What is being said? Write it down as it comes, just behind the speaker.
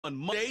on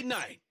Monday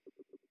night.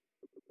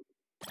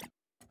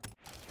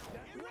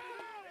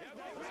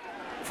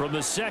 From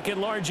the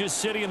second largest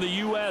city in the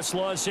U.S.,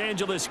 Los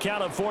Angeles,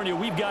 California,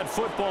 we've got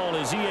football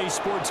as EA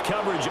Sports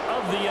coverage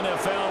of the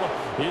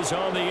NFL is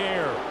on the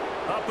air.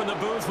 Up in the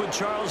booth with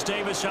Charles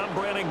Davis, I'm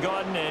Brandon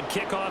Gaudin, and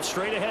kickoff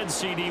straight ahead,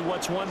 CD.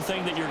 What's one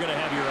thing that you're going to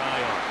have your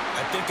eye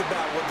on? I think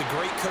about what the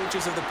great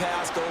coaches of the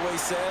past always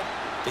said.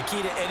 The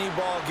key to any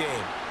ball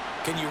game.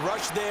 Can you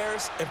rush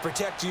theirs and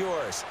protect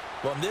yours?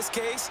 Well, in this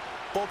case,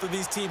 both of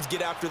these teams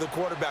get after the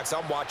quarterbacks.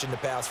 I'm watching the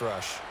pass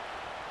rush.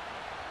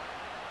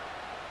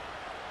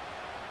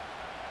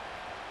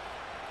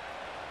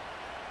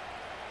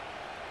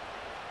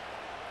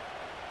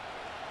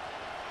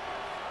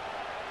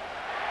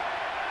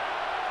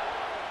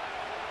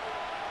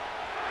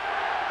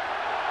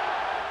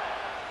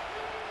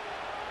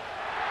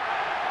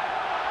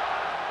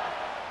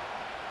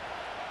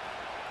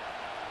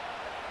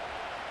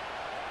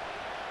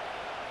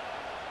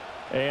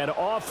 And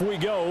off we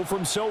go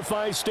from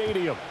SoFi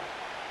Stadium.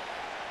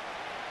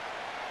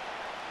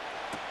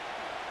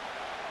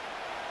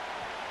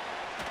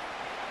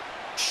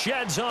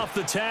 Sheds off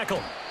the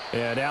tackle.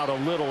 And out a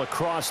little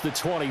across the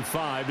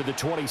 25 to the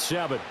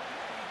 27.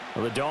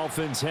 Well, the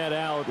Dolphins head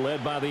out,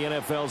 led by the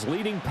NFL's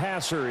leading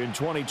passer in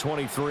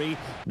 2023.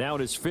 Now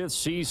in his 5th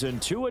season,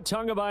 Tua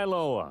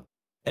Tagovailoa.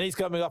 And he's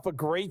coming off a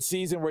great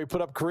season where he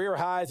put up career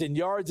highs in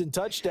yards and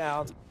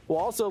touchdowns,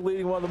 while also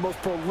leading one of the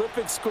most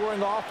prolific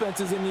scoring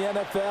offenses in the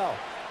NFL.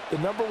 The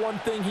number one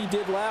thing he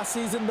did last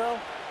season, though,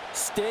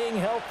 staying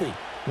healthy.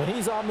 When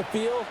he's on the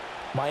field,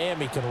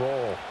 Miami can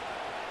roll.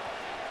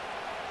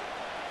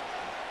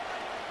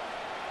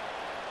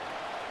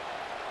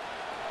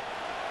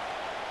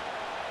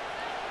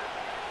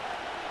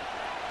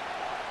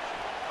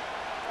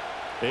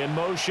 In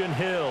motion,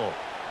 Hill.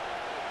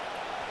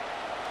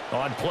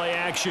 On play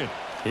action,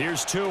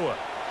 here's Tua.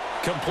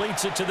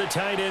 Completes it to the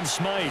tight end,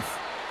 Smythe.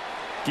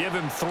 Give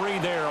him 3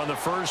 there on the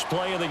first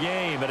play of the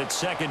game, and it's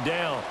second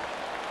down.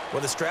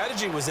 Well, the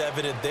strategy was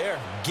evident there.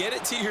 Get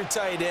it to your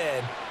tight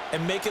end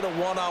and make it a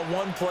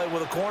one-on-one play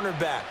with a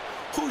cornerback.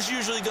 Who's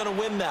usually going to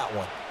win that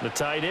one? The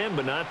tight end,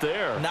 but not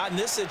there. Not in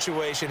this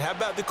situation. How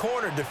about the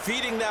corner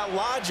defeating that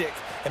logic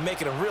and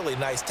making a really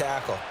nice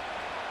tackle?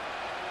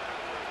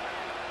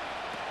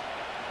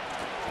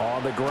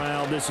 On the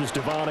ground, this is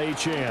Devon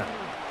Achane.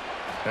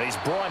 He's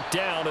brought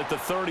down at the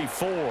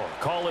 34.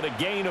 Call it a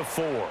gain of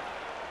 4.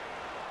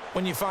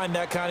 When you find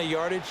that kind of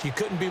yardage, you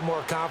couldn't be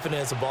more confident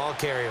as a ball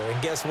carrier.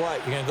 And guess what?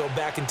 You're going to go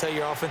back and tell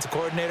your offensive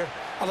coordinator,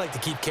 I'd like to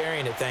keep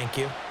carrying it, thank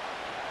you.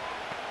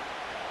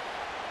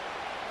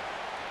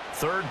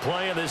 Third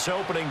play of this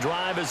opening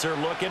drive as they're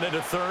looking at a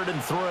 3rd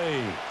and 3.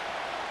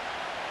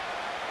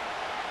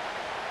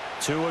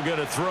 Tua going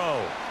to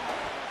throw.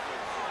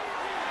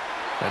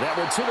 And that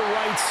one to the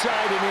right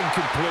side and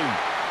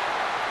incomplete.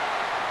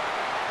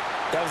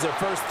 That was their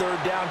first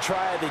 3rd down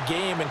try of the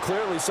game, and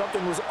clearly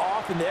something was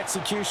off in the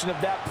execution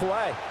of that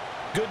play.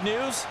 Good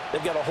news,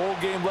 they've got a whole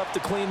game left to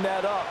clean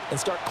that up and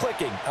start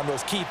clicking on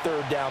those key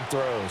 3rd down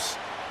throws.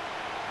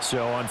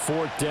 So on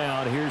 4th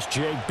down, here's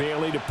Jake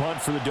Bailey to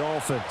punt for the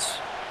Dolphins.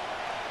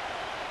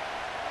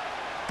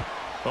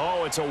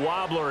 Oh, it's a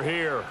wobbler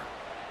here.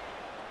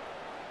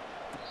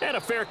 And a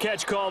fair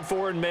catch called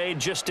for and made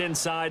just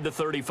inside the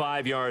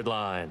 35-yard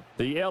line.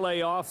 The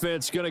L.A.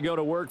 offense going to go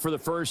to work for the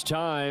first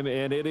time,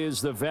 and it is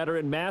the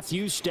veteran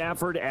Matthew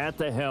Stafford at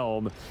the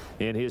helm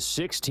in his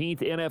 16th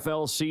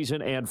NFL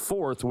season and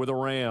 4th with the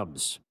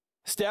Rams.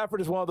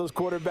 Stafford is one of those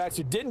quarterbacks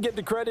who didn't get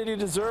the credit he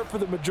deserved for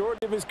the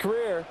majority of his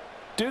career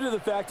due to the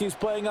fact he's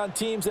playing on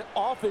teams that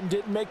often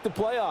didn't make the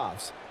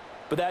playoffs.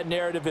 But that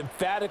narrative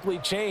emphatically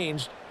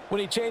changed when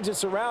he changed his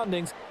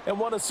surroundings and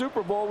won a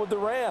Super Bowl with the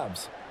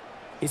Rams.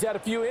 He's had a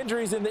few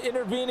injuries in the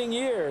intervening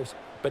years,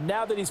 but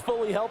now that he's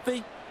fully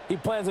healthy, he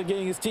plans on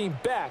getting his team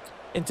back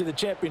into the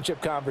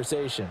championship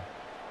conversation.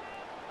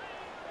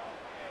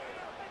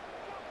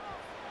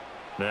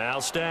 Now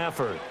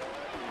Stafford.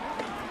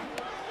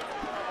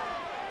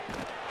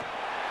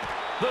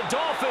 The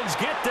Dolphins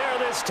get there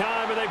this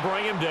time, and they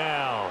bring him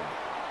down.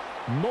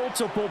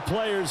 Multiple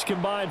players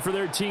combined for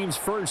their team's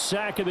first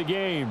sack of the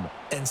game.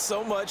 And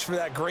so much for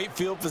that great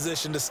field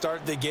position to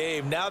start the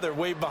game. Now they're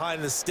way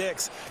behind the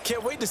sticks.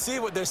 Can't wait to see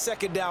what their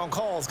second down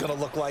call is going to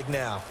look like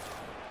now.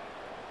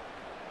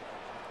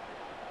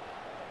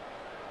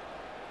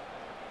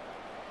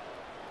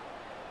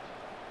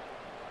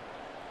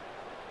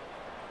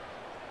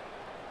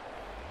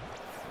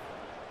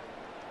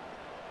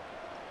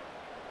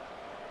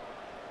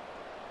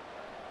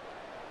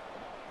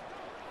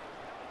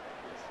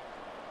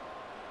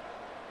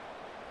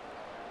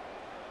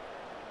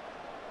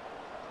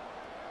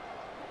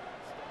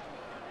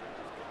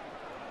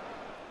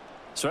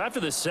 So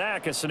after the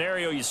sack, a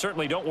scenario you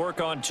certainly don't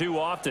work on too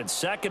often.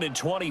 2nd and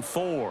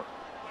 24.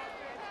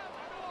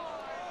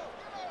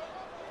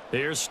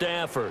 Here's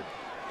Stafford.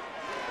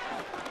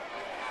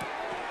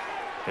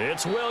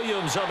 It's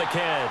Williams on the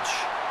catch.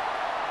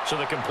 So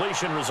the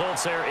completion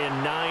results there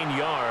in 9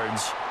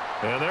 yards.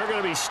 And they're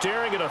going to be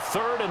staring at a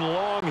 3rd and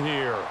long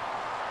here.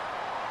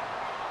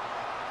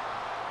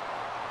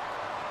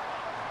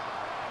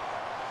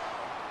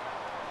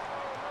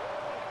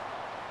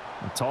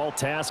 Tall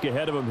task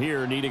ahead of him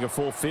here, needing a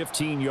full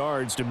 15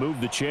 yards to move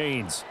the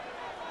chains.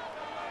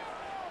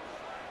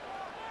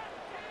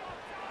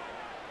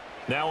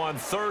 Now on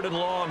 3rd and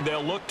long,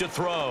 they'll look to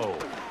throw.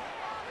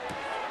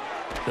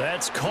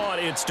 That's caught.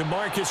 It's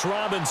DeMarcus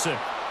Robinson.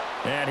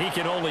 And he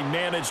can only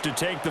manage to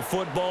take the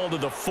football to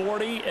the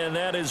 40, and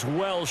that is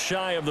well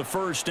shy of the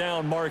first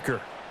down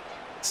marker.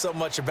 So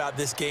much about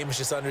this game is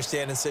just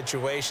understanding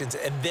situations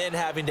and then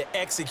having to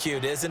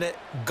execute, isn't it?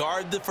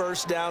 Guard the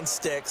first down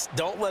sticks.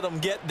 Don't let them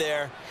get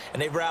there.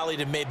 And they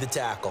rallied and made the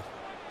tackle.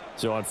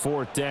 So on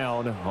 4th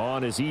down,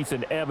 on is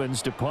Ethan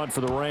Evans to punt for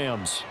the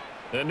Rams.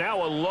 And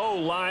now a low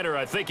liner.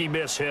 I think he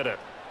mishit it.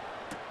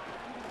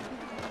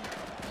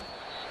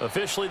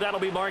 Officially,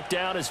 that'll be marked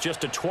down as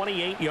just a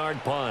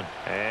 28-yard punt.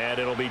 And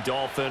it'll be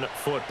Dolphin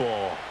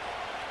football.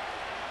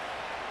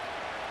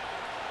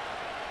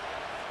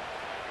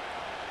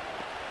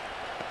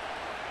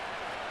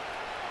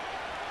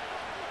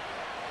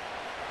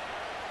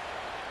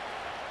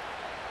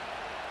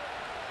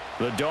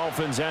 The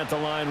Dolphins at the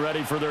line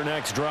ready for their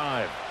next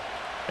drive.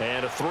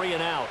 And a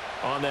 3-and-out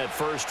on that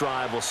first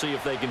drive. We'll see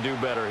if they can do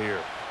better here.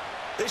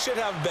 They should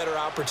have a better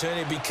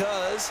opportunity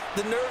because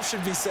the nerves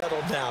should be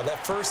settled now.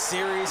 That first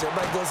series,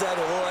 everybody goes out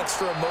with a little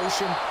extra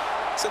emotion.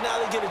 So now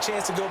they get a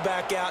chance to go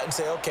back out and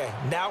say, okay,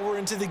 now we're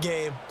into the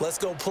game. Let's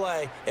go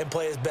play and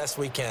play as best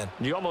we can.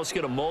 You almost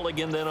get a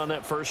mulligan then on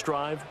that first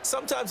drive?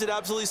 Sometimes it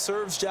absolutely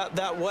serves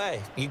that way.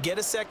 You get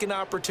a second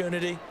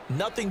opportunity.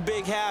 Nothing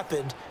big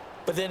happened.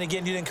 But then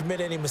again, you didn't commit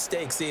any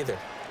mistakes either.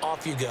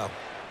 Off you go.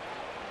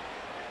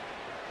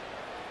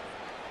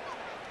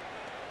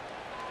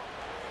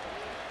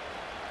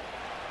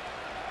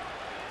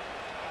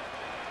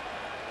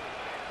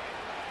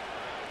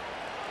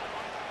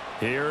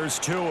 Here's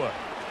Tua.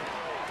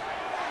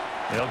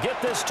 He'll get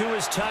this to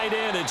his tight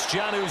end. It's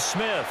Jonnu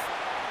Smith.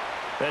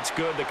 That's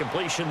good. The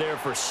completion there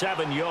for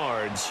 7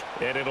 yards,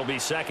 and it'll be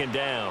 2nd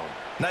down.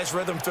 Nice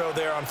rhythm throw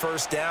there on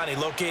 1st down. He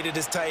located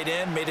his tight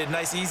end, made it a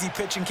nice, easy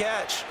pitch and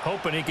catch.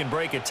 Hoping he can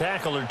break a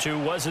tackle or two.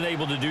 Wasn't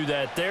able to do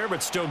that there,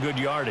 but still good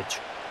yardage.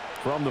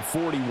 From the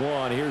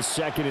 41, here's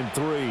 2nd and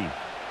 3.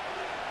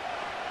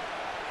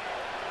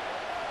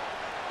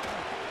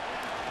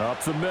 Up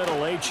the middle,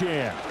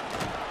 Achane.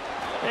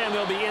 And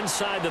they'll be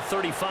inside the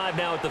 35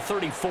 now at the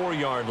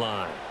 34-yard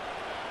line.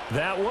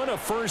 That one, a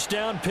 1st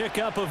down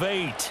pickup of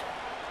 8.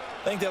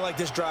 I think they like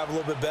this drive a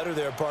little bit better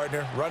there,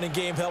 partner. Running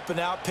game helping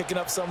out, picking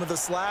up some of the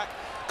slack.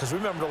 Because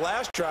remember the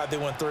last drive, they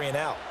went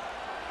 3-and-out.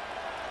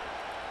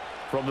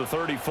 From the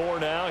 34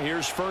 now,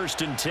 here's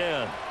 1st and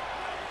 10.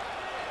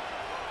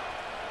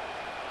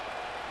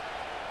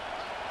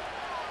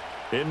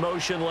 In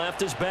motion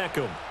left is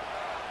Beckham.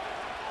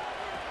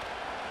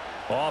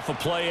 Off of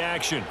play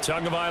action,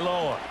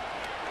 Tagovailoa.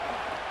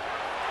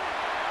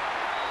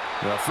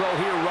 The throw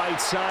here right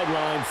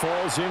sideline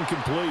falls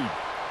incomplete.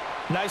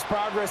 Nice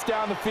progress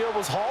down the field,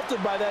 was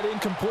halted by that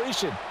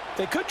incompletion.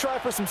 They could try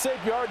for some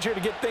safe yards here to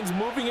get things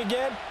moving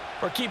again,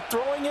 or keep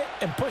throwing it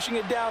and pushing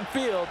it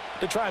downfield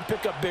to try and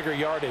pick up bigger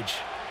yardage.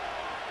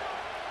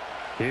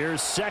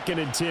 Here's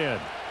 2nd and 10.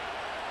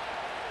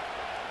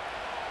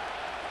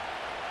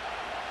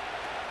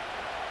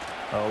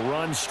 A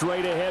run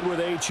straight ahead with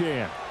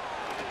Achane.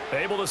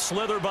 Able to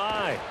slither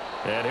by.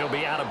 And he'll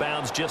be out of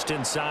bounds just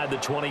inside the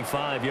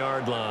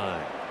 25-yard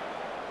line.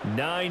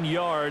 9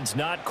 yards,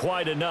 not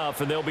quite enough,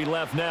 and they'll be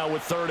left now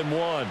with 3rd and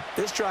 1.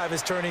 This drive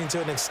is turning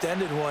into an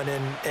extended one,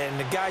 and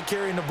the guy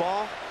carrying the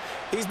ball,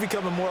 he's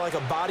becoming more like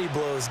a body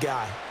blows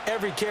guy.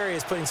 Every carry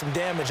is putting some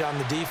damage on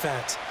the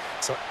defense.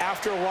 So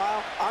after a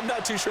while, I'm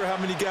not too sure how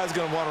many guys are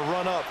going to want to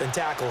run up and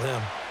tackle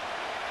him.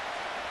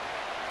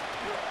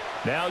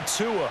 Now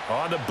Tua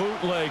on the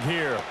bootleg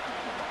here.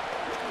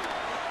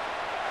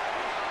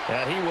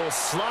 And he will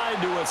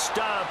slide to a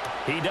stop.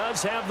 He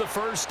does have the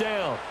 1st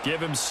down. Give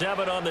him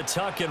 7 on the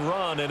tuck and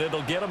run, and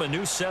it'll get him a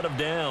new set of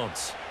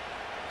downs.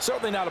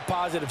 Certainly not a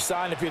positive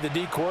sign if you're the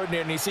D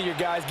coordinator and you see your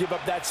guys give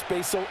up that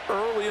space so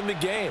early in the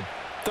game.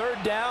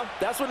 3rd down,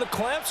 that's when the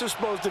clamps are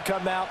supposed to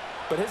come out,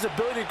 but his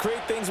ability to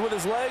create things with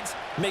his legs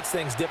makes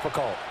things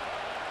difficult.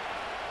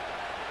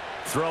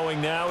 Throwing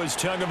now is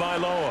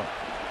Tagovailoa.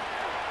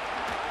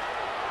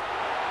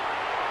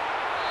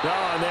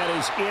 Oh, and that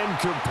is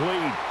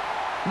incomplete.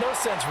 No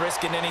sense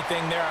risking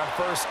anything there on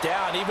 1st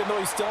down. Even though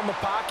he's still in the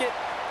pocket,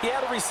 he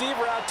had a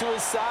receiver out to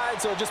his side,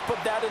 so just put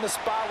that in a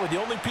spot where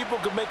the only people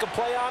who could make a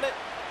play on it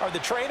are the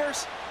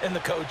trainers and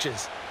the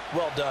coaches.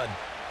 Well done.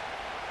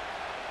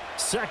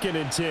 2nd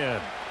and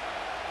 10.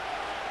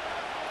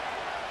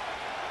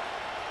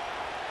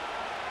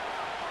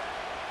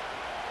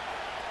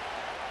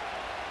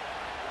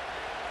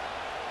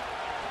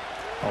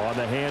 On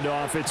the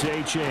handoff, it's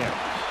Achane.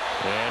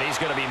 And he's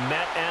going to be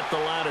met at the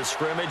line of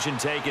scrimmage and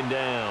taken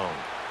down.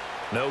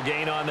 No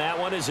gain on that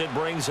one as it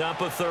brings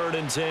up a 3rd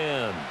and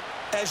 10.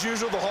 As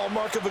usual, the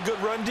hallmark of a good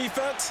run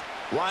defense,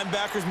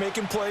 linebackers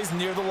making plays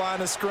near the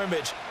line of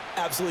scrimmage.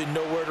 Absolutely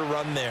nowhere to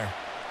run there.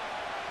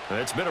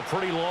 It's been a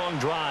pretty long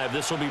drive.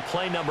 This will be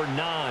play number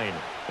 9,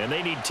 and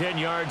they need 10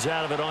 yards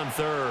out of it on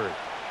 3rd.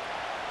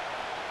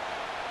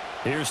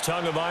 Here's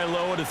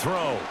Tagovailoa to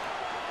throw.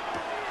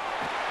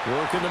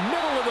 Work in the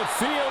middle of the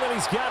field, and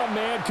he's got a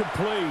man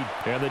complete.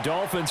 And the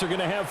Dolphins are going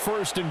to have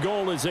first and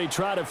goal as they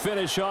try to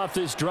finish off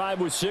this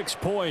drive with 6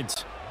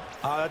 points.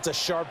 That's a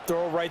sharp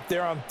throw right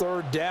there on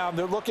third down.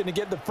 They're looking to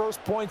get the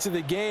first points of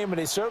the game, and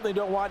they certainly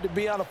don't want to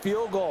be on a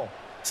field goal.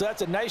 So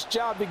that's a nice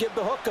job to get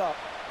the hook up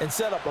and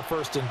set up a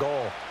first and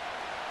goal.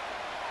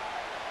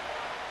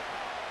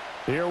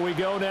 Here we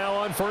go now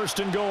on first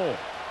and goal.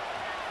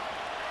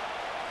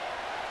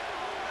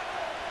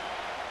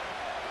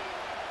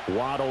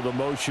 Waddle, the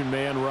motion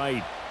man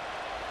right.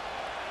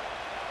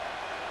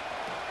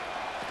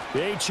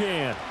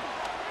 Achane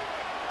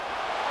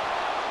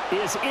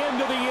is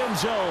into the end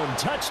zone.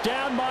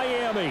 Touchdown,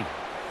 Miami.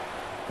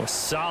 A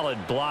solid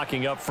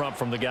blocking up front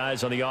from the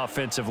guys on the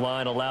offensive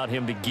line allowed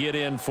him to get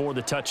in for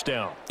the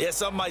touchdown. Yeah,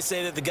 some might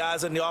say that the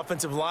guys on the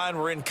offensive line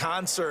were in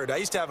concert. I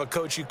used to have a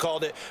coach who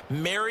called it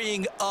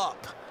marrying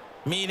up,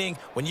 meaning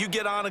when you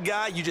get on a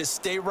guy, you just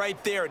stay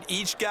right there, and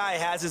each guy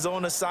has his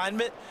own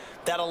assignment.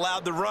 That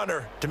allowed the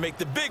runner to make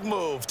the big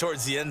move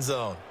towards the end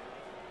zone.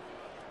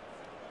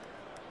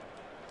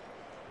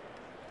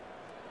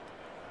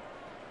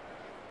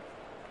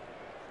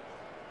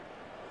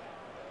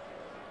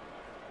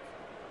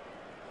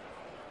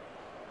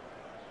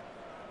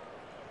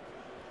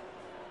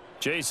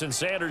 Jason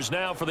Sanders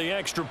now for the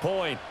extra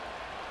point.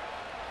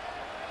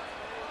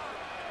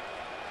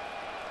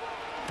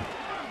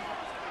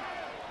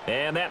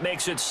 And that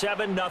makes it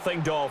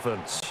 7-0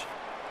 Dolphins.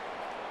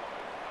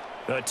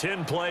 A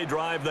 10-play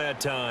drive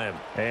that time.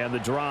 And the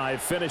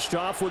drive finished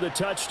off with a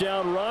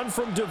touchdown run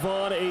from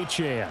Devon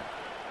Achane.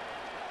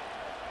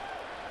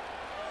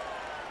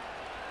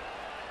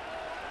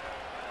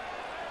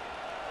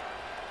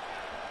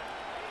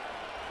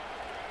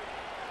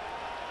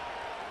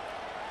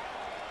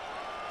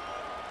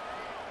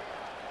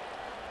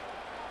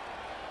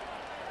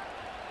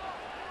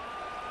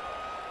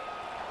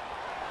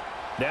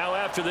 Now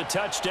after the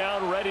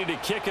touchdown, ready to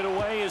kick it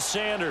away is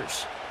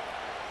Sanders.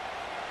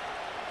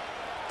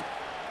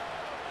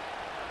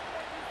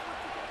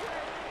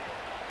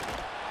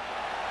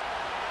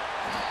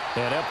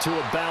 And up to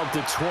about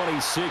the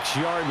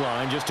 26-yard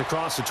line, just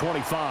across the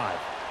 25.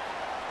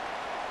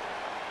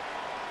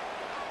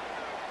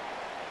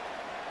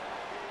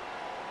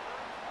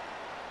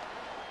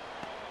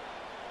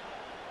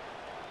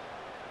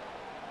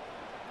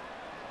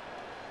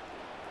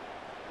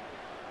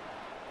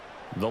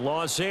 The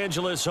Los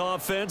Angeles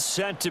offense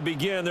set to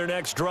begin their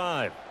next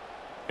drive.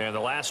 And the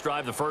last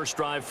drive, the first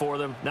drive for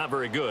them, not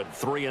very good.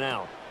 3 and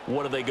out.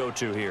 What do they go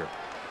to here?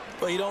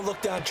 Well, you don't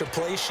look down at your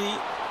play sheet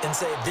and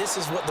say, this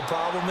is what the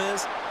problem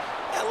is.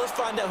 Yeah, let's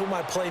find out who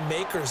my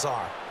playmakers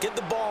are. Get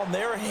the ball in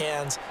their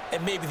hands,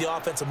 and maybe the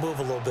offense will move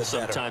a little bit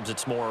better. Sometimes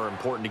it's more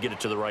important to get it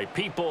to the right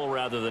people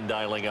rather than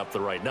dialing up the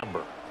right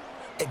number.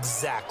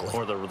 Exactly.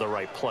 Or the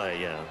right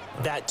play, yeah.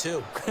 That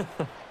too.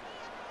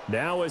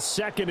 Now a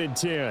 2nd and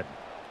 10.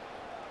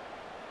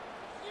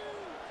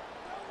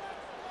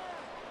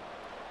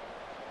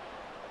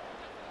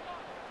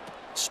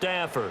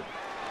 Stafford.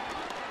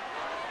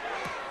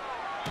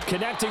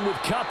 Connecting with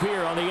Kupp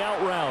here on the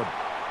out route.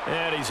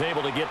 And he's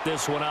able to get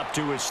this one up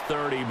to his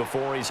 30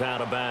 before he's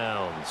out of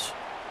bounds.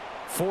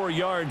 4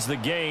 yards the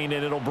gain,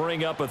 and it'll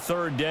bring up a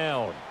 3rd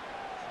down.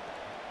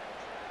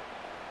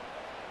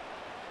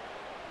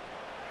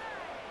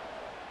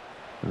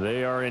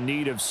 They are in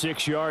need of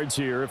 6 yards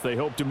here if they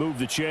hope to move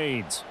the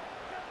chains.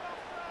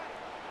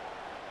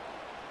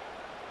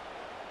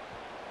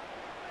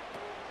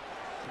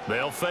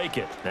 They'll fake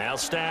it. Now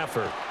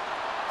Stafford.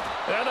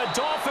 And the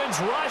Dolphins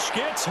rush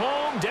gets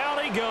home.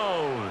 Down he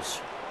goes.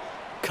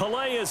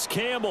 Calais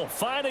Campbell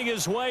finding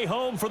his way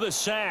home for the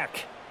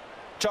sack.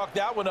 Chalk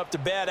that one up to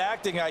bad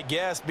acting, I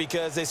guess,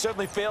 because they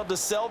certainly failed to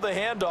sell the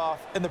handoff,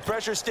 and the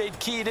pressure stayed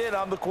keyed in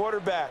on the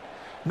quarterback.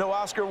 No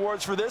Oscar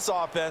awards for this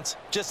offense,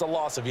 just a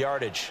loss of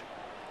yardage.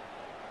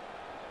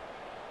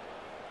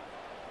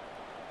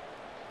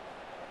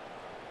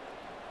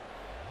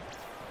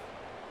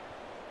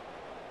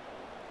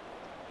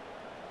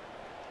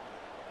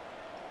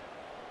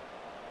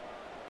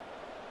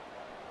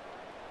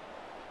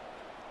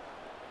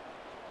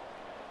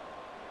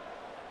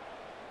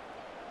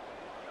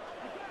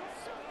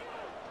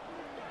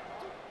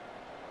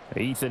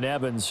 Ethan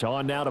Evans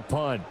on now to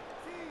punt.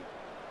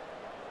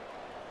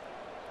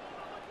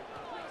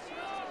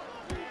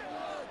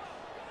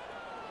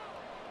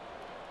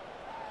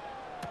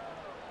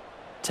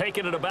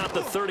 Taking it about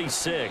the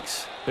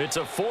 36. It's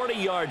a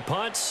 40-yard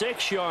punt,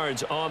 6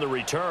 yards on the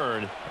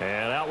return.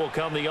 And out will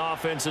come the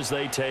offense as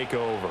they take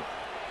over.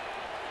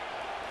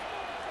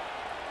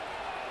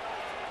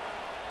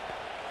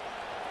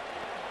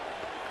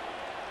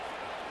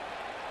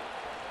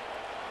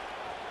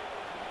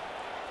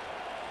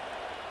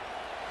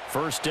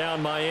 First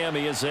down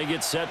Miami as they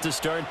get set to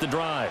start the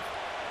drive.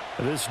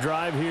 This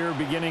drive here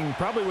beginning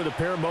probably with a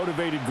pair of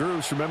motivated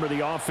groups. Remember,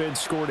 the offense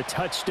scored a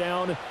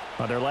touchdown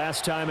on their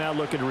last time out,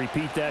 looking to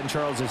repeat that in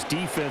Charles's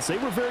defense. They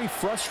were very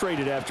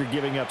frustrated after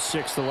giving up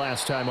 6 the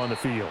last time on the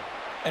field.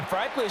 And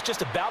frankly, it's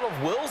just a battle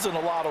of wills in a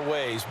lot of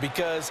ways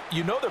because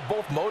you know they're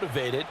both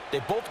motivated. They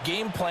both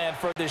game plan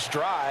for this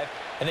drive,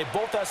 and they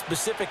both have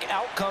specific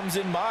outcomes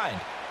in mind.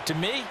 To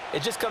me,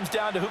 it just comes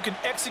down to who can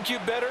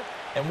execute better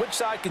and which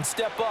side can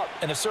step up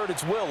and assert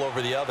its will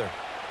over the other.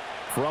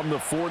 From the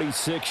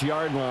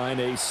 46-yard line,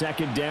 a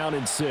 2nd down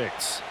and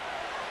 6.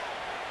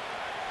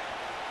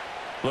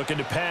 Looking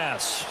to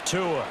pass.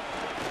 Tua.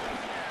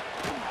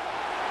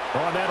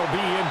 Oh, that'll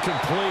be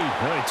incomplete.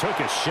 Well, he took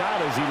a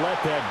shot as he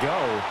let that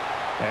go.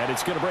 And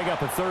it's going to bring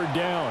up a 3rd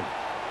down.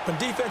 When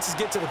defenses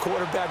get to the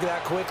quarterback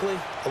that quickly,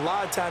 a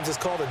lot of times it's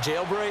called a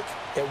jailbreak.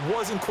 It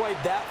wasn't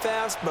quite that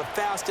fast, but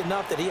fast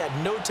enough that he had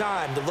no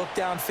time to look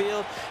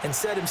downfield and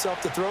set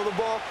himself to throw the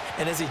ball.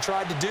 And as he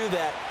tried to do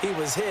that, he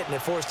was hit, and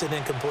it forced an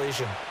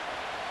incompletion.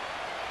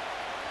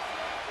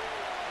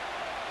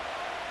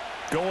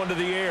 Going to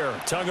the air,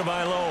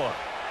 Tagovailoa.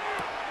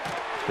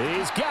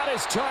 He's got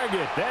his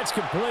target. That's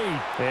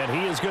complete. And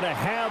he is going to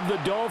have the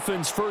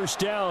Dolphins 1st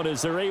down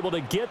as they're able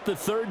to get the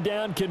 3rd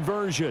down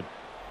conversion.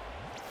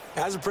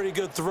 Has a pretty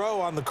good throw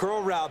on the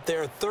curl route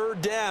there.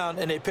 3rd down,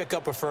 and they pick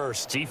up a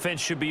 1st. Defense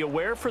should be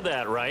aware for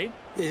that, right?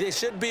 They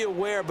should be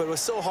aware, but it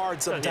was so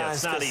hard sometimes. Yeah,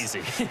 it's not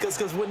easy. Because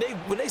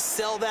when they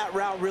sell that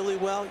route really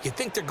well, you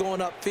think they're going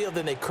upfield,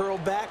 then they curl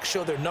back,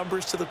 show their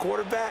numbers to the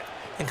quarterback,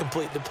 and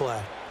complete the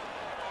play.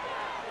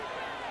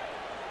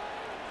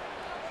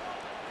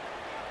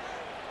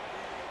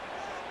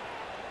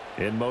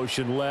 In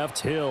motion left,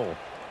 Hill.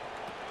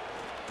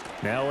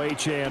 Now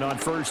Achane on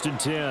 1st and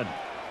 10.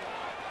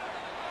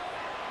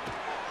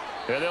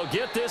 And they'll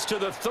get this to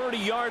the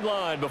 30-yard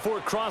line before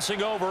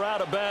crossing over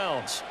out of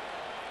bounds.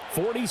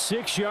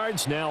 46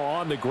 yards now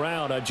on the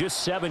ground on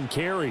just 7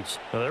 carries.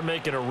 Well, they're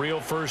making a real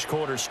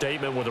first-quarter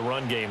statement with a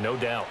run game, no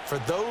doubt. For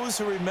those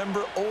who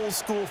remember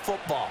old-school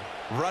football,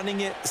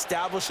 running it,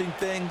 establishing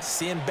things,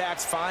 seeing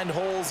backs find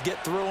holes,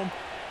 get through them,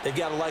 they've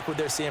got to like what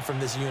they're seeing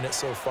from this unit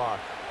so far.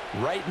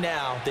 Right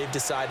now, they've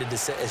decided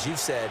to, as you've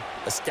said,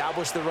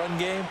 establish the run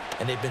game,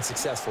 and they've been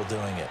successful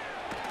doing it.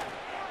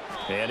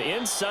 And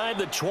inside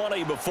the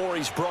 20 before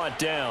he's brought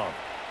down.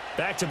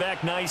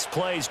 Back-to-back nice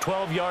plays,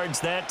 12 yards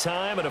that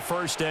time and a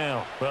 1st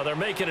down. Well, they're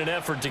making an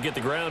effort to get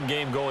the ground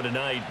game going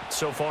tonight.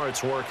 So far,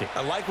 it's working.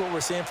 I like what we're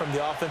seeing from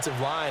the offensive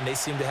line. They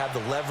seem to have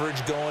the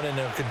leverage going and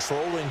they're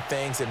controlling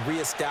things and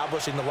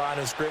reestablishing the line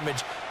of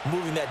scrimmage,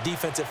 moving that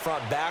defensive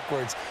front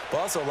backwards, but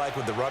also like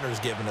what the runner's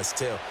giving us,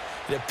 too.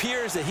 It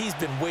appears that he's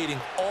been waiting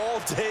all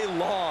day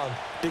long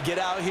to get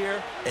out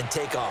here and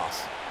take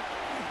off.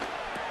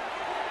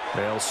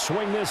 They'll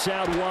swing this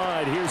out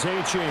wide. Here's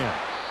Achane.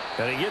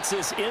 And he gets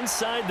this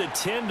inside the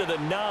 10 to the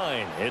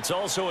 9. It's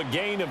also a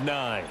gain of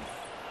 9.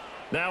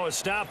 Now a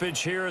stoppage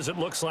here as it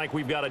looks like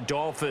we've got a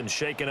Dolphin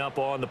shaken up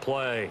on the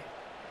play.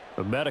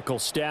 The medical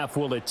staff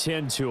will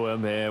attend to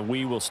him, and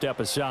we will step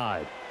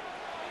aside.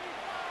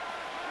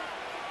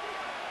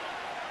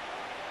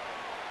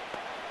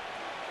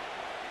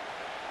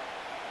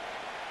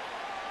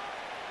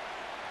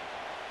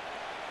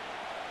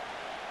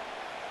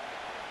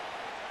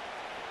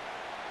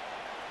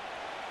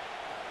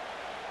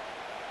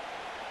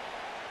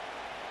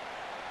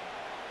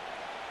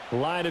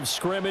 Line of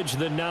scrimmage,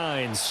 the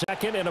 9.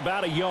 2nd and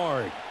about a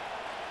yard.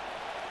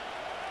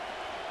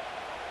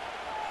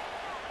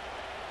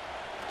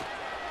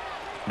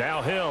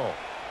 Now Hill.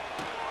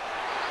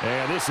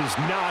 And this is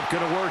not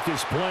going to work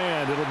as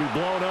planned. It'll be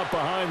blown up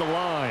behind the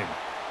line.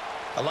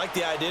 I like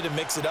the idea to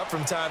mix it up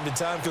from time to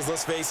time because,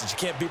 let's face it, you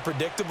can't be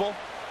predictable.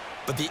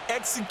 But the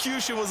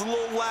execution was a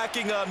little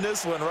lacking on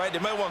this one, right? They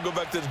might want to go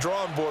back to the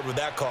drawing board with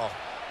that call.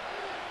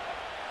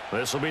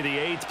 This will be the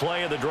 8th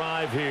play of the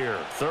drive here.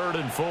 3rd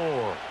and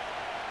 4.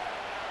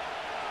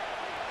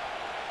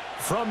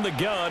 From the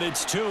gun,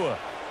 it's Tua.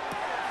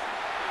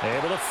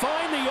 Able to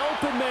find the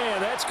open man.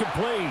 That's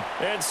complete.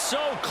 And so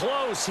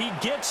close, he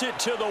gets it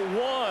to the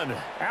 1.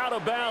 Out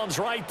of bounds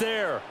right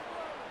there.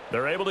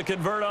 They're able to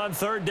convert on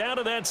 3rd down,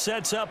 and that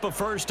sets up a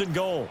 1st and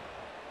goal.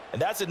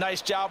 And that's a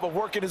nice job of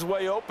working his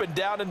way open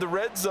down in the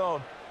red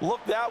zone.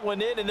 Looked that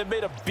one in and then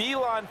made a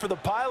beeline for the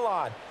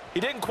pylon.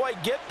 He didn't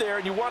quite get there,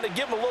 and you want to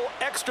give him a little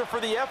extra for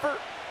the effort,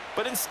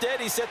 but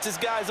instead he sets his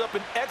guys up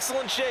in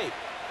excellent shape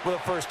with a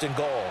 1st and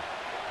goal.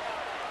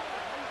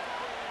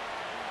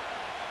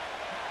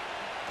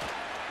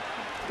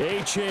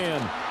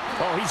 Achane.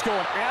 Oh, he's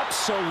going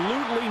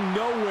absolutely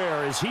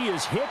nowhere as he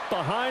is hit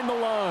behind the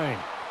line.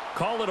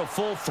 Call it a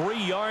full 3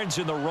 yards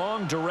in the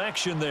wrong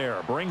direction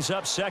there. Brings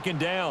up 2nd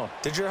down.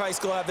 Did your high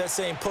school have that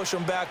same push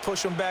 'em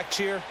back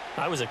cheer?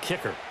 I was a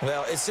kicker.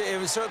 Well, it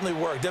certainly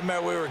worked. Didn't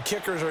matter whether we were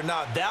kickers or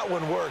not. That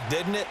one worked,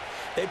 didn't it?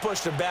 They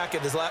pushed him back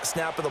at his last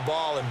snap of the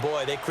ball, and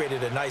boy, they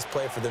created a nice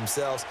play for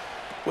themselves.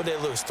 Would they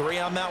lose 3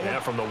 on that one? Yeah,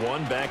 from the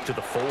 1 back to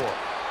the 4.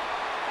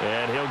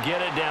 And he'll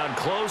get it down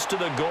close to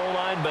the goal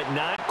line, but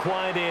not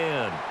quite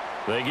in.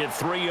 They get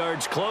 3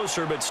 yards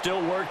closer, but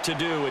still work to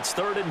do. It's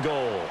 3rd and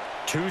goal.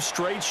 2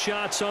 straight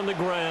shots on the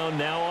ground.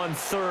 Now on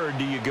 3rd,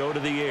 do you go to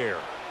the air?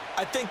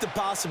 I think the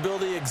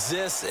possibility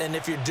exists, and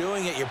if you're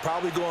doing it, you're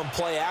probably going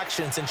play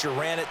action since you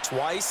ran it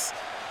twice.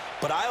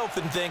 but I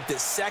often think that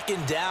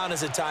second down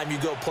is a time you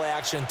go play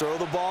action and throw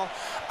the ball.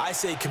 I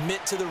say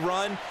commit to the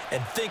run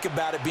and think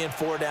about it being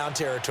 4-down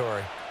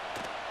territory.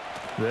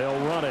 They'll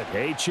run it.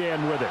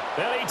 Achane with it.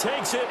 And he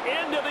takes it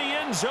into the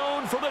end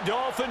zone for the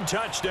Dolphin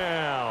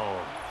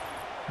touchdown.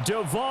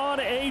 Devon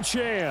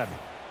Achane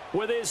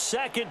with his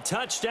second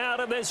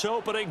touchdown in this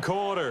opening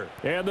quarter.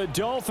 And the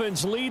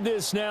Dolphins lead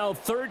this now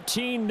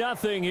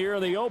 13-0 here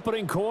in the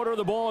opening quarter of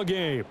the ball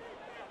game.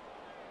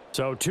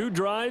 So 2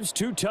 drives,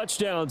 2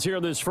 touchdowns here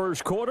in this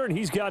first quarter, and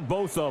he's got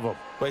both of them.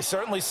 Well, he's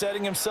certainly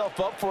setting himself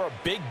up for a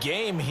big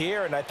game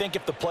here, and I think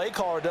if the play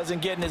caller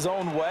doesn't get in his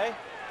own way,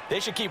 they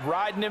should keep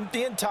riding him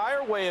the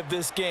entire way of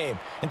this game.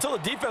 Until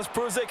the defense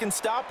proves they can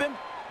stop him,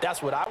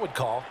 that's what I would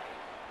call.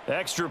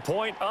 Extra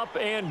point up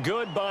and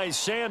good by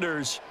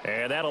Sanders,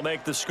 and that'll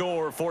make the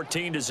score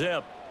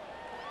 14-0.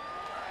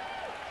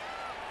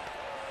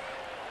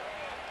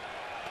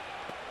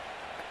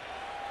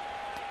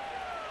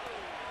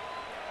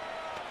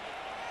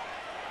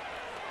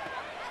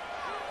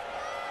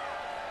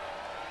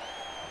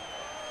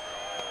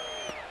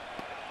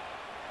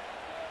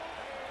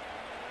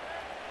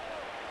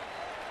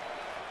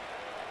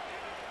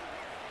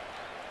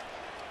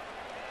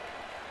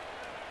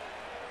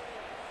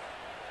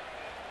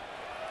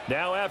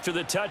 Now after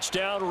the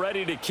touchdown,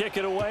 ready to kick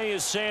it away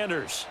is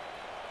Sanders.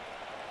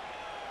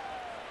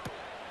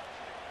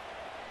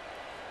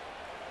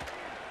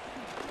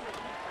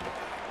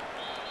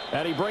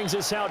 And he brings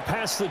us out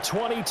past the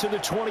 20 to the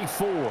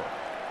 24.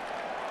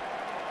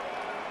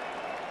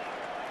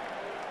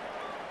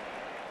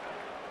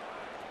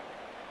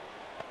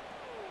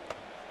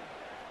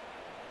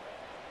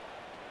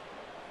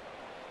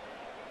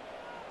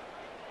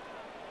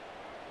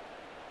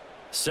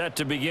 Set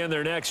to begin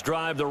their next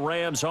drive, the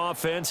Rams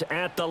offense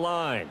at the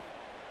line.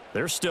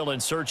 They're still in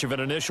search of an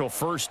initial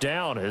first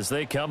down as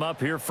they come up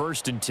here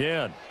 1st and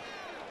 10.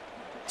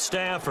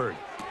 Stafford.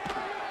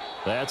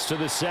 That's to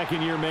the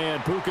second-year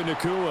man, Puka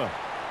Nacua.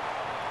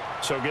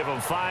 So give him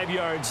 5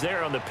 yards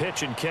there on the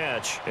pitch and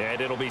catch, and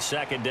it'll be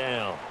 2nd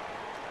down.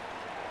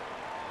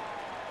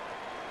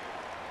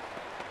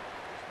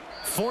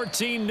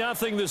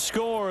 14-0 the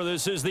score.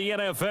 This is the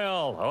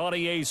NFL on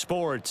EA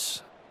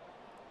Sports.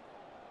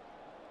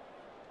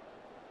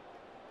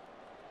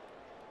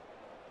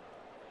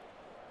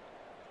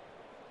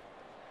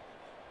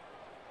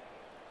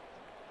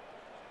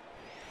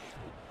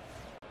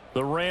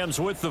 The Rams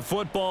with the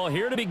football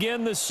here to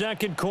begin the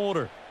second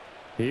quarter.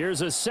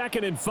 Here's a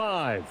 2nd and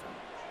 5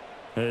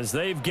 as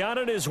they've got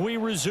it as we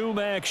resume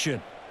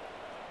action.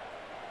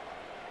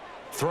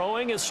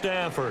 Throwing is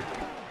Stafford.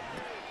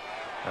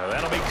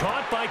 That'll be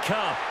caught by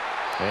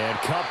Kupp. And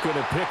Kupp going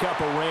to pick up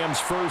a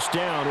Rams first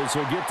down as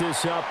he'll get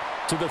this up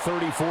to the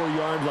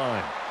 34-yard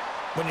line.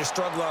 When you're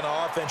struggling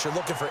on offense, you're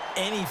looking for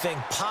anything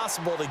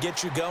possible to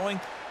get you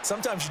going.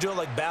 Sometimes you do it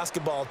like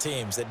basketball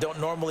teams that don't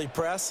normally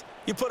press.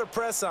 You put a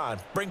press on,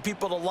 bring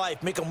people to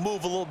life, make them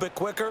move a little bit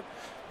quicker.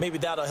 Maybe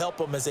that'll help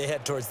them as they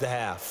head towards the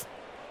half.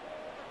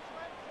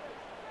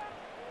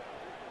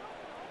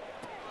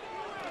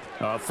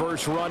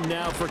 First run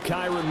now for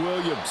Kyren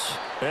Williams.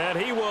 And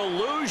he will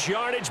lose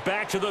yardage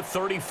back to the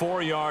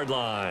 34-yard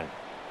line.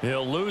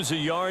 He'll lose a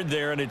yard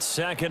there, and it's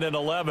 2nd and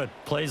 11.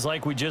 Plays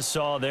like we just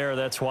saw there.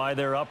 That's why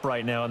they're up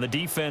right now. And the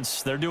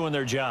defense, they're doing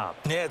their job.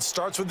 Yeah, it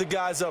starts with the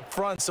guys up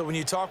front. So when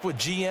you talk with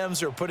GMs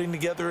who are putting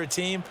together a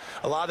team,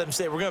 a lot of them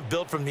say we're going to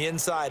build from the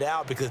inside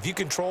out, because if you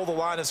control the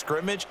line of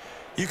scrimmage,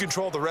 you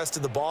control the rest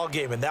of the ball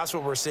game, and that's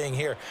what we're seeing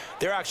here.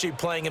 They're actually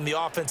playing in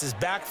the offense's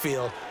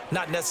backfield,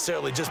 not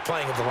necessarily just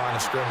playing at the line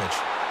of scrimmage.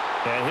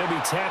 And he'll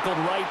be tackled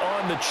right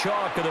on the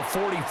chalk of the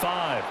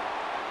 45.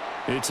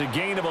 It's a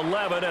gain of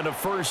 11 and a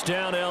first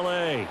down,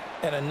 L.A.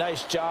 And a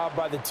nice job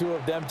by the two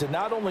of them to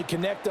not only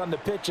connect on the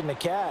pitch and the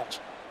catch,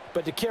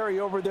 but to carry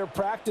over their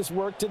practice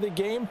work to the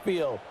game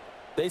field.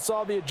 They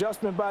saw the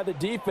adjustment by the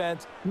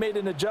defense, made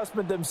an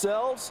adjustment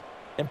themselves,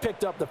 and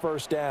picked up the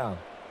first down.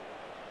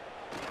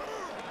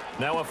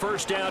 Now a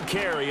first down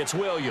carry. It's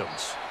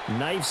Williams.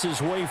 Knifes his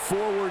way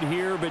forward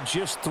here, but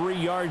just 3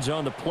 yards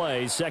on the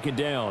play. 2nd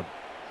down.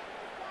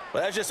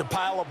 Well, that's just a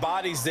pile of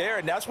bodies there,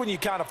 and that's when you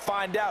kind of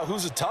find out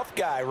who's a tough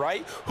guy,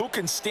 right? Who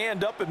can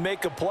stand up and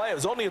make a play. It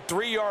was only a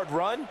 3-yard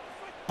run,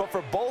 but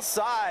for both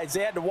sides,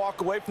 they had to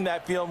walk away from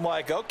that feeling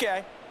like,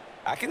 okay,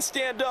 I can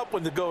stand up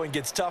when the going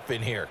gets tough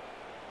in here.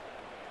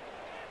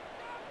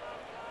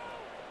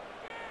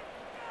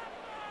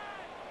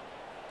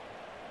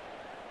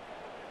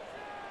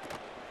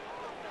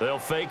 They'll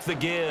fake the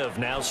give.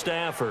 Now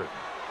Stafford.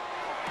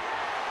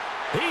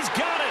 He's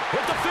got it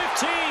at the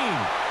 15.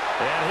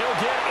 And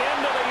he'll get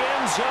into the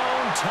end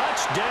zone.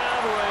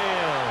 Touchdown,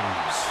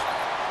 Rams.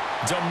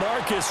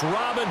 Demarcus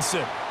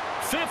Robinson,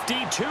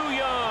 52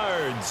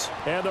 yards.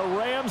 And the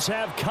Rams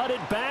have cut it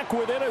back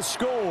within a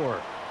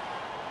score.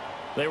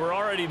 They were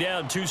already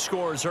down 2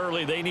 scores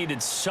early. They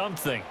needed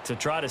something to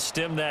try to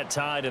stem that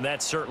tide, and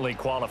that certainly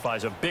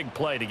qualifies. A big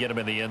play to get them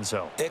in the end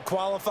zone. It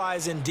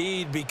qualifies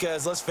indeed,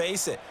 because let's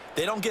face it,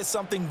 they don't get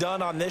something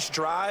done on this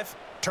drive,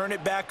 turn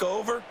it back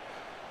over,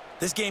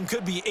 This game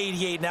could be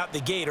 88 and out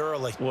the gate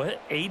early.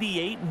 What?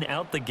 88 and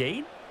out the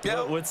gate?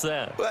 Yeah. What's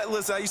that? Well,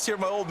 listen, I used to hear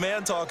my old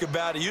man talk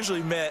about it.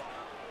 Usually meant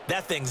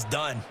that thing's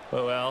done.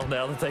 Well,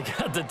 now that they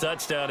got the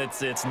touchdown,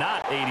 it's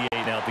not 88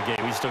 and out the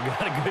gate. We still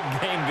got a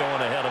good game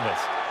going ahead of us.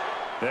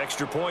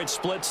 Extra point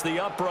splits the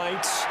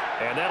uprights,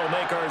 and that'll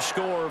make our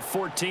score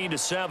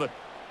 14-7.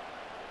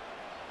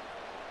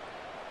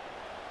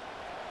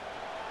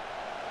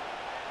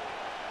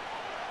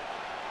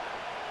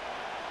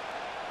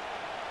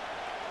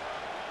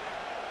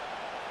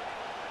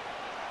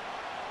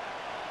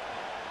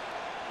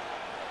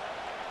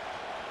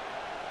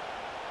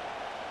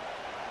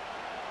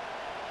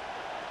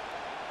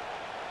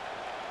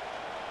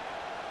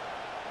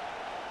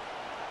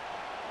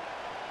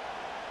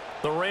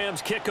 The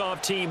Rams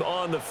kickoff team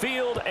on the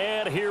field,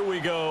 and here we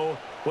go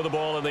with the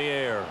ball in the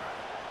air.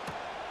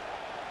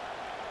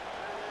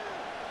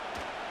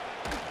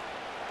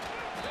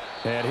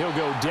 And he'll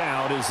go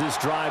down as this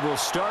drive will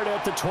start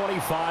at the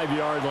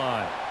 25-yard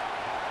line.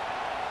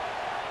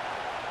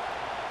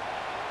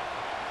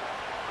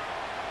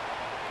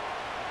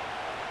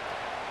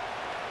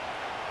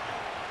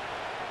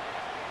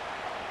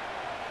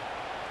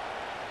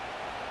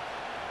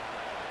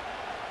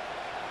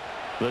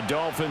 The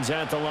Dolphins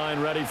at the line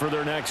ready for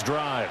their next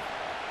drive.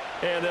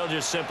 And they'll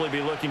just simply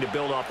be looking to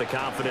build off the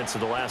confidence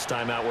of the last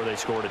time out where they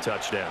scored a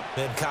touchdown.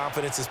 And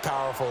confidence is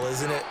powerful,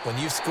 isn't it? When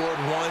you've scored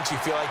once, you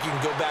feel like you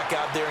can go back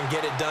out there and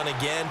get it done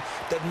again.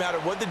 Doesn't matter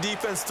what the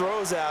defense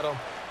throws at them.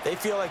 They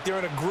feel like they're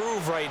in a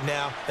groove right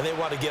now, and they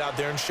want to get out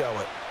there and show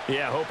it.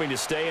 Yeah, hoping to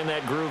stay in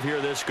that groove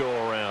here this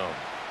go-around.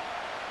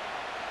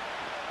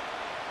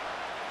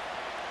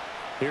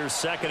 Here's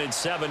 2nd and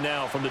 7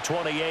 now from the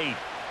 28.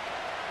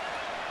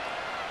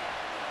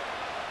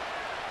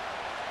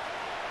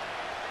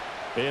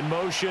 In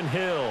motion,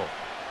 Hill.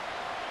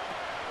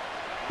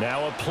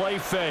 Now a play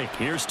fake.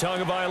 Here's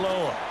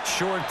Tagovailoa.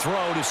 Short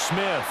throw to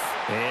Smith.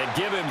 And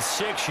give him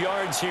 6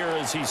 yards here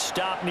as he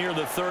stopped near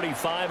the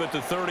 35 at the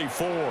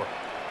 34.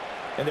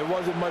 And there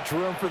wasn't much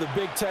room for the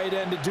big tight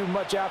end to do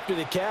much after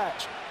the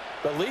catch.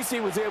 But at least he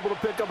was able to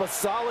pick up a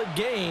solid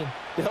gain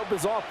to help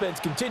his offense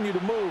continue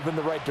to move in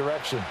the right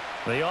direction.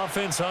 The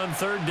offense on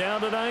 3rd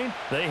down tonight,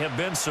 they have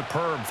been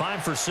superb.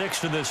 5 for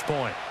 6 to this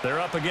point. They're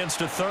up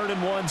against a 3rd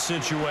and 1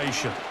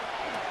 situation.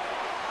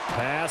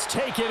 Pass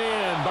taken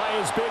in by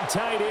his big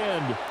tight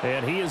end.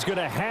 And he is going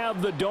to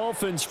have the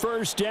Dolphins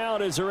first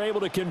down as they're able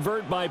to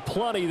convert by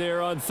plenty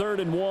there on 3rd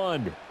and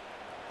 1.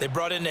 They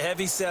brought in the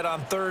heavy set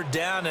on 3rd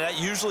down, and that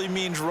usually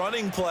means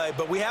running play.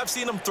 But we have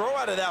seen them throw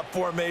out of that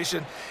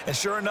formation. And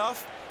sure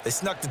enough, they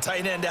snuck the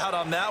tight end out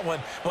on that one.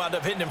 Wound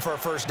up hitting him for a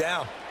first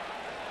down.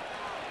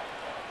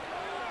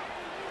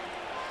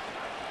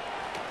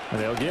 And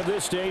they'll give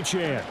this to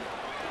Achane.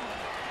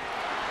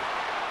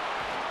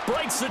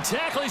 Breaks the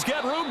tackle. He's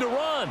got room to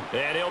run.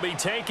 And he'll be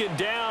taken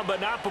down, but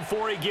not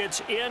before he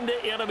gets into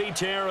enemy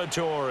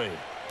territory.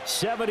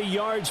 70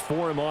 yards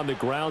for him on the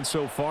ground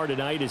so far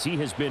tonight as he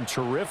has been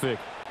terrific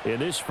in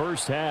this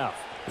first half.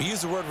 We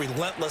use the word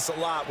relentless a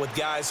lot with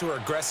guys who are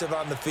aggressive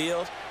on the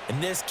field.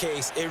 In this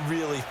case, it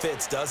really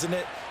fits, doesn't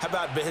it? How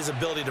about his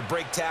ability to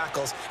break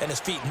tackles and his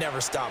feet never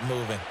stop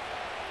moving?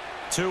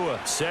 Tua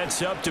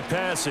sets up to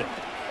pass it.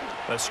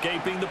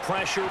 Escaping the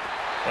pressure.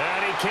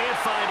 And he can't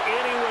find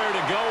anywhere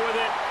to go with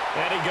it.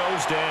 And he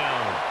goes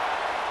down.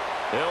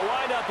 They'll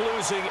wind up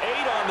losing 8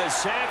 on the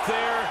sack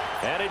there.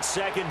 And it's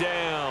 2nd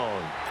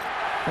down.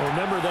 Well,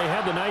 remember, they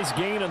had the nice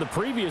gain on the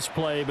previous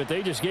play, but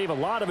they just gave a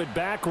lot of it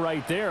back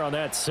right there on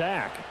that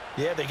sack.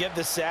 Yeah, they get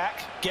the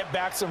sack, get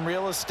back some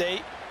real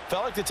estate.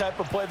 Felt like the type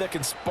of play that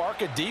can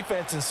spark a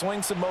defense and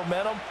swing some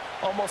momentum.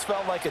 Almost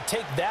felt like a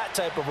take that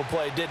type of a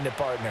play, didn't it,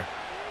 partner?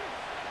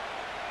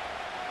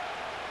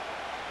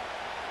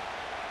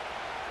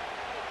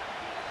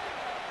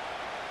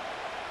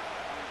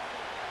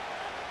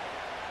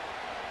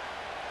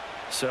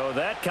 So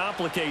that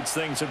complicates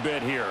things a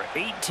bit here.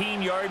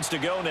 18 yards to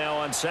go now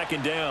on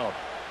 2nd down.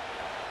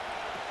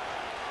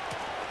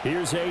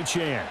 Here's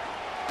Achane.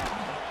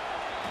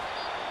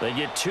 They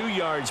get 2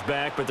 yards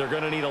back, but they're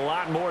going to need a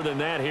lot more than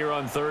that here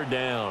on 3rd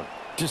down.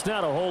 Just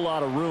not a whole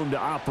lot of room to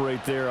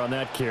operate there on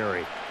that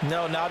carry.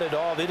 No, not at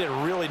all. They did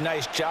a really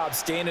nice job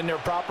staying in their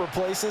proper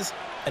places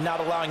and not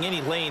allowing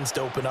any lanes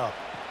to open up.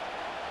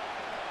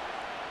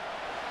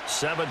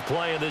 7th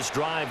play of this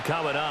drive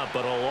coming up,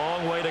 but a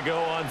long way to go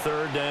on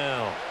 3rd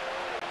down.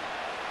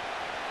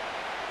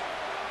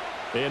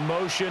 In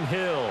motion,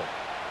 Hill.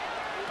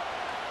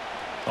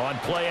 On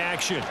play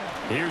action,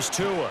 here's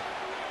Tua.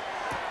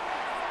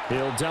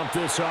 He'll dump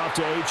this off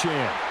to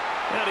Achane.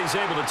 And he's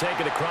able to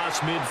take it across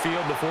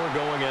midfield before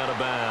going out of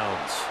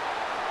bounds.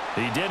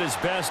 He did his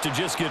best to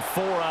just get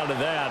 4 out of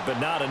that, but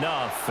not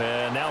enough.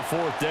 And now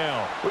 4th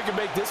down. We can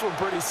make this one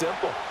pretty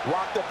simple.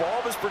 Locked up all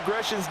of his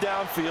progressions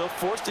downfield,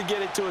 forced to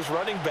get it to his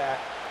running back.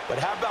 But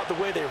how about the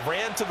way they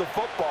ran to the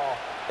football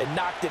and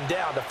knocked him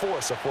down to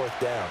force a 4th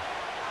down?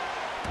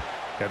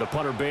 And the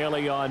punter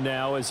Bailey on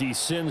now as he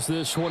sends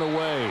this one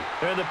away.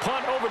 And the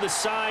punt over the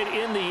side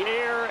in the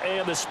air,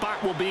 and the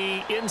spot will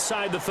be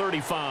inside the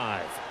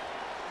 35.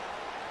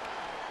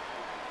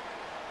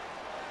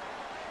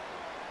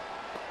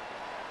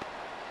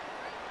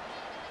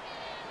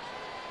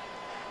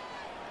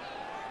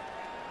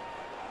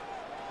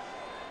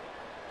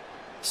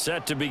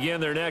 Set to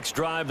begin their next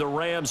drive, the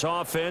Rams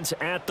offense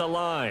at the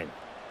line.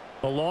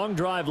 A long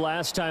drive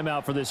last time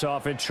out for this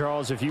offense,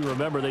 Charles. If you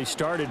remember, they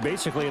started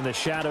basically in the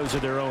shadows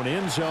of their own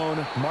end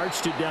zone,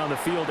 marched it down the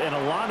field, and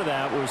a lot of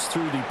that was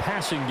through the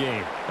passing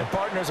game. And,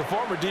 partner, as a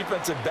former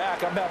defensive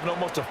back, I'm having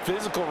almost a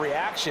physical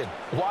reaction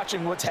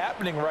watching what's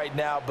happening right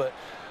now. But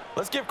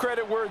let's give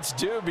credit where it's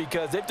due,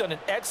 because they've done an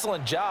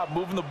excellent job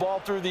moving the ball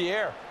through the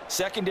air.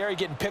 Secondary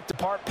getting picked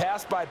apart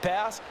pass by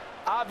pass.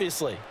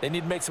 Obviously, they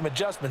need to make some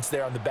adjustments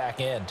there on the back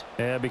end.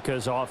 Yeah,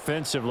 because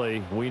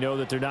offensively, we know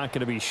that they're not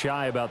going to be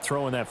shy about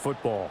throwing that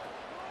football.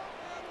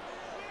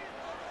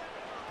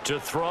 To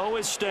throw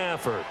is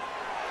Stafford.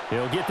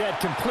 He'll get that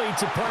complete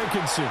to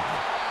Parkinson.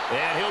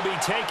 And he'll be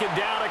taken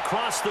down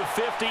across the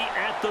 50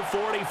 at the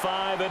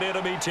 45 in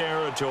enemy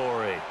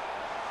territory.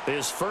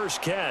 His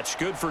first catch,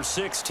 good for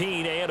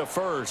 16 and a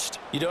first.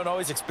 You don't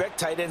always expect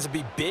tight ends to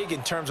be big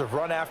in terms of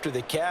run after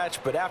the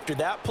catch, but after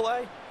that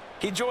play,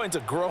 he joins a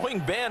growing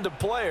band of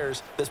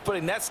players that's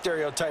putting that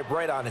stereotype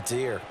right on its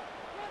ear.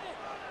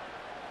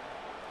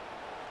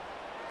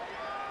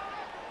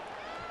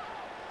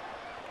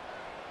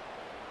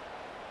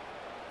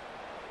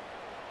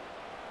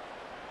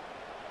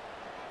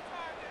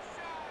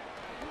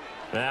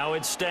 Now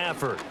it's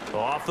Stafford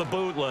off the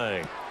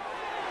bootleg.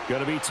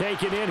 Going to be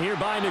taken in here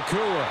by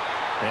Nakua.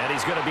 And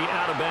he's going to be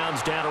out of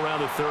bounds down around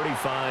the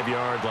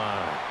 35-yard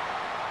line.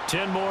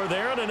 10 more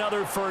there and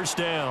another first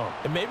down.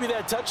 And maybe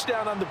that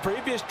touchdown on the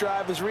previous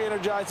drive has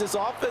re-energized this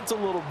offense a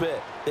little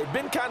bit. They've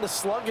been kind of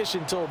sluggish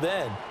until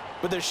then,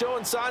 but they're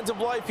showing signs of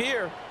life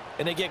here,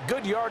 and they get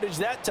good yardage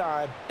that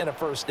time and a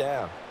first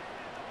down.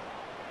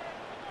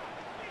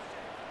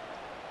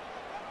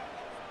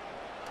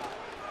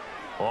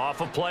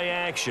 Off of play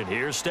action,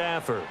 here's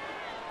Stafford.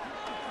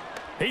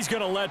 He's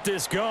going to let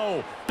this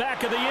go.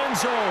 Back of the end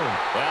zone.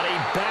 And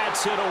he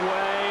bats it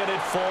away, and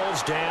it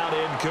falls down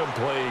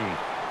incomplete.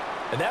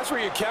 And that's where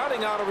you're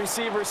counting on a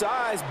receiver's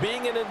eyes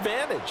being an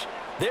advantage.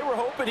 They were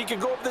hoping he could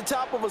go up the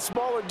top of a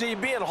smaller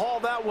DB and haul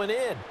that one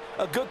in.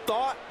 A good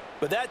thought,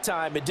 but that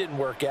time it didn't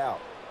work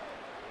out.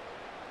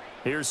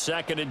 Here's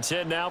 2nd and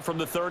 10 now from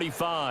the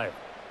 35.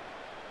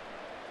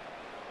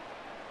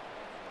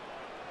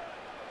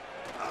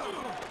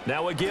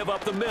 Now a give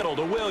up the middle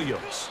to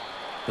Williams.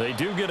 They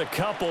do get a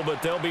couple,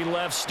 but they'll be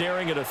left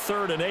staring at a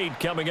 3rd and 8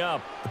 coming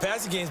up. The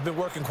passing game's been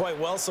working quite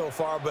well so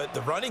far, but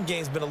the running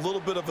game's been a little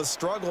bit of a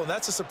struggle, and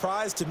that's a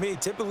surprise to me.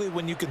 Typically,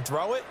 when you can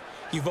throw it,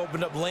 you've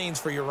opened up lanes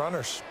for your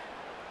runners.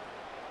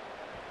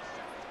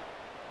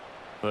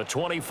 The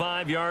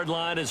 25-yard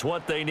line is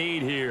what they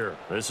need here.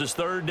 This is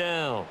 3rd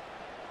down.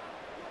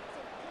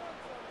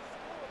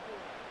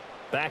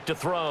 Back to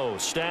throw,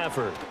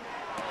 Stafford.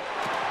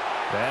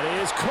 That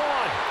is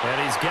caught,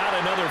 and he's got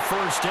another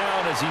first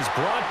down as he's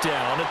brought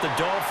down at the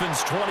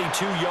Dolphins'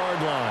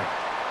 22-yard line.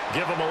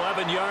 Give him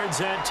 11 yards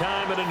that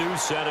time and a new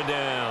set of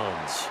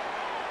downs.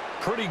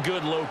 Pretty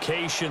good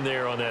location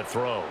there on that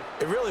throw.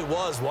 It really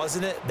was,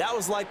 wasn't it? That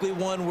was likely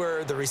one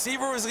where the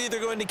receiver was either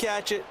going to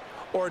catch it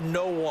or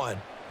no one.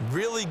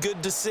 Really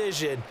good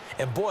decision,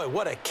 and boy,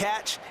 what a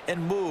catch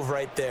and move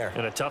right there.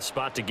 And a tough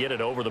spot to get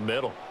it over the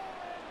middle.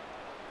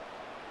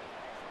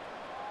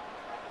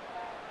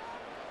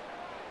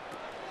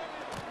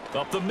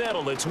 Up the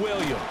middle, it's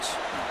Williams.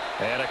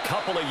 And a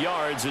couple of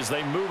yards as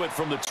they move it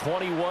from the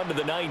 21 to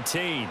the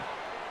 19.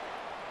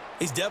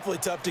 He's definitely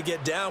tough to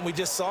get down. We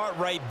just saw it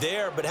right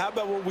there. But how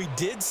about what we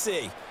did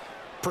see?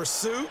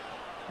 Pursuit,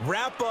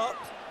 wrap up,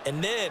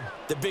 and then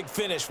the big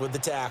finish with the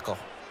tackle.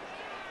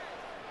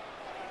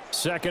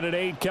 2nd and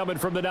 8 coming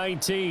from the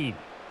 19.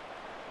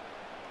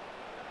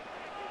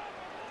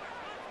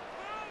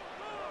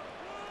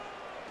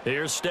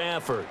 Here's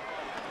Stafford.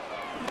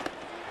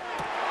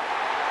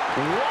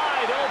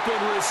 Wide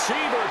open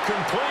receiver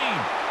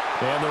complete.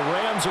 And the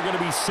Rams are going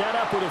to be set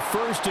up with a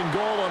 1st and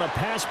goal on a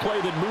pass play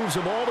that moves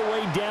them all the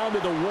way down to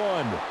the 1.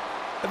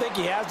 I think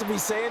he has to be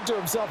saying to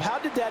himself, how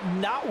did that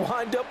not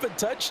wind up a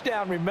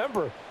touchdown?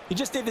 Remember, you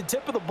just need the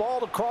tip of the ball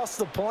to cross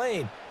the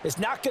plane. It's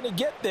not going to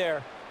get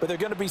there, but they're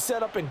going to be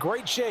set up in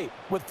great shape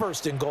with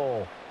 1st and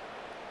goal.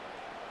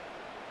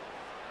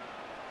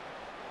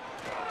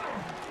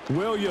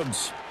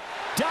 Williams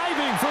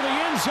diving for the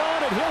end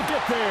zone, and he'll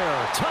get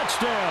there.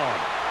 Touchdown.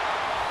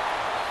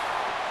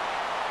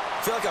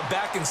 I feel like I'm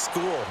back in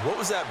school. What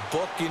was that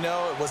book, you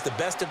know? It was the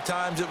best of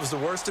times. It was the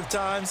worst of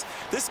times.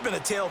 This has been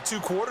a tale of 2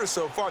 quarters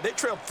so far. They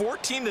trailed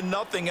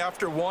 14-0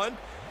 after 1.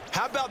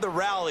 How about the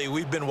rally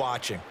we've been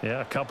watching?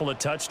 Yeah, a couple of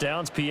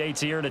touchdowns. PAT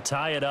here to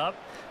tie it up.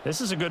 This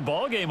is a good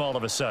ball game all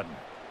of a sudden.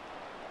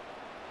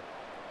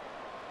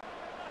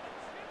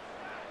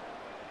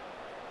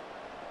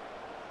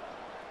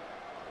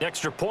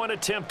 Extra point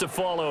attempt to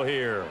follow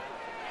here.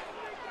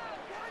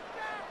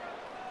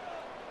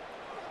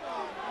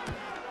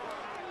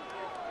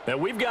 And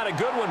we've got a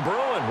good one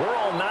brewing. We're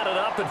all knotted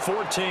up at 14.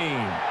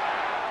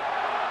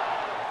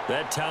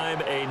 That time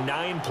a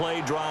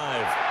 9-play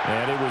drive.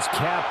 And it was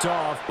capped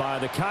off by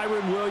the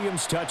Kyren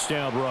Williams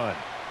touchdown run.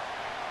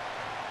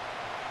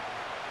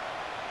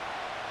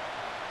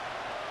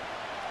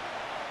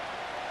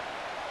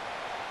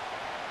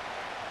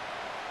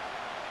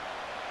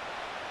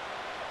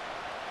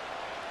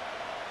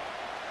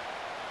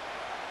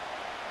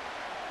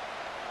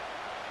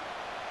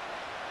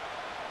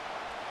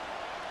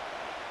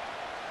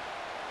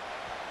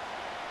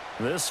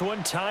 This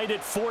one tied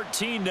at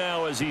 14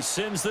 now as he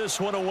sends this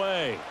one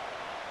away.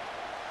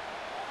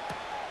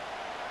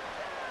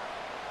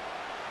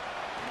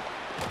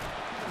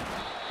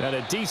 And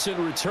a decent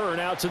return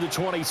out to the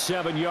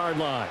 27-yard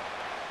line.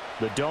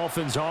 The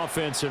Dolphins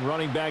offense and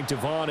running back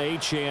Devon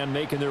Achane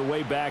making their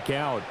way back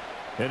out.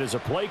 And as a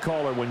play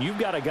caller, when you've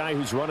got a guy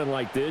who's running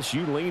like this,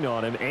 you lean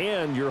on him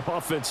and your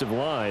offensive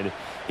line.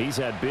 He's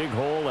had big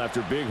hole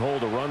after big hole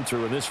to run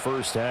through in this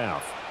first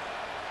half.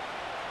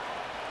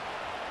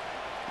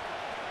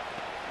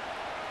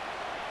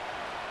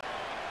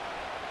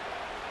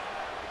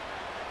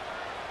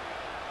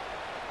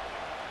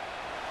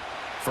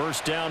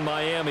 First down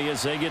Miami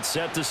as they get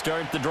set to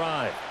start the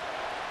drive.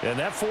 And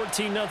that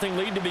 14-0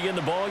 lead to begin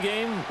the ball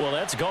game, well,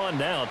 that's gone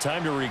now.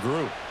 Time to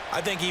regroup.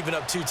 I think even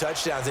up 2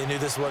 touchdowns, they knew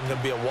this wasn't going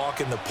to be a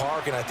walk in the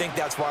park, and I think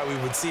that's why we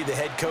would see the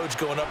head coach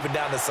going up and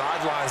down the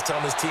sidelines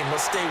telling his team,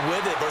 let's stay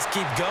with it, let's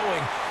keep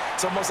going.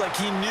 It's almost like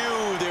he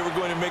knew they were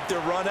going to make their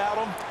run at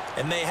him,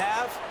 and they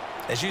have.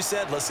 As you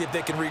said, let's see if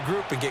they can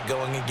regroup and get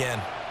going again.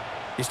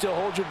 You still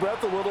hold your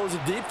breath a little as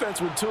a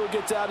defense when Tua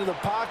gets out of the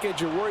pocket.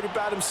 You're worried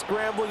about him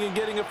scrambling and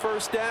getting a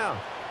first down.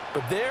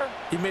 But there,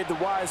 he made the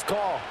wise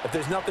call. If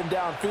there's nothing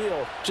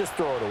downfield, just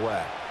throw it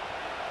away.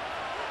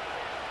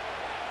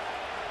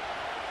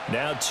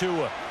 Now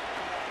Tua.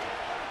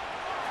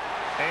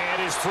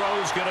 And his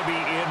throw's going to be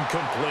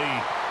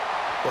incomplete.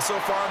 Well, so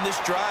far in this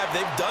drive,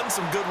 they've done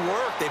some good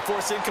work. They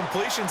force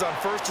incompletions on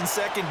 1st and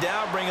 2nd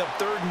down, bring up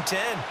 3rd and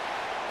 10.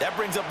 That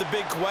brings up the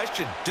big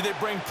question. Do they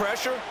bring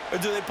pressure or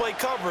do they play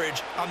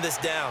coverage on this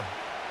down?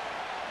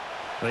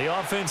 The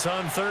offense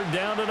on 3rd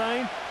down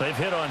tonight, they've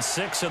hit on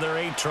 6 of their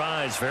 8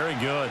 tries. Very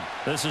good.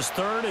 This is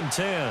 3rd and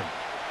 10.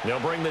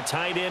 They'll bring the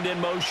tight end in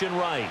motion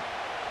right.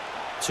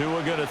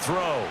 Tua going to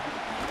throw.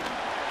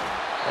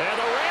 And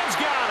the Rams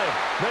got him.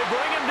 They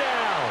bring him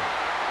down.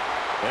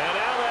 And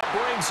now that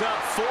brings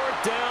up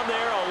 4th down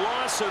there, a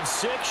loss of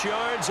 6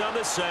 yards on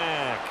the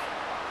sack.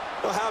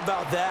 Well, how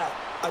about that?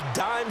 A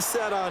dime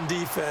set on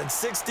defense,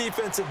 6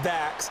 defensive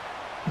backs.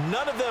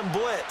 None of them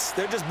blitz.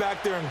 They're just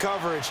back there in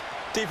coverage.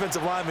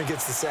 Defensive lineman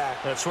gets the sack.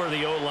 That's where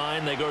the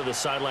O-line, they go to the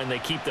sideline, they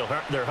keep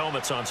their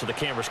helmets on so the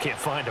cameras can't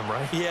find them,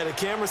 right? Yeah, the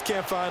cameras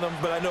can't find them,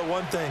 but I know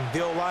one thing.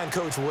 The O-line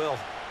coach will.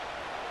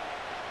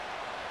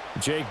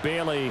 Jake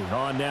Bailey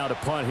on now to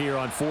punt here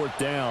on 4th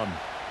down.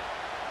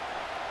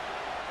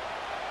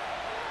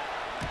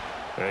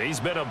 He's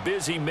been a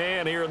busy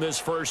man here in this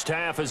first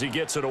half as he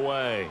gets it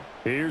away.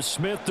 Here's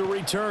Smith to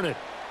return it.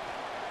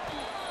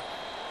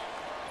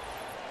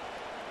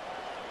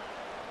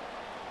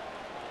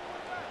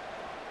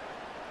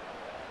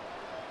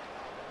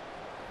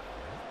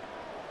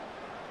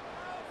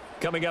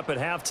 Coming up at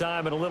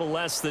halftime in a little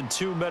less than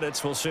 2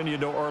 minutes, we'll send you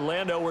to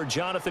Orlando where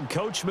Jonathan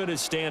Coachman is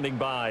standing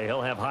by.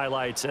 He'll have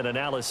highlights and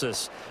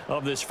analysis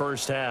of this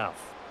first half.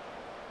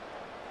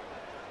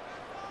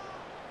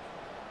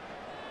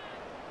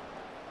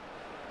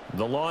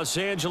 The Los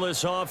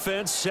Angeles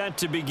offense set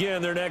to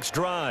begin their next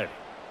drive.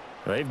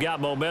 They've got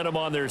momentum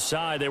on their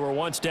side. They were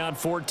once down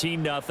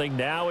 14-0.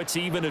 Now it's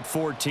even at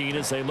 14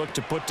 as they look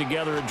to put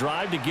together a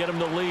drive to get them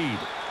the lead.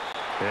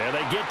 And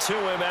they get to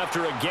him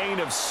after a gain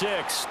of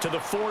 6 to the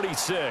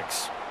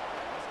 46.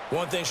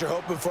 One thing you're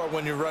hoping for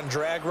when you run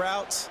drag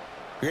routes,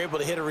 you're able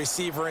to hit a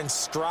receiver in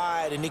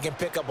stride, and he can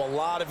pick up a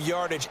lot of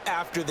yardage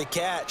after the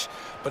catch.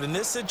 But in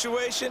this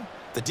situation,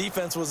 the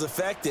defense was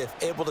effective,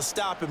 able to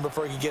stop him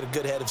before he could get a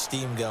good head of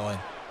steam going.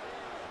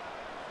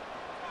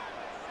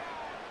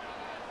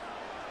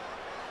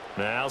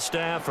 Now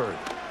Stafford.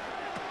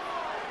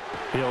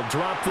 He'll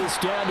drop this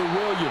down to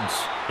Williams.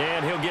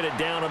 And he'll get it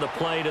down on the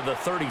play to the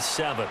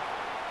 37.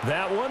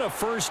 That one a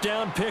first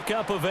down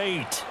pickup of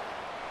 8.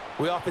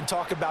 We often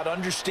talk about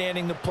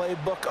understanding the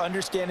playbook,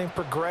 understanding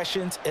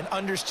progressions, and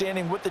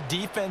understanding what the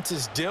defense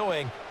is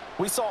doing.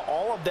 We saw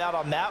all of that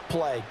on that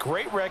play.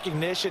 Great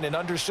recognition and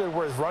understood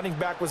where his running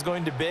back was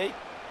going to be.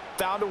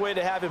 Found a way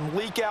to have him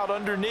leak out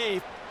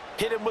underneath,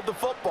 hit him with the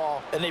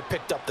football, and they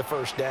picked up the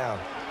first down.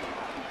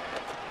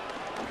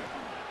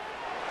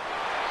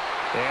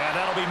 And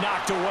that'll be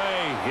knocked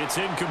away. It's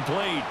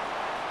incomplete.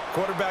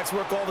 Quarterbacks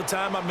work all the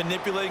time on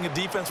manipulating a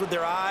defense with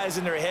their eyes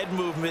and their head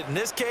movement. In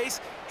this case,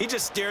 he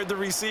just stared the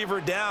receiver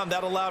down.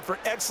 That allowed for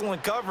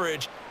excellent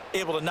coverage,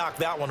 able to knock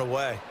that one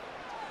away.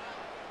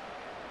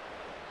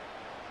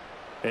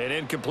 An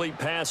incomplete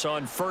pass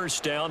on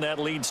first down. That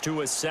leads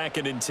to a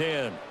 2nd and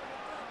 10.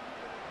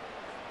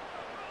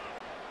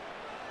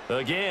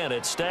 Again,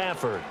 it's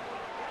Stafford.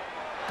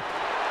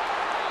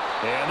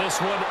 And this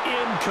one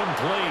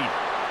incomplete.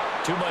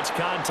 Too much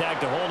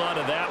contact to hold on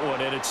to that one,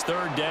 and it's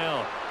 3rd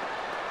down.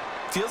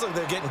 Feels like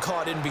they're getting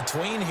caught in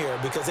between here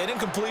because they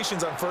didn't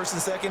incompletions on 1st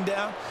and 2nd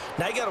down.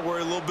 Now you got to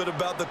worry a little bit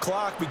about the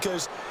clock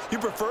because you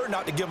prefer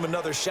not to give them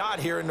another shot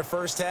here in the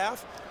first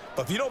half.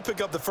 But if you don't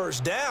pick up the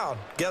first down,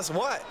 guess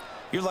what?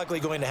 You're likely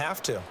going to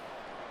have to.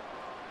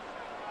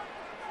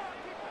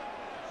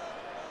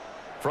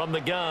 From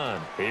the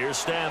gun, here's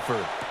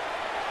Stafford.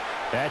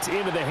 That's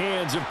into the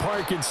hands of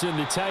Parkinson,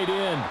 the tight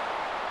end.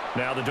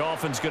 Now the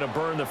Dolphins going to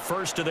burn the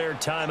first of their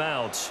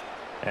timeouts.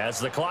 as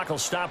the clock will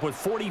stop with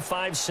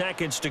 45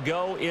 seconds to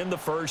go in the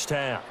first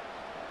half.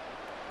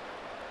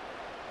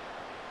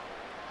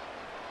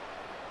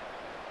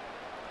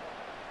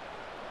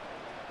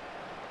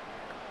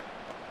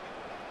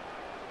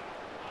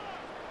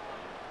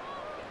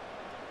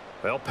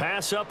 They'll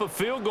pass up a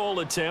field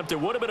goal attempt. It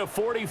would have been a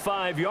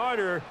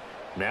 45-yarder.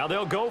 Now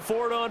they'll go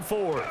for it on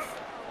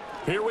fourth.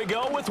 Here we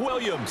go with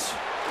Williams.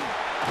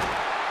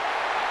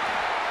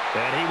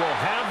 And he will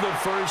have the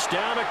first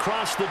down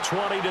across the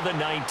 20 to the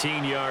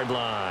 19-yard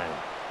line.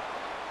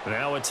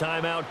 Now a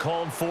timeout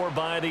called for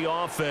by the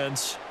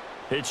offense.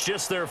 It's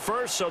just their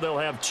first, so they'll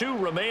have 2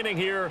 remaining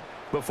here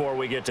before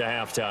we get to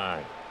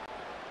halftime.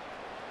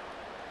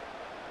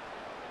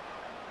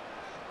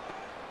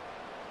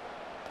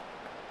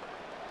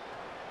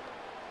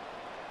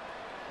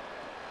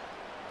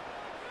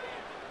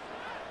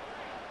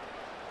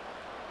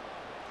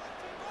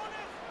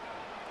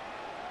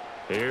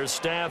 Here's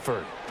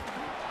Stafford.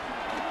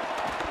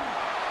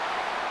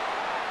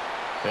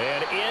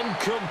 And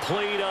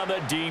incomplete on the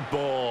deep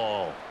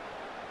ball.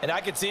 And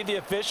I could see the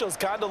officials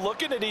kind of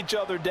looking at each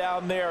other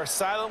down there,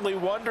 silently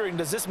wondering,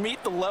 does this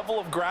meet the level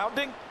of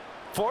grounding?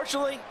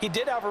 Fortunately, he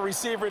did have a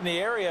receiver in the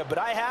area, but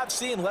I have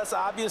seen less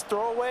obvious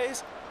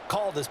throwaways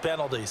called as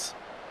penalties.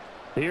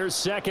 Here's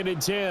 2nd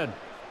and 10.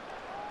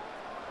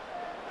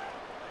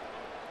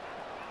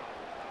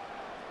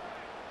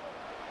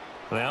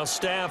 Now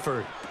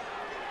Stafford.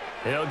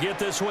 He'll get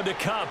this one to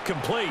Cup,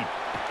 complete.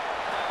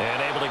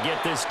 And able to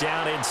get this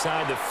down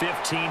inside the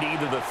 15 to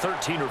either the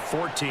 13 or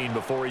 14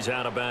 before he's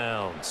out of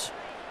bounds.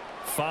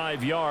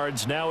 5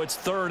 yards, now it's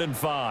 3rd and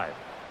 5.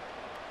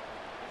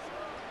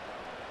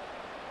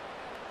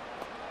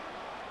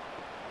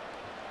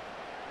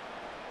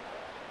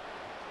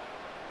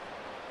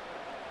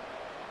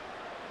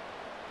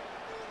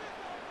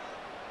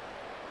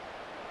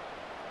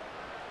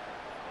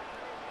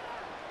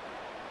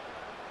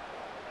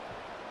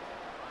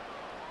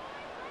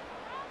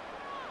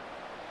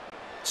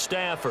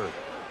 Stafford.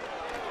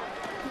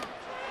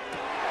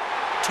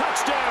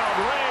 Touchdown,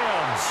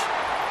 Rams.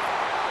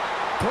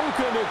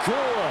 Puka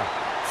Nacua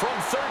From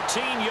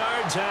 13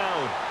 yards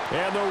out.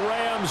 And the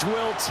Rams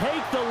will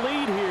take the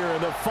lead here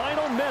in the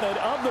final minute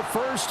of the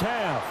first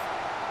half.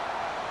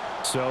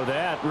 So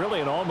that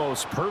really an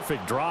almost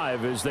perfect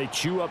drive as they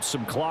chew up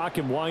some clock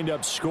and wind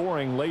up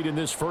scoring late in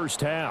this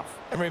first half.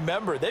 And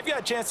remember, they've got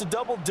a chance to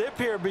double dip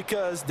here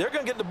because they're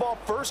going to get the ball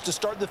first to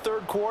start the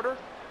 3rd quarter.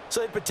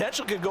 So they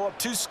potentially could go up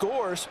 2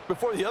 scores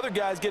before the other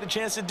guys get a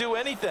chance to do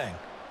anything.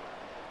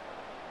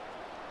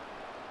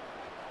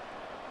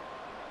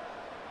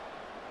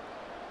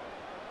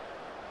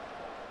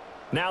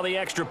 Now the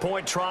extra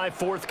point try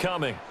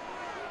forthcoming.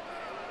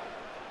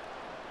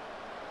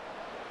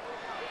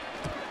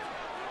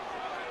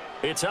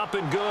 It's up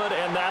and good,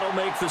 and that'll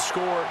make the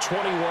score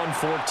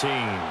 21-14.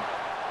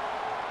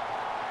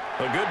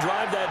 A good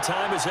drive that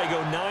time as they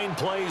go 9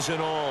 plays in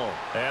all.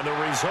 And the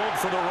result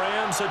for the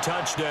Rams, a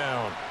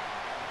touchdown.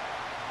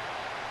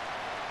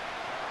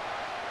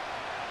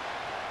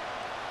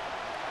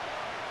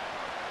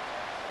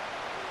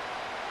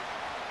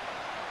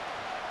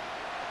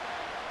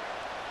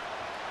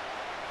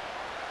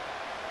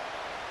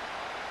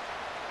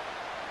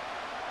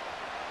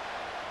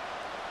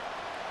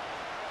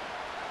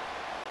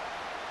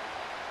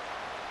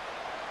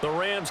 The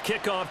Rams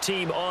kickoff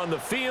team on the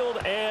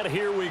field, and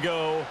here we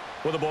go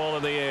with the ball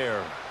in the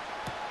air.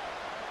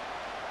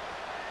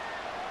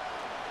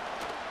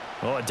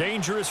 Oh, a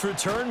dangerous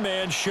return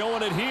man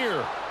showing it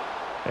here.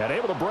 And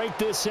able to break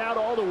this out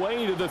all the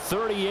way to the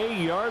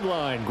 38-yard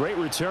line. Great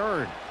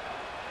return.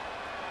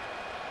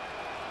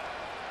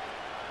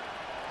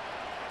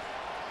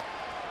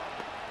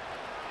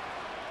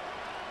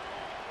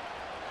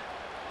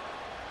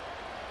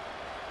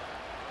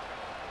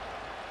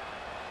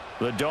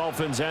 The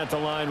Dolphins at the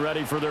line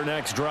ready for their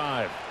next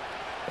drive.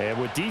 And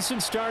with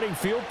decent starting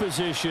field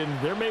position,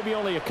 they're maybe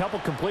only a couple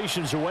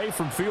completions away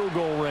from field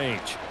goal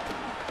range.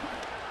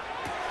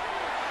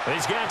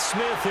 He's got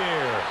Smith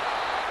here.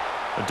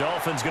 The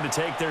Dolphins going to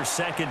take their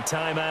 2nd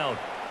timeout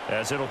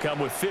as it'll come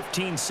with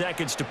 15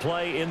 seconds to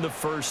play in the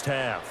first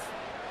half.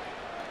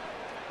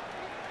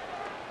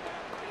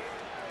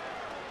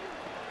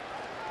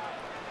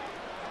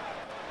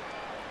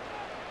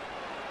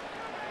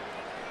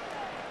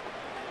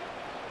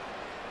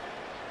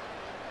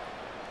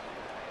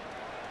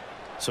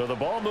 So the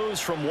ball moves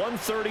from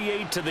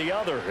 138 to the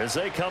other as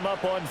they come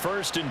up on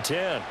 1st and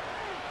 10.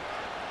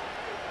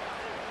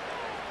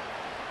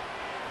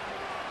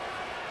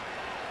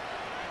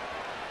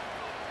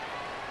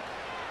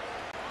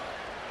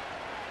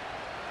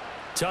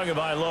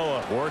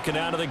 Tagovailoa working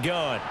out of the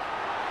gun.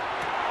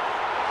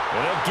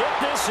 And he'll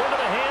get this into the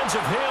hands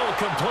of Hill,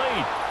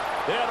 complete.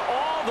 And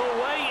all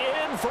the way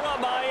in for a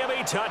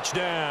Miami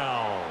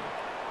touchdown.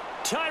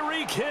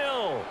 Tyreek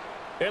Hill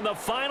in the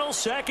final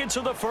seconds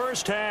of the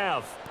first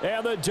half.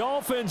 And the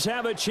Dolphins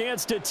have a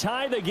chance to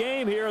tie the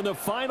game here in the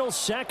final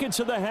seconds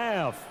of the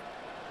half.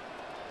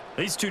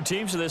 These two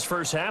teams in this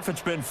first half,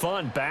 it's been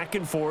fun. Back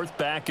and forth,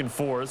 back and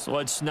forth. Well,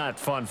 it's not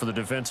fun for the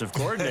defensive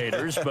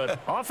coordinators, but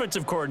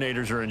offensive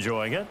coordinators are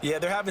enjoying it. Yeah,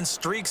 they're having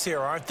streaks here,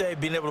 aren't they?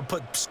 Being able to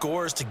put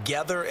scores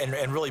together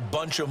and really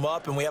bunch them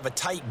up, and we have a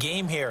tight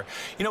game here.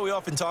 You know, we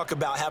often talk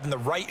about having the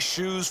right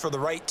shoes for the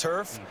right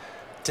turf.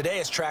 Today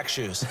it's track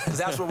shoes, because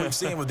that's what we've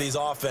seen with these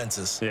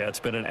offenses. Yeah, it's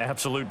been an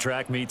absolute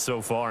track meet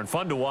so far and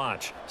fun to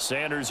watch.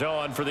 Sanders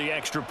on for the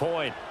extra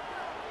point.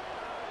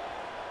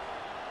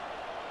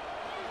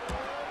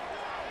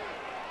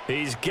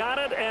 He's got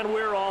it, and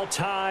we're all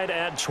tied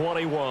at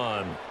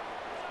 21.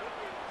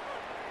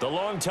 The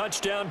long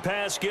touchdown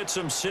pass gets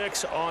him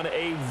 6 on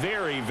a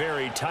very,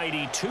 very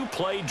tidy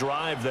two-play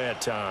drive that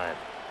time.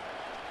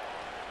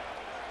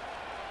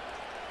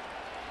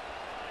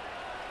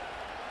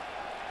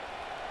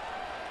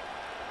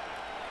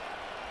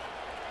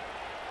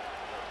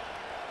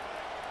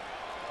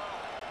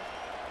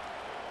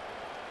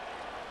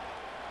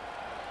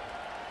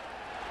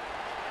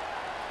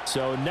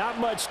 So not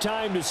much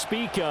time to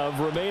speak of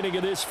remaining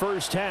in this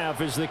first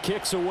half as the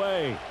kick's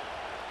away.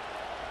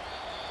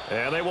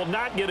 And they will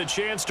not get a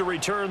chance to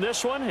return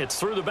this one. It's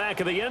through the back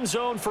of the end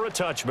zone for a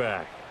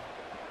touchback.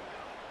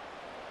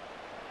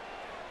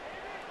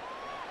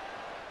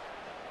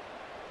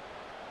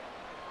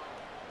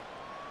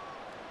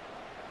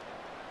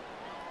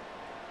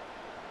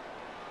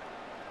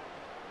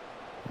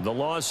 The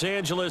Los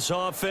Angeles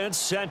offense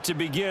set to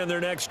begin their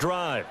next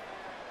drive.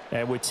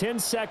 And with 10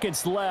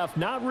 seconds left,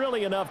 not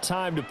really enough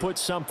time to put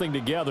something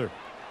together.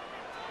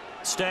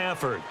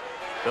 Stafford.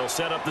 They'll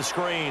set up the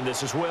screen.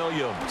 This is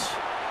Williams.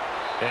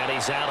 And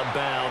he's out of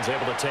bounds,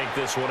 able to take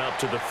this one up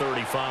to the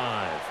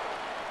 35.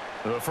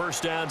 The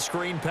first down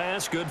screen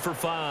pass, good for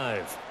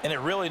 5. And a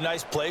really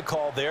nice play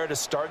call there to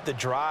start the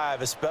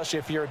drive, especially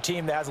if you're a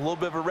team that has a little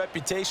bit of a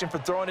reputation for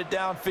throwing it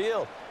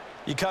downfield.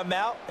 You come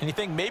out and you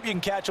think maybe you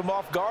can catch them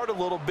off guard a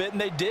little bit, and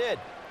they did.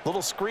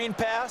 Little screen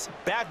pass,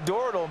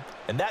 backdoored them,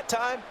 and that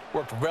time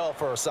worked well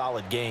for a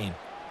solid gain.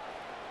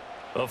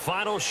 The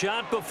final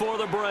shot before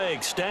the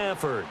break.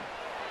 Stafford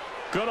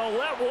gonna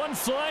let one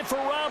fly for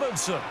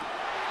Robinson.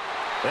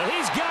 And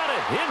he's got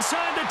it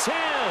inside the 10.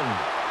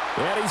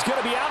 And he's going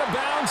to be out of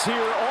bounds here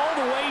all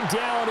the way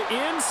down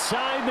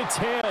inside the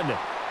 10.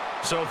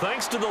 So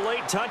thanks to the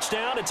late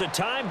touchdown, it's a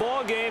tie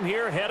ball game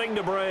here heading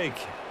to break.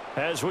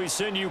 As we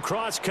send you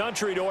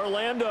cross-country to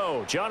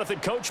Orlando, Jonathan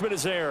Coachman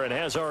is there and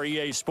has our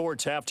EA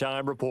Sports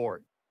halftime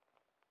report.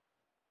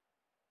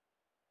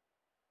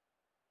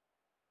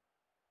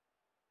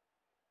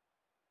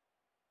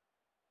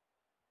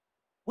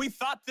 We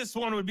thought this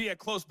one would be a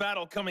close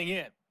battle coming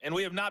in, and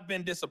we have not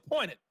been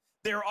disappointed.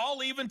 They're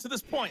all even to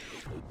this point.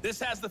 This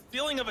has the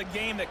feeling of a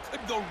game that could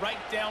go right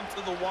down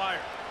to the wire.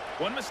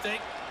 One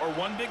mistake or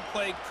one big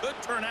play could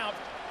turn out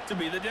to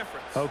be the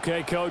difference.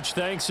 Okay, Coach,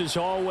 thanks as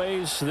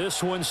always.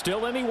 This one's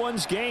still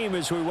anyone's game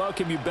as we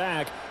welcome you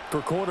back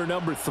for quarter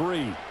number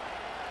 3.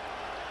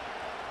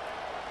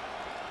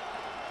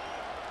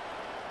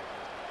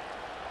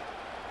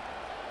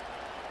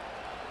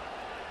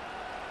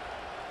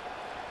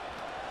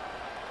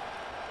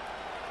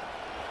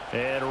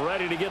 And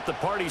ready to get the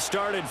party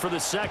started for the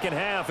second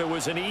half. It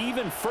was an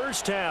even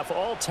first half,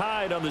 all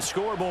tied on the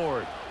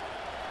scoreboard.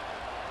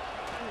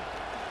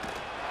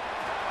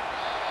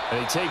 And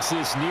he takes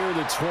this near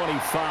the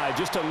 25.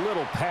 Just a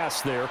little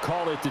pass there.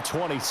 Call it the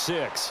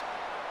 26.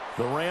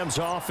 The Rams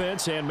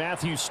offense and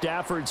Matthew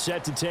Stafford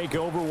set to take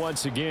over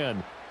once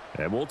again.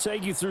 And we'll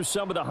take you through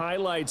some of the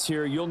highlights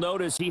here. You'll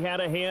notice he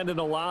had a hand in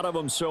a lot of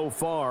them so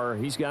far.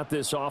 He's got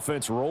this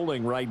offense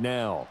rolling right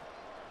now.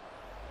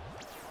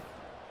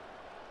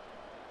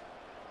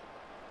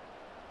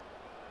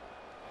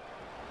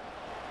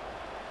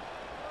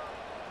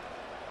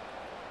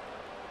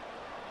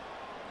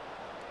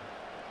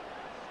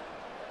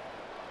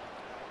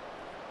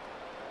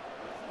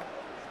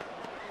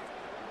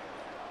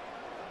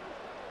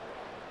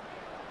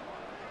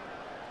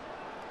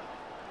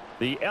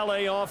 The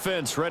LA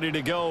offense ready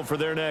to go for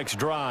their next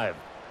drive.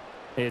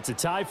 It's a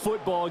tie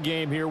football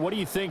game here. What do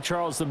you think,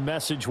 Charles, the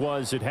message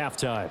was at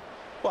halftime?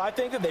 Well, I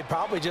think that they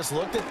probably just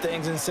looked at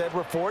things and said,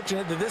 we're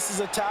fortunate that this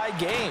is a tie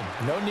game.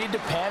 No need to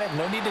panic,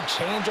 no need to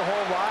change a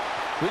whole lot.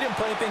 We didn't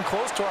play anything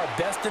close to our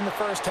best in the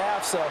first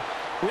half, so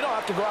we don't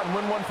have to go out and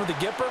win one for the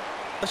Gipper.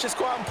 Let's just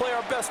go out and play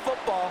our best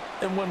football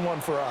and win one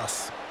for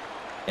us.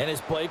 And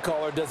his play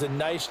caller does a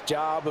nice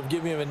job of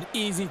giving him an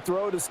easy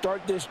throw to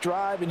start this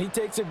drive, and he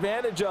takes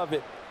advantage of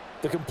it.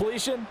 The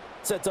completion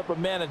sets up a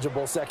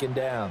manageable second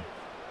down.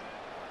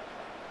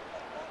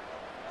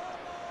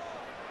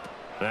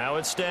 Now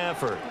it's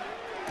Stafford.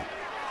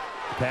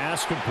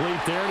 Pass complete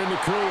there to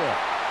Nakua.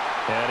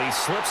 And he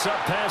slips up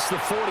past the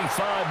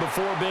 45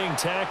 before being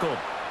tackled.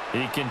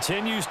 He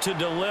continues to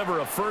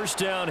deliver a first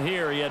down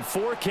here. He had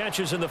 4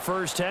 catches in the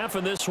first half,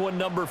 and this one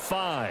number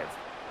 5.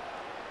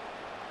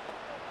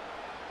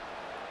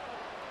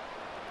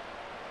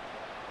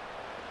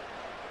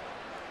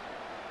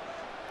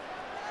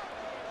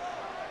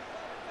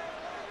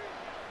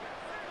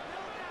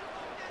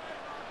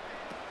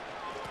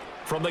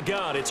 From the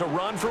gun, it's a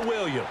run for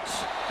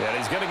Williams. And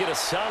he's going to get a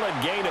solid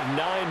gain of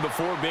 9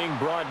 before being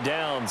brought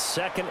down.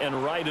 Second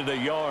and right at a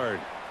yard.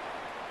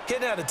 He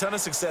hadn't had a ton of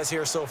success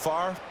here so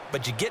far,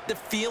 but you get the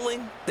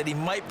feeling that he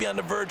might be on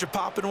the verge of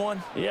popping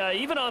one. Yeah,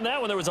 even on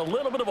that one, there was a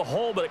little bit of a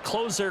hole, but it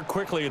closed there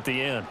quickly at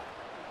the end.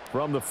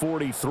 From the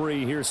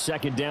 43, here's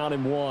second down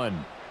and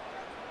 1.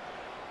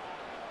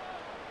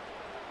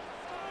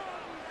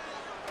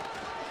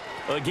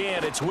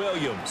 Again, it's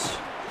Williams.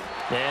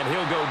 And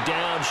he'll go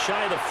down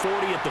shy of the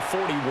 40 at the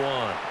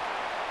 41.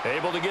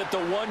 Able to get the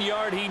 1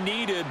 yard he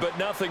needed, but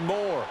nothing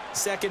more.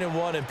 Second and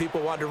 1, and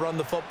people want to run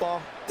the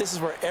football. This is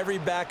where every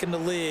back in the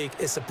league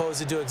is supposed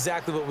to do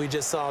exactly what we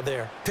just saw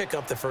there. Pick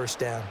up the first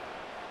down.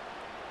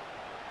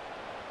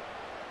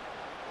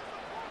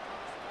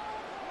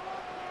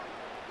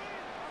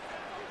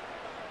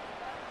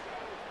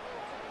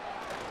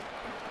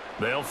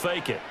 They'll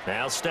fake it.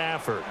 Now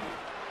Stafford.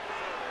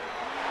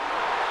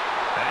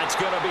 That's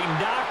going to be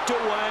knocked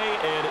away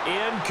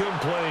and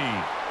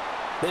incomplete.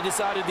 They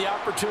decided the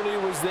opportunity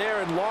was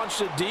there and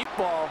launched a deep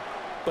ball,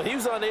 but he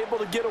was unable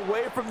to get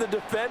away from the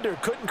defender,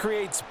 couldn't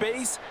create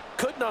space,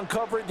 couldn't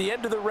uncover at the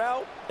end of the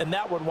route, and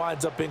that one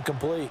winds up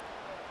incomplete.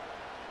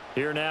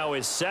 Here now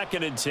is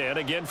second and 10,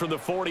 again from the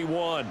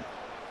 41.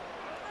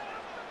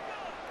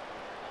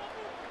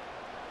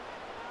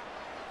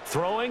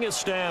 Throwing is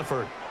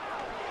Stafford.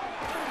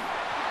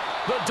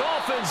 The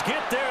Dolphins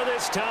get there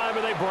this time,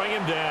 and they bring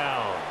him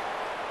down.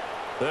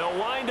 They'll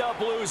wind up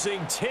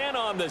losing 10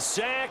 on the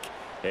sack,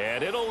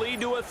 and it'll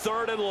lead to a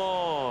 3rd and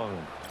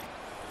long.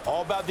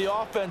 All about the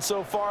offense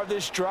so far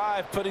this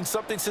drive, putting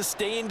something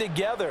sustained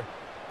together.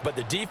 But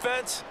the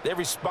defense, they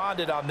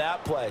responded on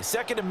that play.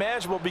 Second and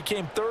manageable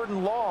became 3rd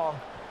and long.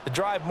 The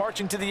drive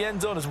marching to the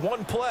end zone is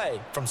one play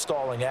from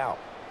stalling out.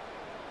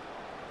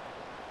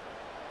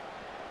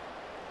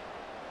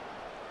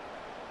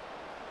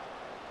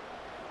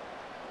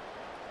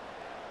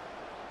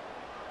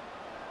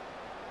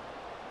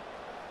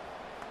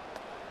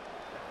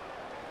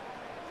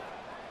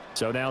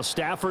 So now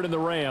Stafford and the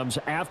Rams,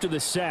 after the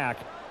sack,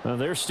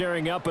 they're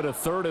staring up at a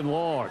 3rd and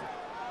long.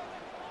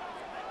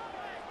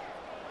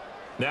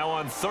 Now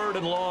on 3rd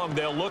and long,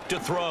 they'll look to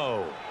throw.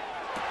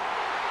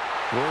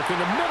 Work in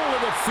the middle of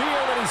the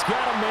field, and he's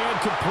got a man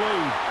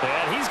complete.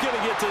 And he's going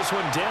to get this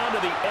one down to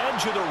the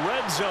edge of the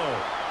red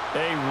zone.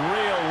 A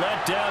real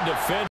letdown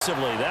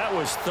defensively. That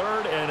was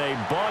 3rd and a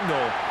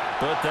bundle,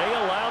 but they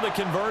allow the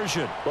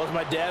conversion. Well, as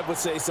my dad would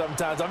say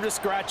sometimes, I'm just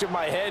scratching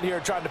my head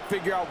here trying to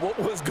figure out what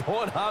was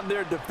going on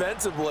there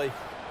defensively.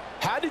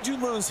 How did you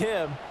lose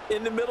him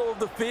in the middle of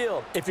the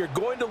field? If you're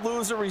going to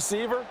lose a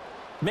receiver,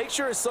 make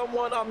sure it's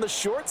someone on the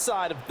short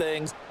side of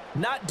things,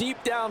 not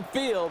deep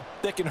downfield,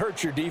 that can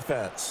hurt your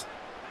defense.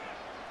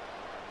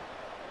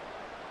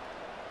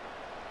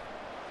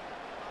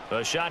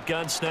 A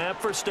shotgun snap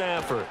for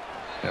Stafford.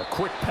 A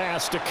quick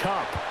pass to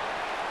Cup.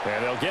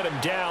 And they'll get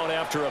him down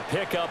after a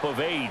pickup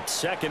of 8,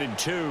 2nd and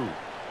 2.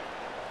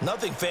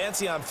 Nothing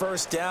fancy on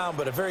first down,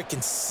 but a very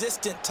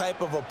consistent type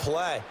of a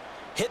play.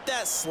 Hit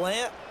that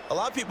slant. A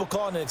lot of people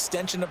call it an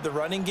extension of the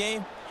running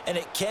game, and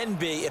it can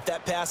be if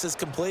that pass is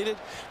completed,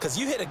 because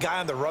you hit a guy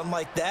on the run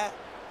like that,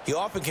 he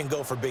often can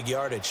go for big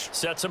yardage.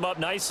 Sets him up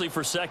nicely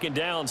for 2nd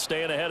down,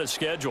 staying ahead of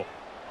schedule.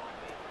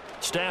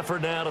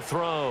 Stafford now to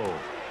throw.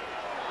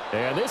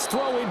 And this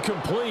throw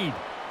incomplete.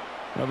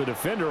 Now the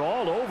defender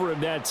all over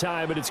him that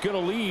time, but it's going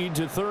to lead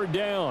to 3rd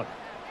down.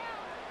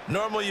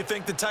 Normally you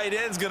think the tight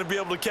end's going to be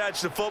able to catch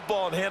the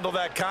football and handle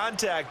that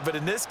contact, but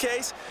in this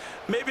case,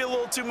 maybe a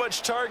little too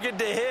much target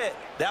to hit.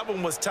 That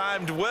one was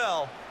timed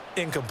well,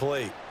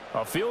 incomplete.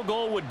 A field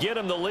goal would get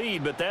him the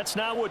lead, but that's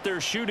not what they're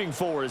shooting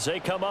for as they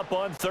come up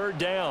on 3rd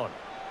down.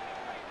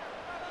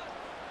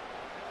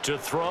 To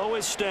throw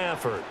is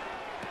Stafford.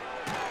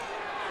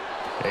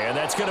 And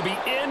that's going to be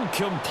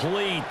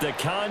incomplete. The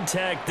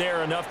contact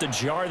there enough to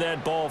jar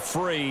that ball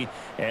free,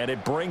 and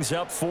it brings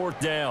up 4th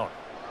down.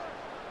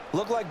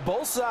 Looked like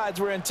both sides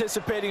were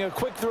anticipating a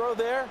quick throw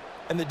there,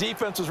 and the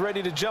defense was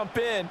ready to jump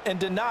in and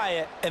deny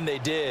it, and they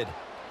did.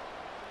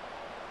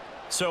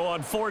 So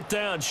on 4th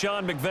down,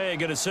 Sean McVay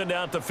going to send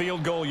out the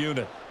field goal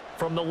unit.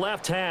 From the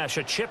left hash,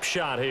 a chip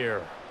shot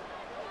here.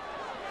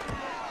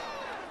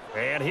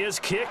 And his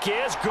kick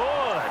is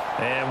good.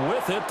 And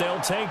with it,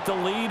 they'll take the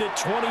lead at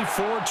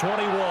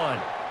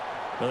 24-21.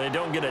 Well, they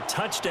don't get a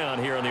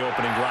touchdown here on the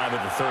opening drive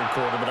of the 3rd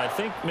quarter, but I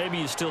think maybe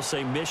you still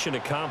say mission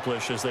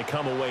accomplished as they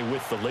come away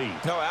with the lead.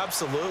 No,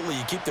 absolutely.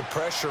 You keep the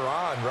pressure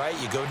on, right?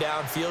 You go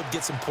downfield,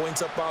 get some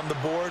points up on the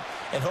board,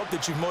 and hope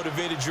that you've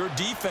motivated your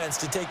defense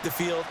to take the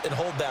field and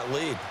hold that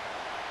lead.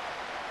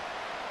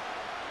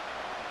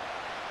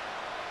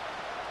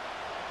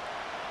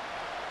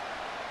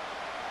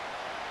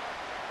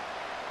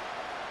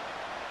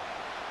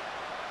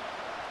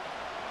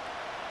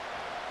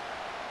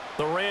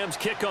 The Rams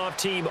kickoff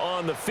team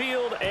on the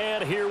field,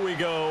 and here we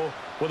go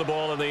with the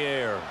ball in the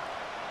air.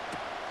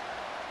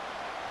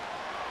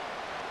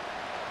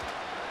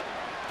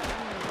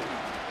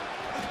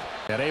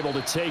 And able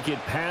to take it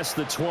past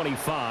the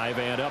 25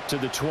 and up to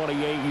the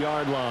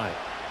 28-yard line.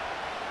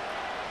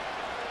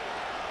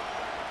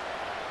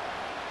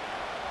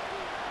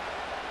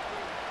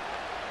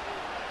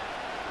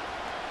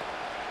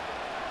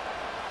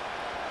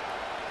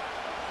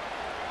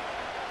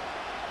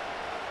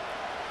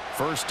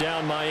 First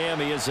down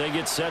Miami as they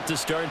get set to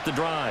start the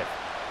drive.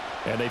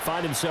 And they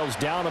find themselves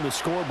down on the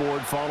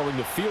scoreboard following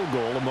the field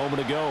goal a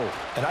moment ago.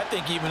 And I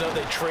think even though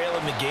they trail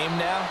in the game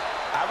now,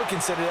 I would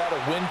consider that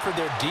a win for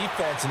their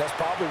defense, and that's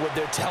probably what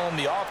they're telling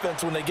the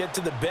offense when they get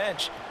to the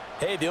bench.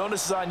 Hey, the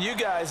onus is on you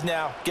guys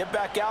now. Get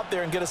back out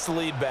there and get us the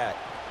lead back.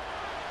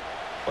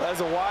 Well, as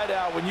a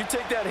wideout, when you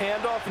take that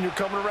handoff and you're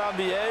coming around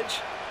the edge,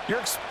 you're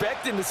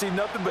expecting to see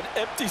nothing but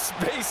empty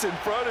space in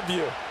front of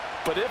you.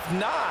 But if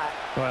not...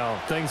 well,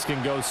 things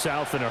can go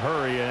south in a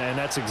hurry, and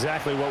that's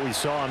exactly what we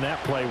saw on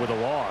that play with a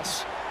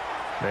loss.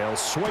 They'll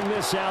swing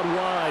this out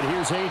wide.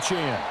 Here's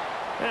Achane.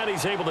 And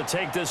he's able to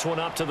take this one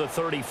up to the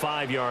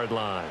 35-yard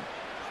line.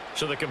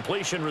 So the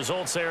completion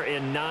results there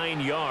in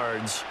 9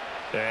 yards.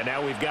 And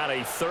now we've got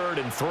a 3rd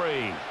and 3.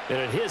 And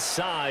at his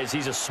size,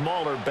 he's a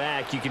smaller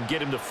back. You can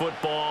get him the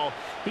football.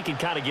 He can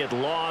kind of get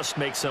lost,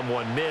 make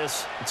someone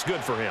miss. It's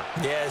good for him.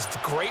 Yeah, it's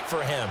great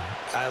for him.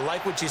 I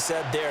like what you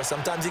said there.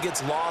 Sometimes he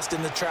gets lost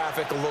in the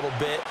traffic a little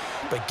bit.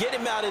 But get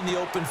him out in the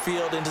open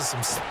field into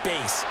some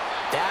space.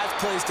 That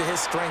plays to his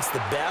strengths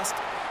the best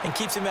and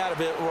keeps him out of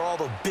it where all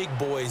the big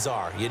boys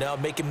are. You know,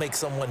 make him make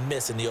someone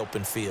miss in the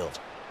open field.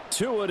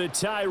 Tua to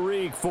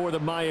Tyreek for the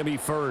Miami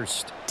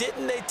first.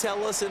 Didn't they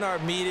tell us in our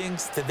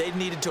meetings that they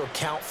needed to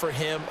account for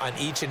him on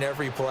each and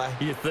every play?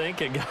 You think?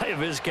 A guy of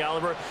his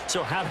caliber?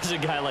 So how does a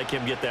guy like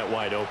him get that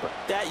wide open?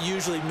 That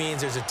usually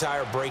means there's a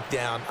tire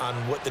breakdown on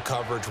what the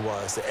coverage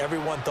was.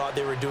 Everyone thought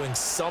they were doing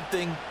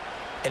something,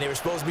 and they were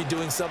supposed to be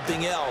doing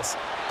something else.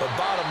 But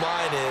bottom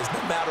line is,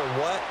 no matter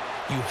what,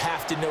 you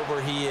have to know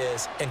where he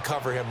is and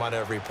cover him on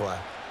every play.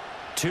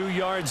 2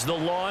 yards the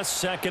loss,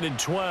 2nd and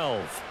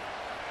 12.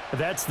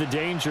 That's the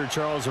danger,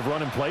 Charles, of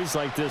running plays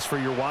like this for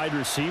your wide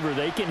receiver.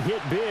 They can hit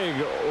big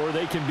or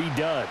they can be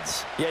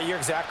duds. Yeah, you're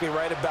exactly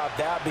right about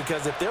that,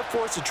 because if they're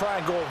forced to try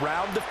and go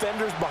around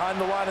defenders behind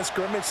the line of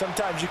scrimmage,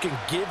 sometimes you can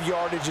give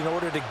yardage in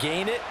order to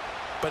gain it.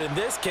 But in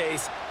this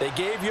case, they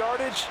gave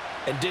yardage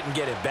and didn't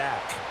get it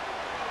back.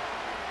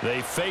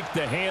 They faked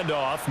the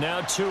handoff.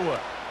 Now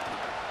Tua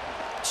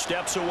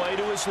steps away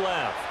to his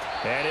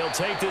left. And he'll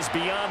take this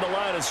beyond the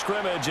line of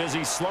scrimmage as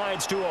he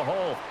slides to a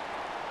hole.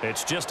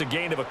 It's just a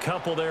gain of a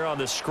couple there on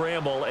the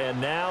scramble,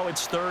 and now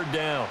it's 3rd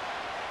down.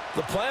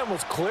 The plan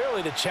was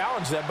clearly to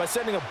challenge them by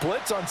sending a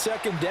blitz on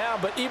 2nd down,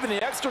 but even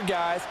the extra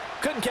guys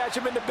couldn't catch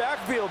him in the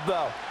backfield,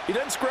 though. He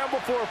doesn't scramble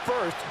for a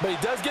first, but he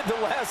does get the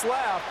last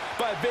laugh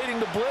by evading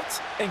the blitz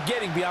and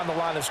getting beyond the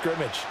line of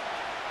scrimmage.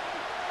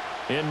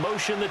 In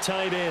motion, the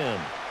tight end.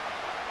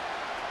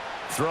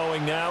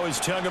 Throwing now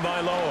is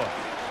Tagovailoa.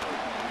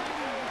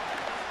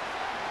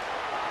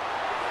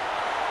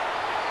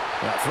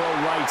 That throw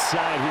right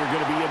side here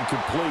going to be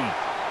incomplete.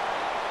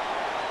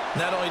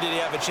 Not only did he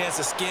have a chance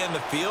to scan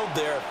the field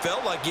there, it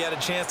felt like he had a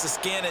chance to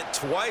scan it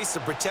twice. The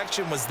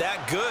protection was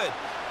that good.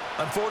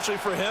 Unfortunately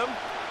for him,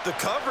 the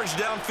coverage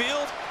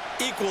downfield,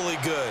 equally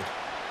good.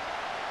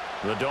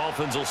 The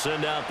Dolphins will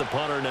send out the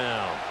punter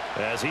now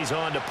as he's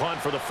on to punt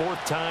for the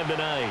 4th time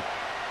tonight.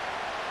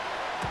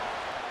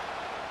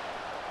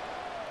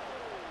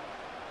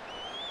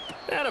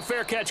 And a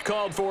fair catch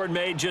called for and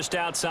made just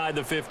outside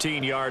the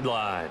 15-yard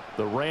line.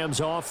 The Rams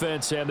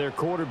offense and their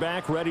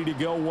quarterback ready to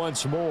go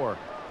once more.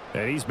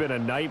 And he's been a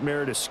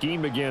nightmare to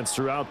scheme against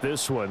throughout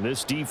this one.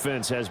 This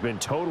defense has been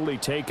totally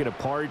taken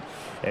apart,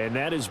 and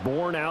that is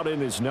borne out in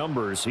his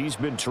numbers. He's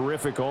been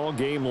terrific all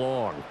game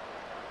long.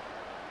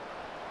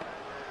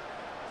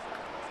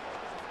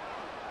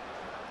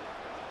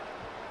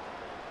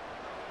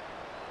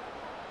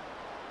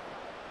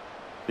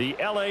 The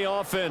LA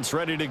offense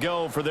ready to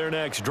go for their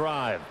next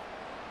drive.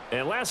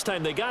 And last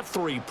time they got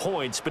 3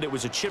 points, but it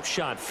was a chip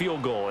shot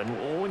field goal.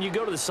 And when you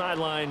go to the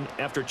sideline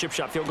after a chip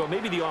shot field goal,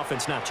 maybe the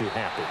offense not too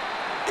happy.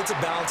 It's a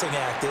balancing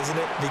act, isn't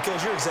it?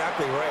 Because you're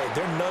exactly right.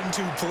 They're none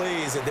too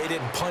pleased that they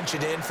didn't punch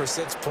it in for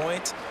 6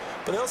 points.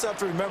 But they also have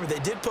to remember they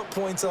did put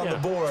points on the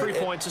board. 3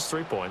 points is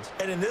 3 points.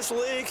 And in this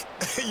league,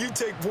 you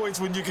take points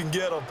when you can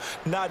get them.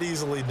 Not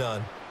easily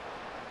done.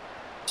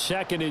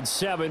 2nd and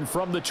 7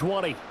 from the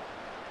 20.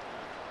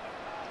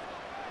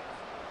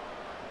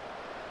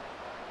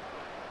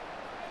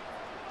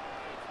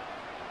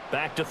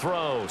 Back to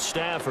throw.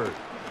 Stafford.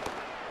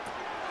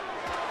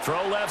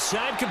 Throw left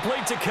side,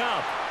 complete to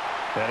Kupp.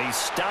 And he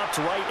stopped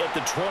right at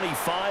the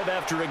 25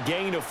 after a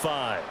gain of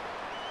 5.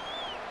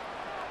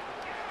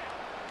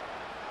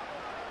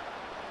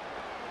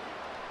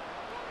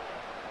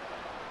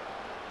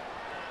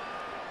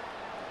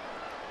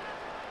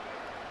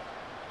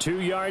 Two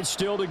yards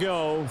still to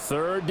go.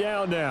 3rd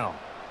down now.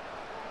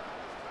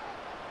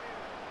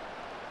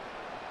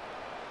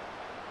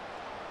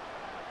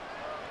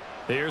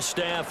 Here's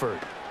Stafford.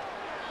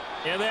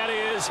 And that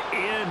is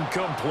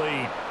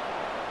incomplete.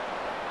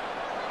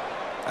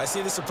 I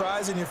see the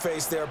surprise in your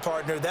face there,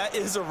 partner. That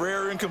is a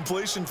rare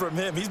incompletion from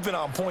him. He's been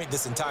on point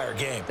this entire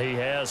game. He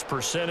has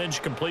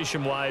percentage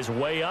completion-wise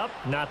way up.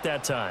 Not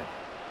that time.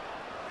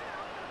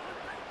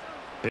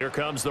 Here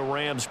comes the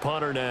Rams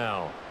punter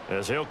now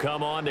as he'll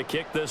come on to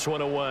kick this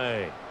one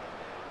away.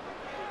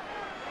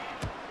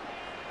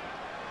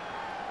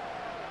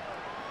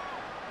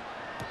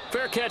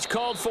 Fair catch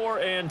called for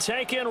and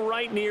taken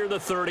right near the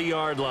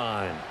 30-yard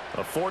line.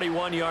 A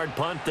 41-yard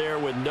punt there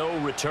with no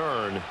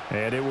return.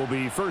 And it will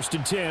be 1st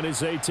and 10 as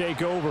they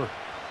take over.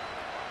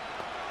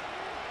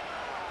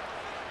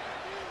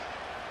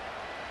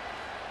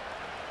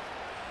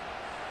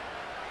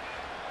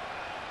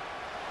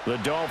 The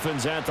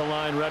Dolphins at the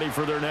line ready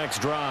for their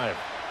next drive.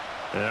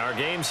 And our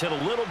game's hit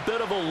a little bit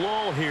of a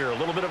lull here, a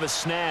little bit of a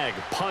snag.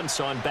 Punts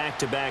on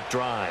back-to-back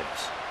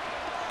drives.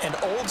 And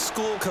old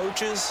school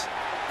coaches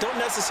don't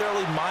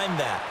necessarily mind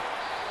that.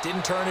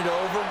 Didn't turn it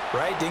over,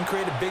 right? Didn't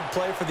create a big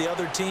play for the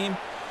other team.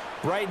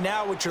 Right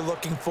now what you're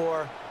looking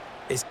for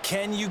is,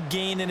 can you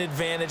gain an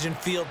advantage in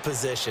field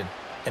position?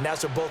 And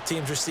that's what both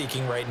teams are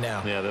seeking right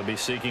now. Yeah, they'll be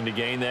seeking to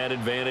gain that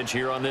advantage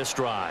here on this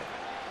drive.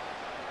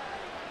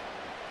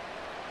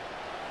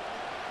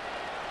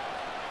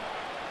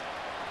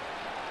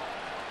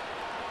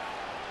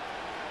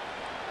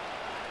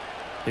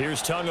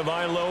 Here's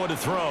Tagovailoa to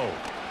throw.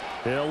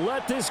 He'll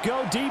let this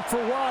go deep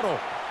for Waddle.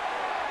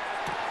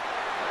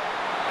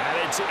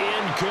 And it's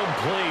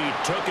incomplete.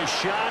 Took a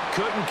shot,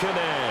 couldn't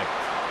connect.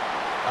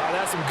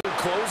 That's some good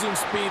closing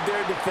speed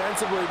there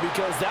defensively,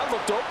 because that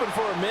looked open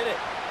for a minute.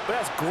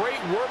 But that's great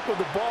work with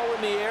the ball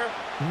in the air.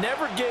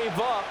 Never gave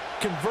up,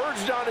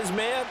 converged on his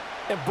man,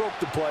 and broke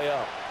the play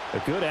up. A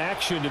good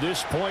action to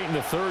this point in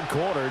the third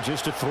quarter.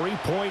 Just a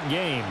 3-point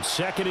game.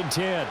 2nd and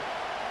 10.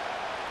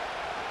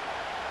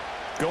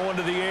 Going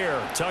to the air,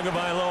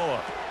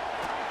 Tagovailoa.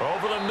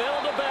 Over the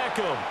middle to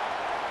Beckham.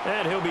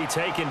 And he'll be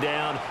taken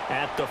down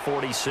at the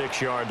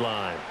 46-yard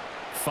line.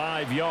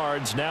 5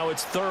 yards, now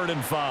it's 3rd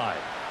and 5.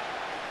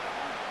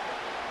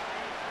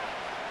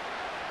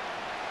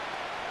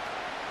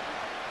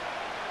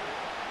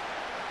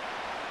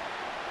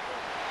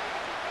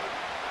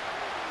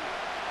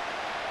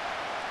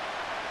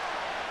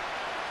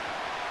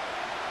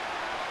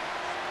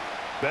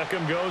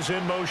 Beckham goes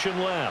in motion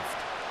left.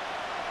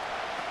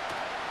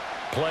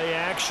 Play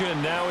action,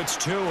 now it's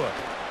Tua.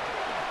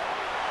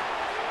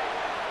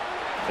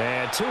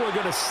 And Tua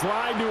going to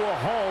slide to a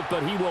halt,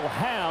 but he will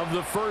have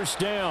the first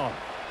down.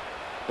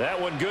 That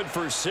one good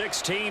for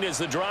 16 as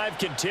the drive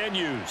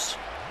continues.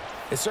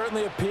 It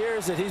certainly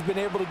appears that he's been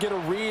able to get a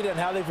read on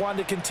how they've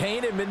wanted to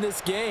contain him in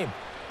this game.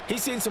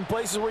 He's seen some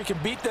places where he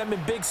can beat them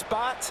in big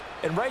spots,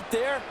 and right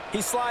there,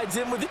 he slides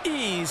in with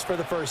ease for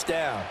the first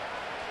down.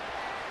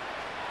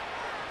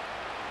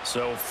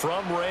 So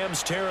from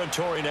Rams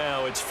territory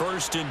now, it's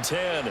 1st and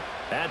 10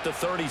 at the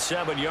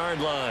 37-yard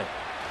line.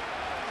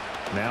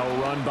 Now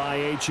a run by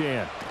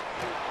Achane.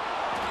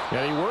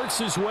 And he works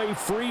his way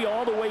free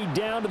all the way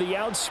down to the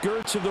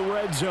outskirts of the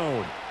red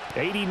zone.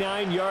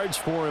 89 yards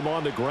for him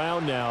on the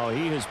ground now.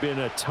 He has been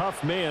a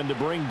tough man to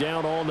bring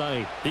down all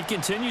night. He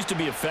continues to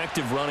be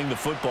effective running the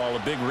football, a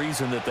big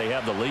reason that they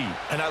have the lead.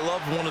 And I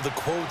love one of the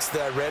quotes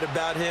that I read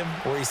about him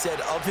where he said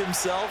of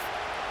himself,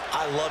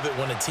 "I love it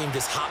when a team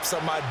just hops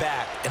on my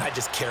back and I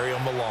just carry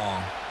them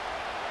along."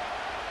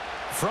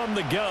 From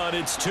the gun,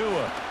 it's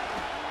Tua.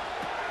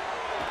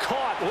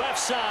 Caught left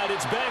side,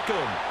 it's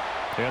Beckham.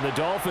 And the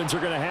Dolphins are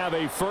going to have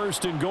a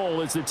 1st and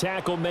goal as the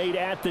tackle made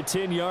at the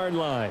 10-yard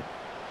line.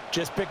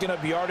 Just picking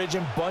up yardage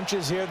in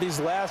bunches here these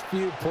last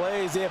few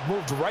plays. They have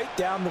moved right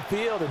down the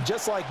field, and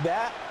just like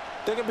that,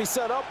 they're going to be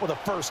set up with a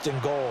 1st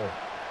and goal.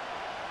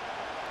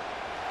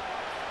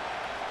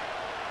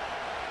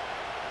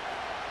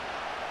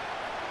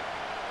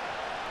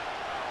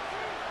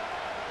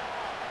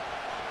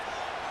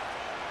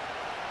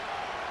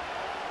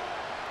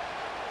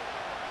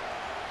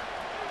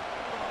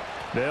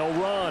 They'll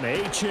run.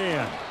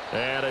 Achane.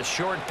 And a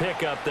short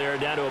pickup there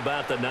down to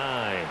about the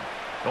 9.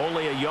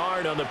 Only a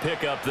yard on the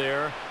pickup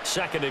there.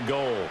 2nd and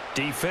goal.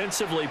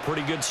 Defensively,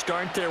 pretty good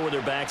start there with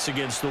their backs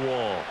against the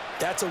wall.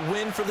 That's a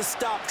win for the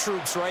stop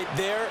troops right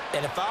there.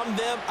 And if I'm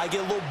them, I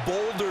get a little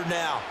bolder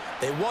now.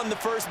 They won the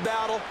first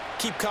battle.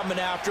 Keep coming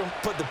after them.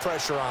 Put the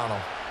pressure on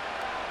them.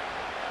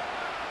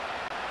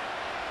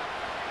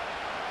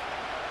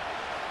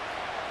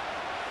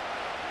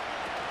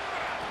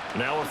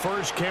 Now a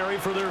first carry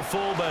for their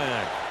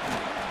fullback.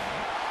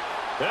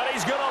 And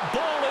he's going to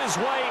bowl his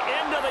way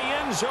into the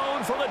end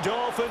zone for the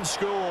Dolphins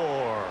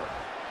score.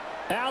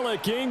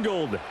 Alec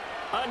Ingold.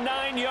 A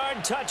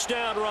 9-yard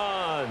touchdown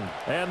run.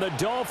 And the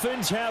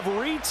Dolphins have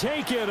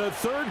retaken a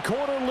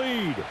third-quarter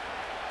lead.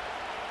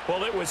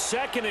 Well, it was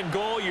 2nd and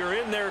goal. You're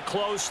in there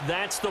close.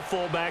 That's the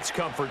fullback's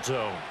comfort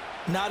zone.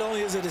 Not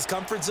only is it his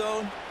comfort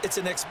zone, it's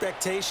an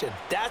expectation.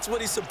 That's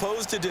what he's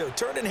supposed to do.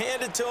 Turn and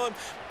hand it to him.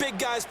 Big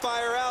guys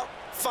fire out.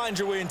 Find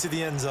your way into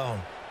the end zone.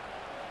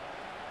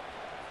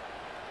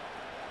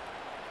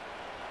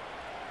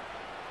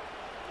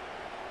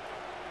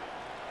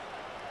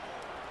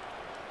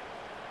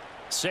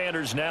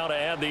 Sanders now to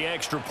add the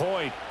extra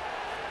point.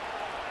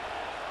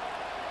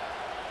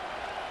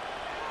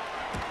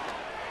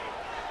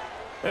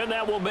 And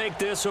that will make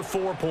this a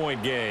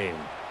 4-point game.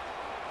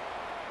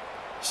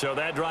 So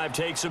that drive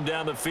takes him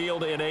down the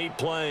field in 8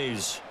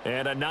 plays.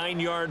 And a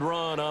 9-yard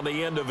run on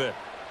the end of it.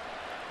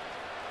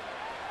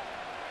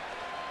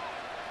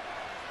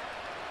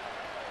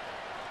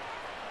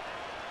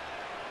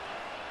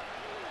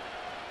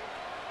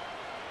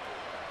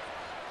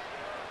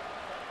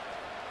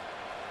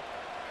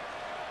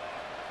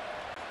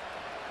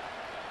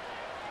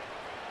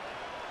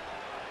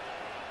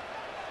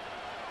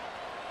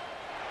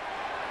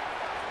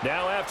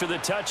 Now after the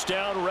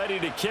touchdown, ready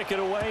to kick it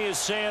away is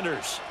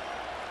Sanders.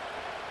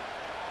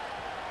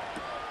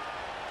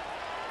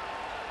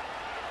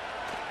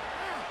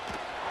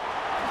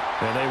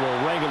 And they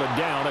will wrangle it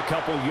down a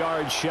couple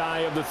yards shy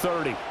of the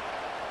 30.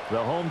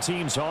 The home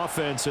team's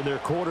offense and their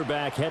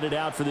quarterback headed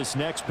out for this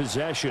next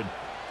possession.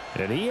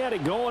 And he had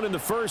it going in the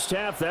first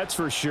half, that's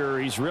for sure.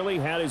 He's really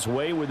had his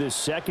way with his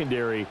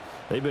secondary.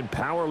 They've been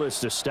powerless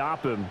to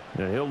stop him,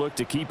 and he'll look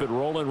to keep it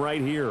rolling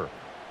right here.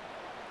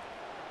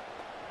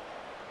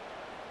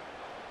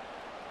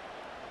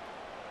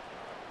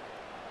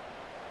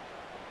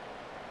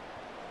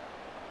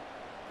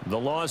 The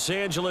Los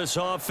Angeles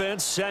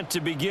offense set to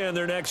begin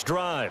their next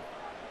drive.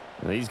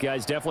 These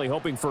guys definitely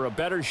hoping for a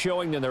better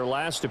showing than their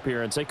last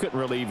appearance. They couldn't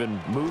really even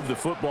move the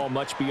football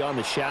much beyond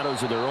the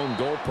shadows of their own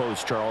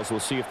goalpost, Charles.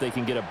 We'll see if they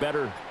can get a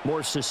better,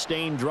 more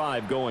sustained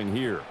drive going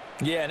here.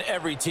 Yeah, and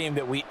every team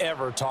that we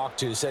ever talk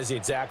to says the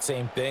exact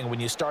same thing. When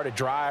you start a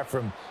drive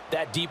from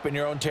that deep in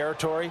your own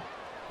territory,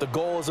 the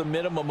goal is a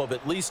minimum of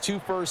at least 2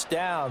 first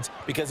downs,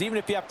 because even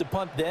if you have to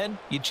punt then,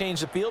 you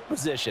change the field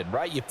position,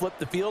 right? You flip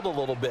the field a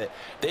little bit.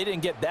 They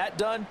didn't get that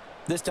done.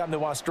 This time they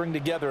want to string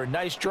together a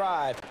nice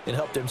drive and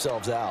help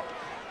themselves out.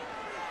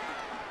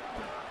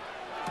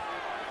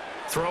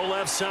 Throw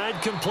left side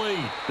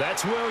complete.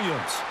 That's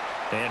Williams.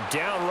 And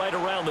down right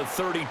around the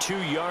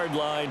 32-yard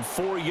line,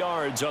 4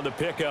 yards on the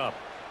pickup.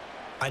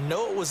 I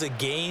know it was a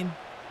gain,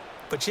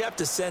 but you have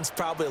to sense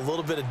probably a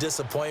little bit of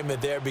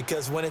disappointment there,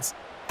 because when it's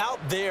out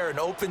there in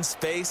open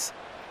space,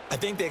 I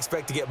think they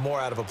expect to get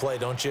more out of a play,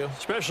 don't you?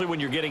 Especially when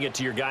you're getting it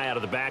to your guy out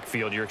of the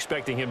backfield. You're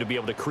expecting him to be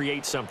able to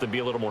create something, be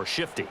a little more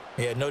shifty.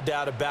 Yeah, no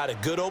doubt about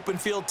it. Good open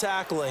field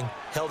tackling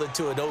held it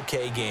to an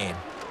okay gain.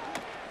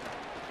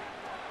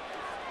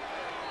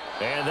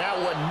 And that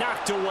one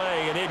knocked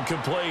away and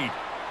incomplete.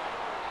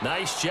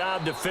 Nice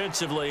job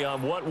defensively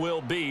on what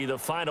will be the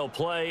final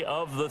play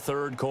of the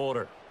third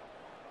quarter.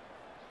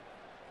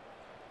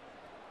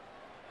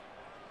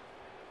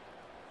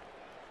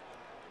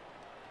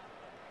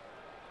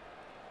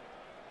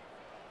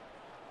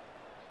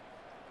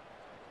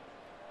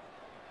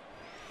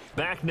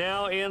 Back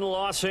now in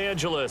Los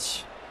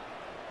Angeles.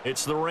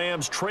 It's the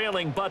Rams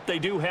trailing, but they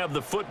do have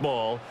the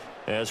football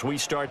as we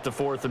start the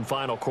fourth and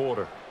final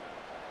quarter.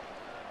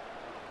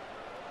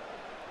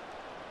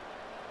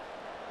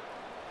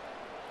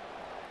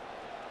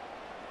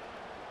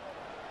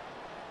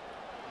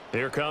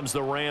 Here comes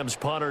the Rams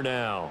punter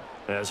now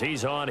as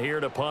he's on here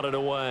to punt it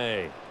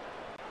away.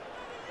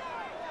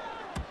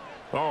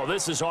 Oh,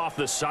 this is off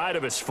the side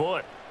of his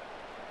foot.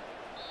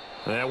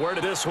 And where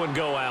did this one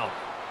go out?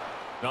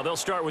 Now they'll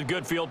start with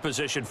good field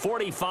position,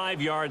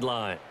 45-yard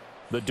line.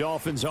 The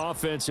Dolphins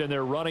offense and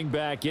their running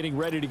back getting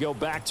ready to go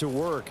back to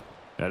work.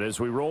 And as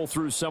we roll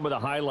through some of the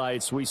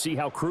highlights, we see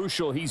how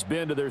crucial he's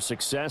been to their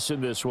success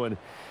in this one.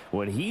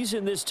 When he's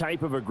in this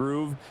type of a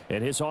groove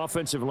and his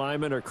offensive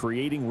linemen are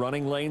creating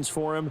running lanes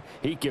for him,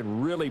 he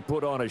can really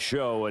put on a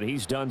show, and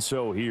he's done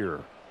so here.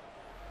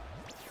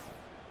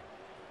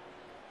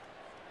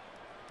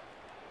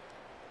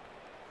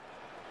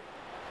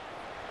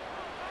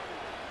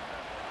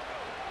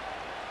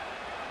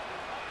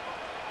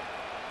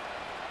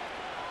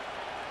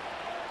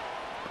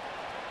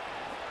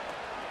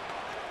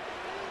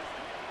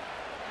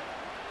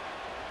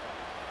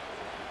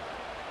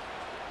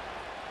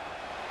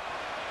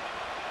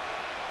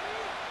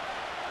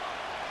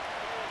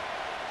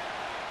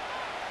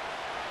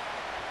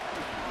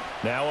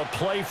 Now a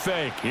play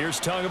fake.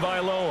 Here's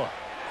Tagovailoa.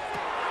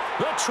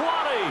 The 20.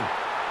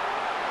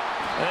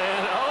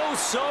 And oh,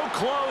 so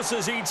close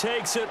as he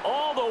takes it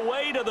all the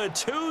way to the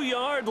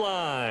 2-yard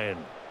line.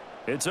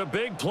 It's a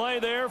big play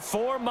there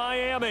for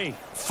Miami.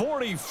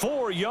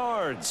 44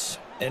 yards.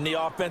 And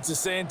the offense is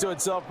saying to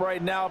itself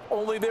right now, if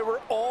only they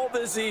were all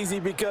this easy,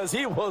 because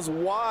he was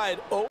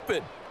wide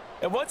open.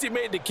 And once he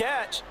made the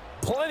catch,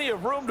 plenty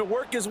of room to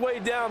work his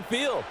way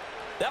downfield.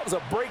 That was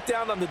a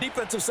breakdown on the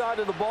defensive side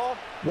of the ball,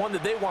 one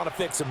that they want to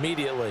fix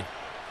immediately.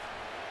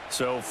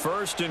 So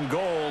first and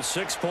goal,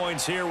 6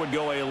 points here would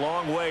go a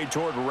long way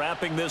toward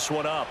wrapping this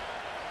one up.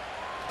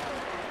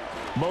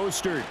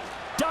 Mostert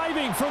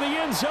diving for the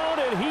end zone,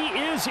 and he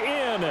is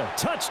in.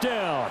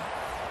 Touchdown.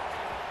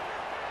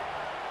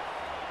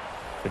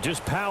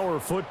 Just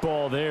power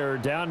football there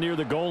down near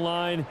the goal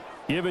line.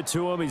 Give it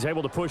to him. He's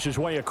able to push his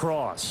way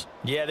across.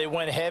 Yeah, they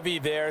went heavy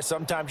there.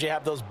 Sometimes you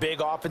have those big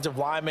offensive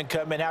linemen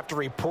come in, have to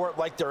report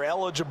like they're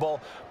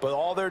eligible, but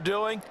all they're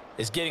doing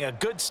is getting a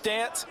good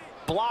stance,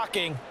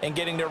 blocking, and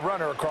getting their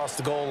runner across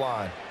the goal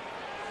line.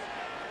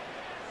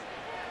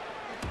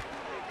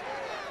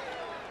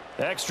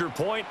 Extra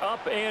point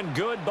up and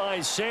good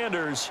by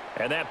Sanders,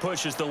 and that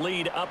pushes the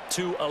lead up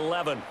to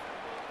 11.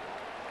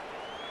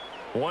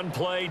 1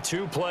 play,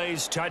 2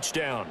 plays,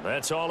 touchdown.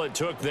 That's all it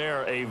took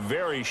there. A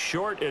very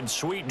short and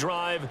sweet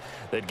drive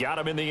that got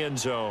him in the end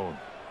zone.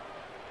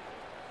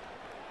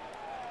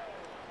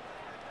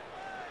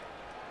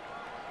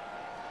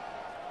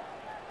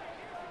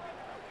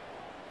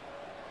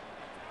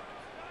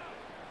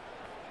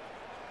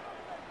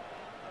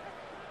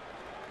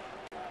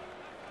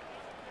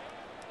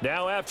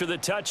 Now after the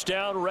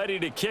touchdown, ready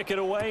to kick it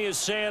away is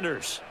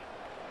Sanders.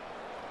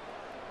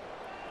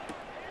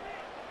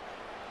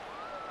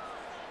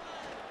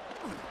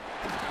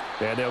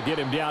 And they'll get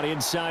him down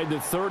inside the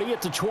 30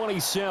 at the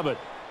 27.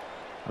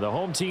 The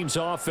home team's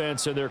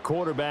offense and their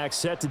quarterback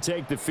set to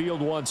take the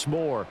field once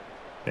more.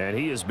 And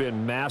he has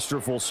been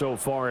masterful so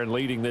far in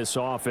leading this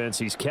offense.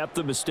 He's kept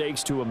the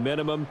mistakes to a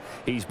minimum.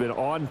 He's been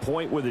on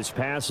point with his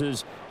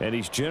passes. And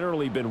he's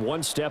generally been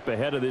one step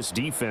ahead of this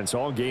defense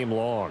all game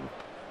long.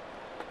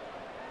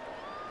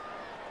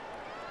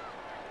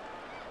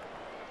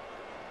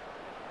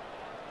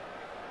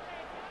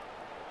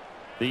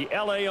 The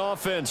LA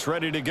offense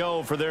ready to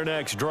go for their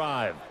next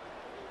drive.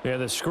 And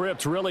the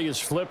script really is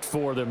flipped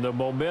for them. The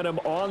momentum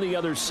on the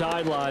other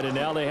sideline, and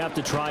now they have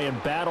to try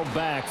and battle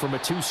back from a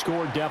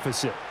 2-score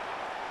deficit.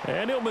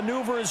 And he'll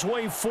maneuver his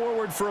way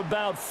forward for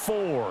about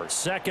 4.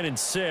 2nd and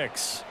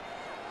 6.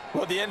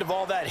 Well, at the end of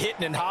all that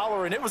hitting and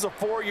hollering, it was a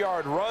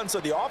 4-yard run, so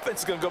the offense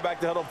is going to go back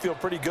to huddle and feel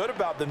pretty good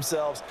about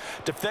themselves.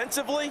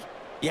 Defensively,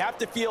 you have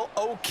to feel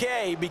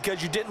okay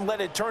because you didn't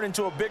let it turn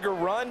into a bigger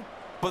run,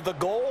 but the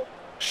goal,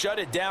 shut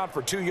it down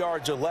for 2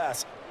 yards or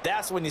less.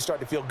 That's when you start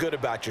to feel good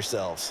about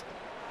yourselves.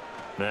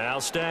 Now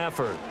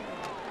Stafford.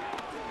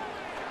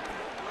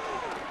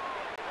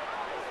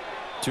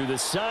 To the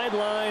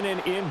sideline and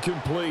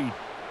incomplete.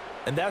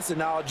 And that's the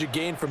knowledge you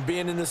gain from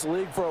being in this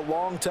league for a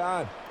long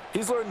time.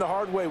 He's learned the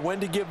hard way when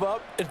to give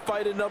up and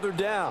fight another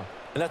down.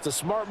 And that's a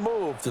smart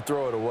move to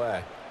throw it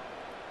away.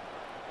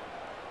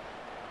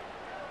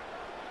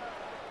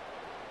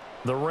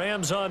 The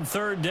Rams on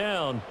 3rd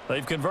down.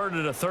 They've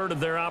converted a third of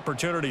their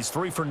opportunities,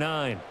 3 for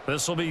 9.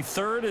 This will be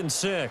 3rd and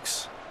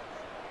 6.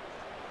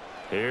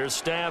 Here's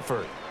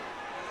Stafford.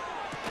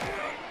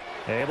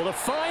 Able to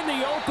find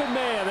the open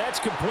man. That's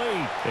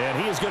complete.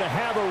 And he is going to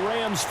have a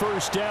Rams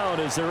first down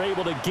as they're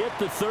able to get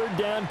the 3rd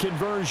down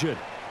conversion.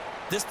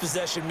 This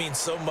possession means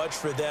so much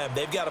for them.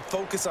 They've got to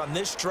focus on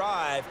this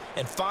drive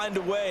and find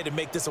a way to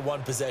make this a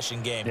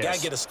one-possession game. Yes. Got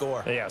to get a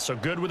score. Yeah, so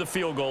good with a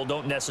field goal.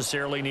 Don't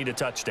necessarily need a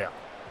touchdown.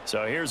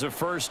 So here's a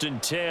 1st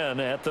and 10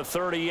 at the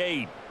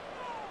 38.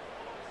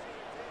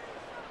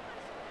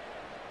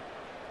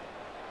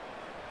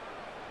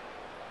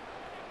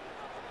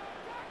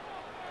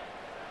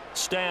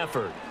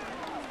 Stafford.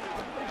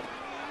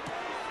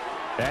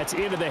 That's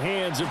into the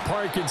hands of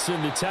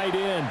Parkinson, the tight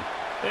end.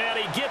 And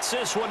he gets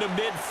this one to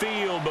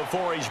midfield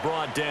before he's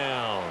brought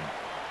down.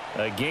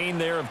 A gain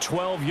there of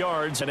 12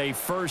 yards and a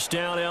first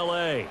down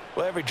LA.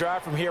 Well, every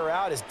drive from here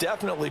out is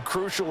definitely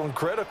crucial and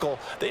critical.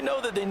 They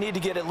know that they need to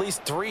get at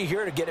least 3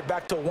 here to get it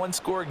back to a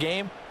 1-score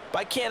game. But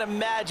I can't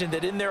imagine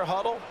that in their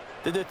huddle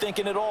that they're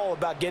thinking at all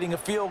about getting a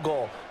field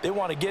goal. They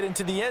want to get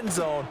into the end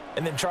zone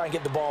and then try and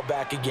get the ball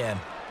back again.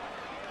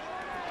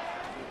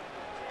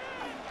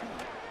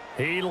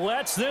 He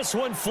lets this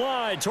one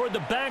fly toward the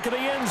back of the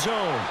end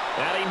zone.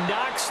 And he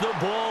knocks the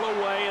ball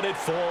away, and it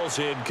falls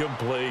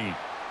incomplete.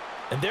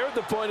 And they're at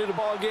the point of the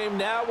ball game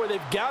now where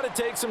they've got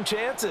to take some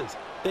chances.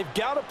 They've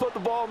got to put the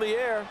ball in the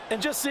air and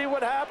just see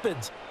what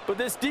happens. But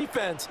this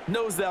defense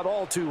knows that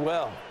all too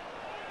well.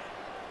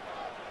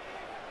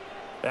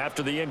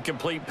 After the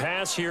incomplete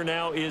pass, here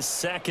now is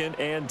 2nd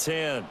and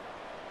 10.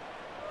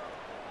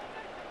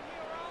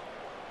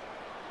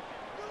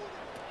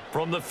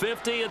 From the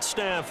 50, it's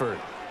Stafford.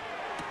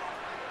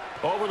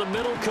 Over the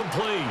middle,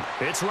 complete.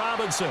 It's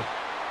Robinson.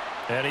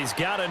 And he's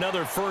got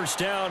another first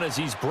down as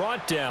he's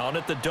brought down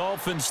at the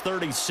Dolphins'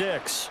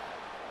 36.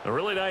 A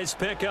really nice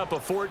pickup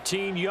of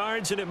 14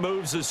 yards, and it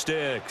moves the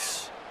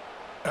sticks.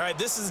 All right,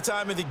 this is the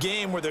time of the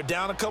game where they're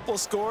down a couple of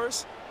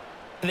scores,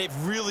 and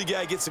they've really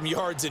got to get some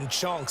yards in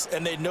chunks,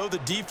 and they know the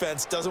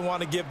defense doesn't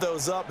want to give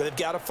those up, but they've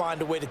got to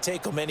find a way to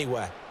take them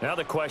anyway. Now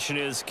the question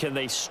is, can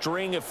they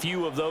string a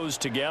few of those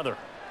together?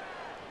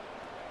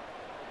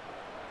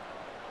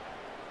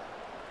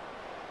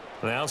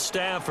 Now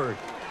Stafford.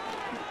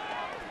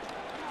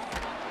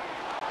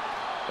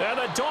 And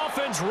the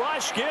Dolphins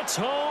rush gets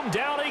home.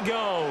 Down he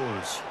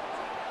goes.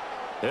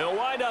 They'll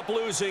wind up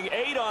losing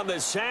 8 on the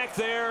sack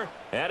there,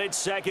 and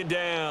it's 2nd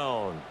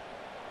down.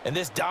 And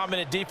this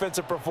dominant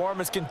defensive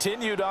performance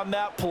continued on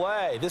that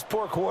play. This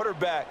poor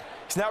quarterback,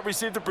 he's not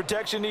received the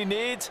protection he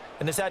needs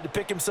and has had to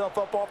pick himself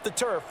up off the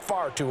turf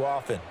far too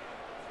often.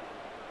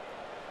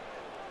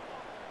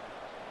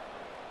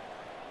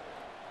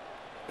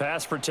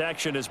 Pass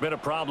protection has been a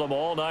problem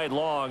all night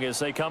long as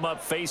they come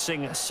up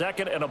facing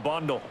 2nd and a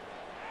bundle.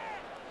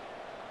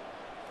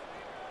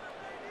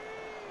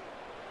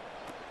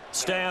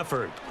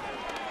 Stafford.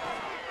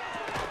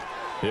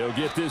 He'll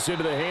get this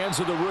into the hands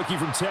of the rookie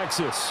from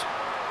Texas.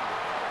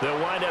 They'll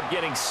wind up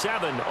getting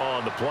 7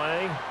 on the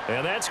play,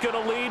 and that's going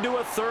to lead to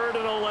a 3rd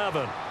and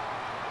 11.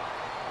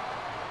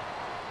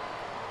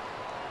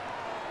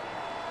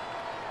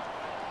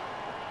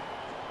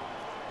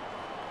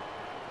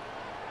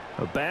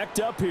 Backed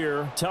up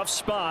here, tough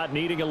spot,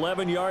 needing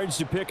 11 yards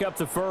to pick up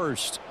the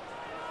first.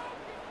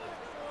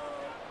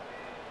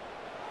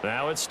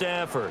 Now it's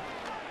Stafford.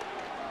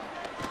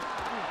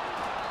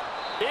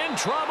 In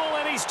trouble,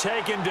 and he's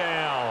taken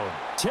down.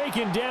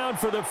 Taken down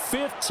for the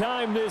 5th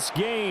time this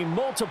game.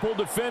 Multiple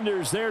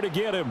defenders there to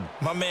get him.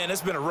 My man,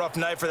 it's been a rough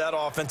night for that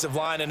offensive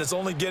line, and it's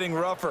only getting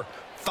rougher.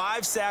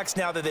 5 sacks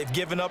now that they've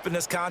given up in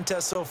this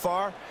contest so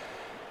far.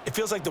 It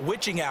feels like the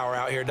witching hour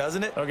out here,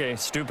 doesn't it? Okay,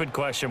 stupid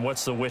question.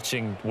 What's the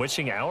witching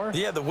hour?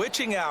 Yeah, the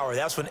witching hour.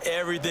 That's when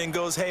everything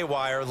goes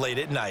haywire late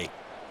at night.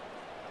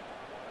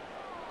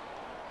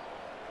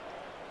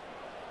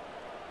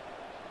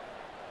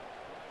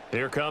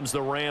 Here comes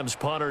the Rams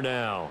punter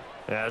now,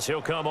 as he'll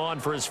come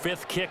on for his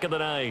 5th kick of the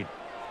night.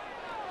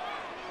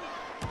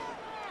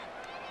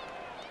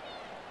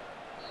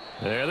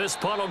 There, this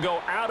punt will go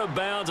out of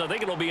bounds. I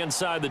think it'll be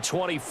inside the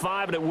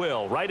 25, and it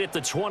will. Right at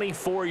the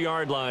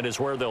 24-yard line is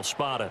where they'll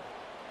spot it.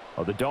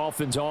 Well, the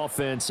Dolphins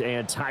offense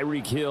and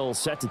Tyreek Hill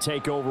set to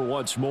take over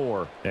once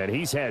more, and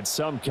he's had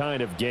some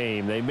kind of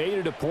game. They made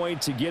it a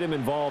point to get him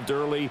involved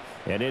early,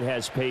 and it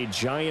has paid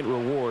giant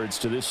rewards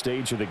to this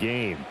stage of the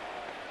game.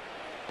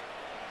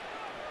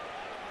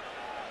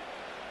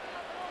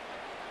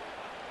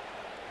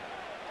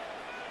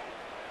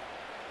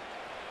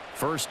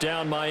 First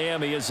down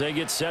Miami as they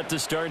get set to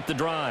start the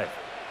drive.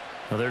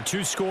 Well, there are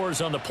 2 scores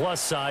on the plus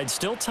side.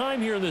 Still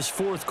time here in this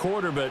 4th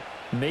quarter, but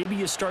maybe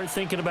you start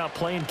thinking about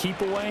playing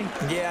keep away?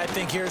 Yeah, I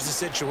think here's the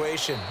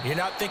situation. You're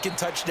not thinking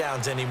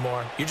touchdowns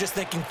anymore. You're just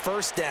thinking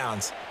first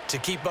downs. To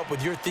keep up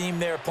with your theme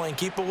there playing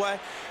keep away,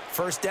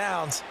 first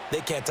downs,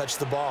 they can't touch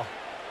the ball.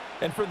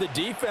 And for the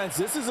defense,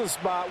 this is a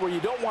spot where you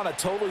don't want to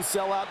totally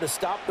sell out to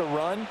stop the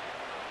run,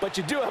 but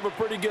you do have a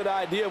pretty good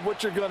idea of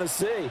what you're going to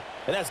see.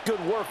 And that's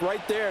good work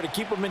right there to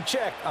keep them in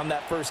check on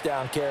that first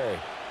down carry.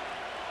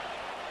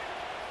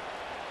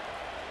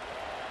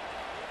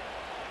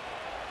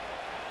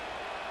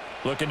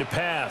 Looking to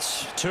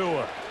pass.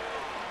 Tua.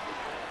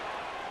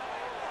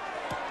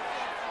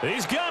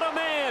 He's got a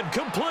man.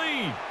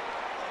 Complete.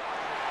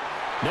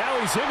 Now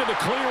he's into the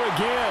clear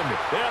again.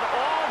 And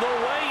all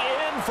the way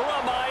in for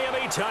a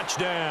Miami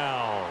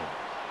touchdown.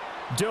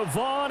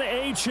 Devon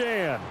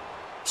Achane.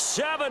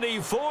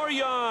 74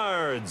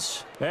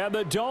 yards. And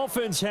the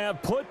Dolphins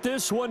have put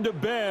this one to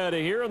bed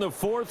here in the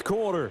 4th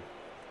quarter.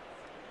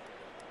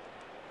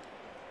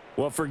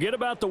 Well, forget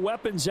about the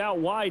weapons out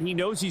wide. He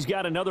knows he's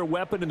got another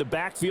weapon in the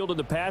backfield in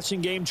the passing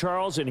game,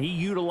 Charles, and he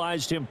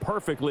utilized him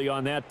perfectly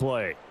on that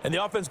play. And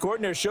the offense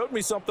coordinator showed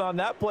me something on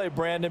that play,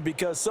 Brandon,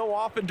 because so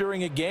often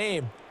during a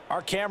game,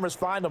 our cameras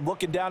find them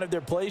looking down at their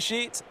play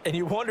sheets, and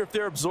you wonder if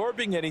they're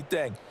absorbing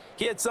anything.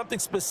 He had something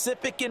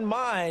specific in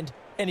mind,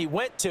 and he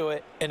went to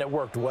it, and it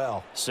worked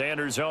well.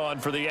 Sanders on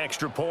for the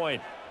extra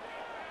point.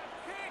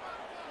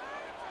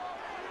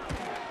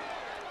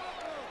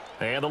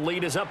 And the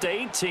lead is up to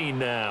 18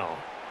 now.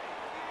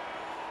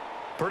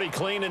 Pretty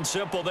clean and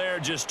simple there.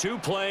 Just 2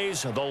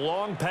 plays. The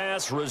long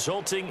pass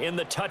resulting in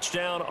the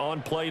touchdown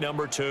on play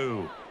number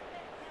 2.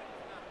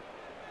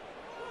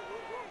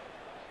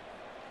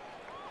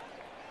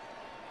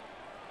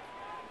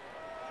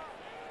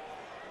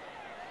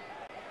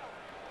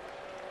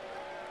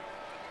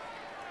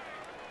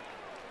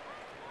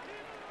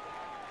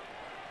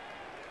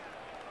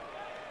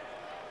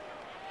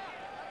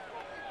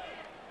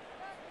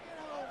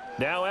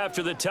 Now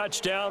after the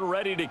touchdown,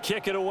 ready to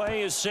kick it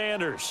away is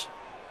Sanders.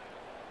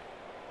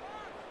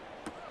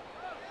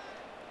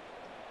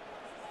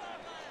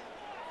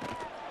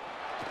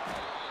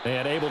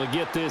 And able to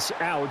get this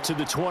out to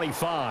the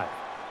 25.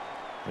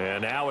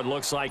 And now it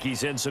looks like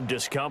he's in some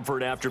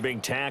discomfort after being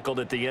tackled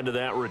at the end of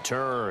that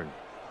return.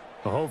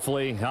 Well,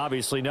 hopefully,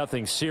 obviously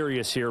nothing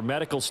serious here.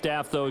 Medical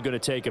staff, though, going to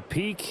take a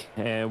peek,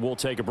 and we'll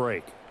take a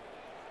break.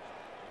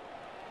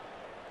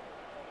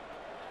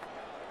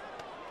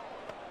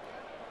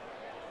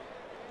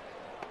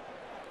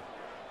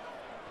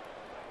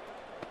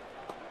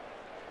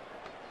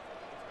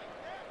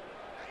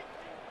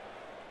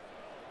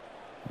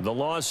 The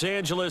Los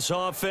Angeles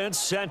offense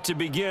set to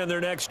begin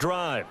their next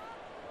drive.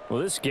 Well,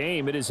 this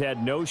game, it has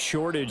had no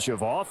shortage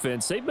of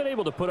offense. They've been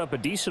able to put up a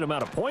decent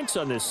amount of points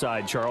on this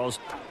side, Charles.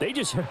 They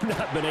just have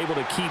not been able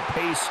to keep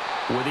pace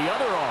with the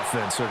other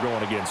offense they're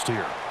going against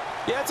here.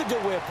 Yeah, that's a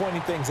good way of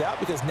pointing things out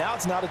because now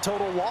it's not a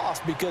total loss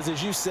because,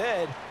 as you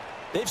said,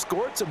 they've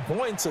scored some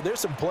points, so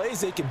there's some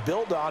plays they can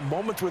build on,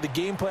 moments where the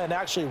game plan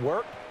actually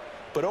worked.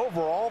 But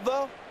overall,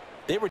 though,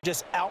 they were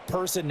just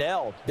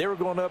out-personnelled. They were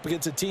going up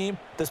against a team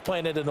that's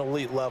playing at an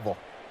elite level.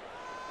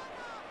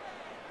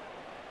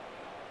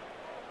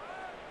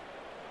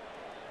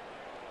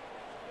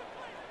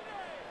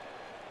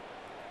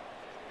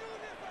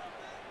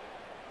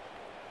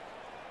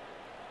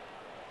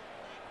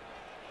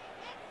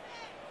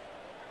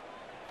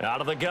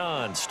 Out of the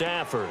gun,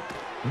 Stafford.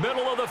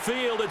 Middle of the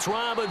field, it's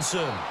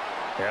Robinson.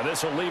 And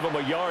this will leave him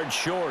a yard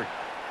short.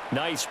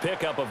 Nice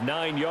pickup of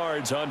 9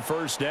 yards on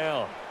first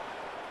down.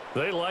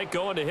 They like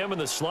going to him in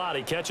the slot.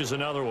 He catches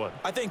another one.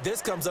 I think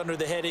this comes under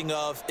the heading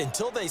of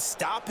until they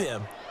stop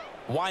him,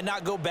 why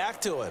not go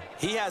back to him?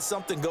 He has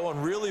something going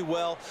really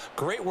well.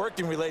 Great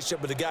working relationship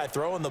with the guy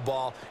throwing the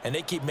ball, and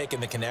they keep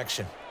making the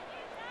connection.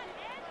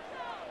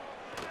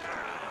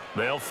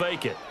 They'll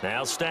fake it.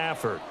 Now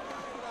Stafford.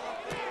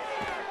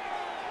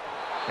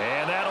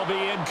 And that'll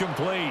be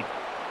incomplete.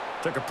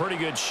 Took a pretty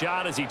good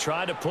shot as he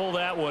tried to pull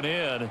that one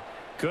in.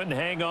 Couldn't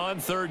hang on,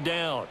 third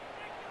down.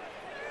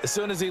 As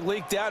soon as he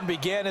leaked out and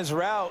began his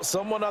route,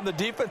 someone on the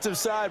defensive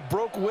side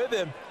broke with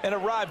him and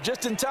arrived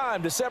just in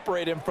time to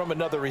separate him from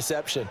another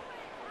reception.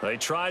 They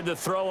tried the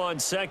throw on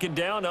second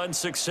down,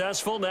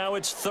 unsuccessful. Now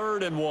it's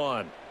 3rd and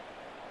 1.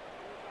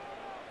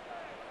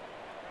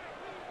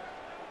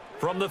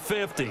 From the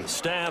 50,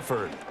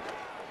 Stafford.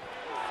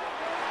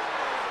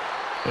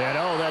 And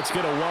that's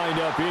going to wind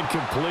up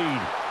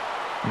incomplete.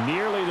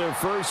 Nearly their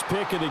first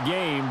pick of the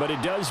game, but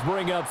it does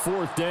bring up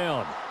 4th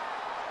down.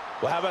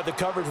 Well, how about the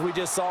coverage we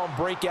just saw him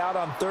break out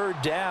on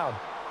 3rd down?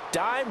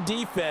 Dime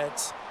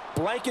defense,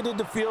 blanketed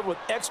the field with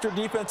extra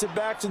defensive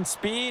backs and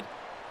speed,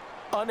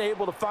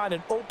 unable to find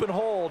an open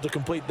hole to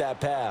complete that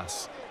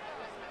pass.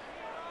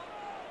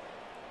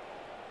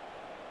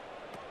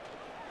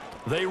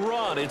 They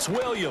run. It's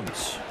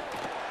Williams.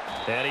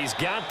 And he's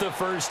got the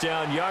first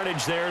down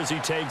yardage there as he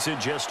takes it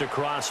just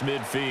across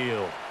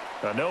midfield.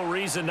 No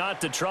reason not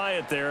to try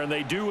it there, and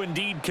they do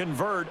indeed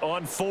convert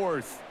on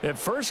 4th. At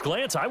first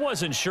glance, I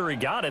wasn't sure he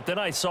got it. Then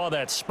I saw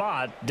that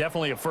spot.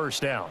 Definitely a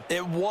first down.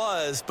 It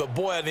was, but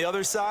boy, on the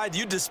other side,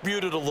 you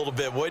disputed a little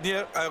bit, wouldn't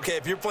you? Okay,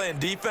 if you're playing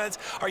defense,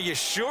 are you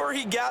sure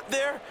he got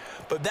there?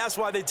 But that's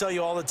why they tell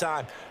you all the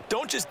time,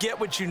 don't just get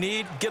what you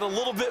need, get a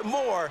little bit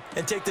more,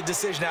 and take the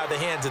decision out of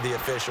the hands of the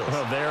officials.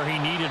 Well, there he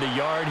needed a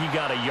yard. He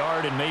got a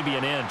yard and maybe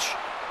an inch.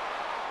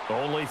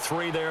 Only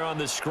 3 there on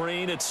the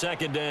screen at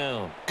 2nd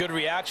down. Good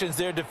reactions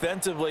there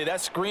defensively. That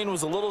screen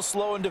was a little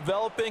slow in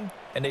developing,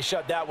 and they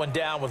shut that one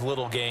down with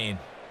little gain.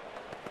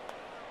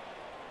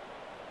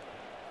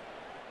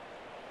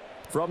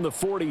 From the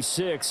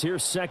 46,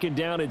 here's 2nd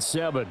down and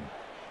 7.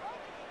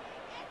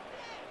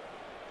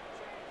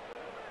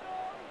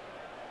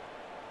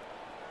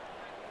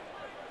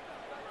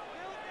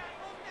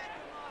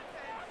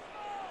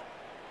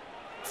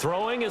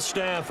 Throwing is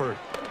Stafford.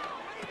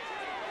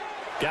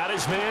 Got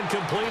his man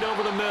complete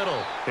over the middle.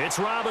 It's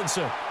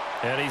Robinson.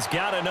 And he's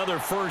got another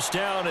first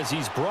down as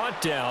he's brought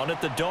down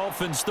at the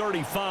Dolphins'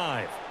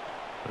 35.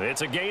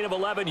 It's a gain of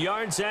 11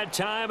 yards that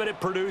time, and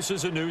it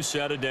produces a new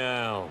set of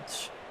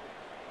downs.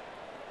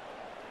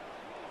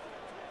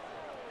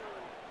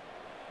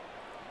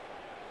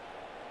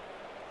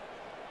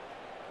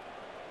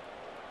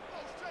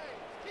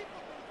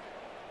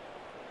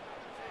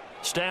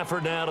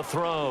 Stafford now to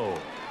throw.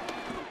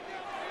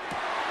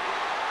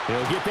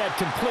 He'll get that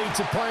complete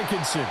to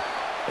Parkinson.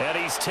 And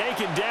he's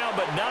taken down,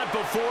 but not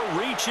before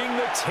reaching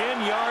the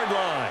 10-yard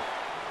line.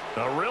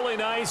 A really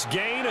nice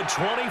gain of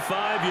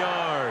 25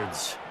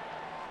 yards.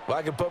 Well,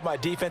 I can put my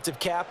defensive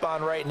cap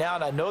on right now,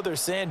 and I know they're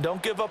saying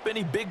don't give up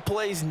any big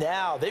plays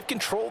now. They've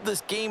controlled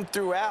this game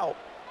throughout,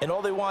 and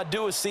all they want to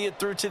do is see it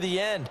through to the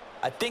end.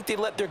 I think they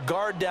let their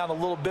guard down a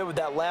little bit with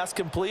that last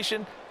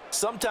completion.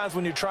 Sometimes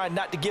when you're trying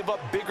not to give up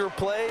bigger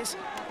plays,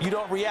 you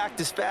don't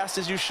react as fast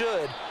as you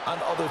should on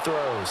other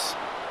throws.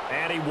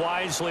 And he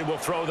wisely will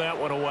throw that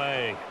one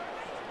away.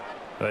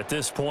 At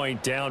this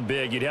point, down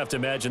big, you'd have to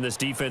imagine this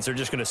defense are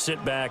just going to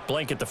sit back,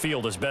 blanket the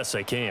field as best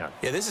they can.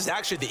 Yeah, this is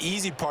actually the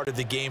easy part of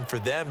the game for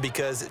them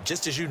because,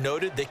 just as you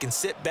noted, they can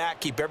sit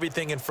back, keep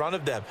everything in front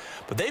of them.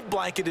 But they've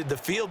blanketed the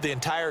field the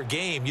entire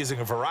game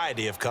using a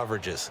variety of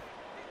coverages.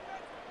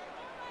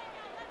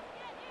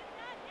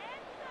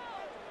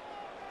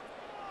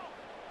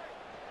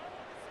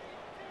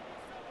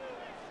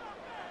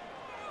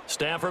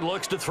 Stafford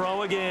looks to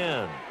throw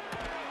again.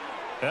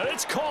 And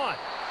it's caught.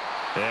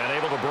 And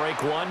able to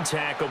break one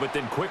tackle, but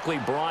then quickly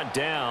brought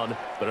down.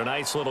 But a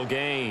nice little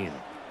gain.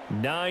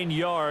 9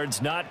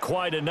 yards, not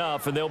quite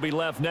enough, and they'll be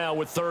left now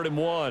with 3rd and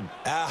 1.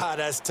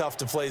 That's tough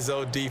to play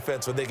zone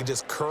defense when they can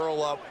just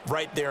curl up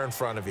right there in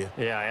front of you.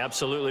 Yeah,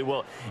 absolutely.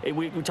 Well,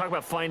 we talk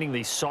about finding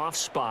the soft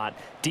spot.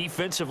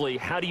 Defensively,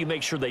 how do you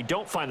make sure they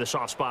don't find the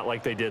soft spot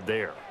like they did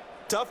there?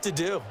 Tough to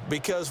do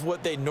because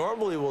what they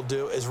normally will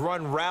do is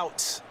run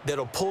routes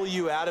that'll pull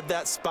you out of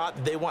that spot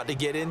that they want to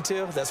get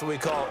into. That's what we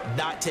call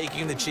not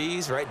taking the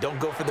cheese, right? Don't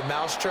go for the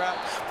mousetrap.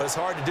 But it's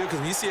hard to do because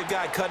when you see a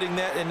guy cutting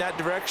that in that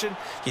direction,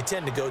 you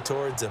tend to go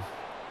towards him.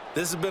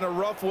 This has been a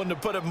rough one, to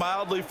put it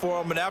mildly,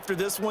 for him. And after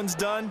this one's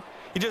done,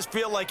 you just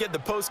feel like at the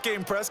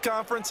post-game press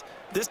conference,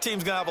 this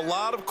team's going to have a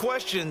lot of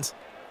questions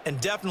and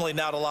definitely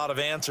not a lot of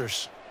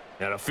answers.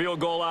 And a field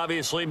goal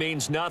obviously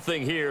means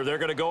nothing here. They're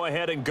going to go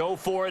ahead and go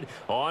for it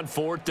on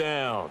 4th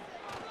down.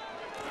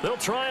 They'll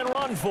try and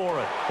run for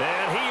it.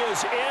 And he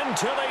is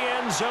into the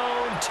end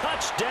zone.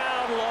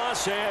 Touchdown,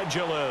 Los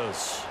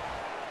Angeles.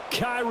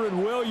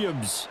 Kyron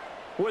Williams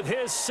with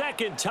his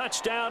 2nd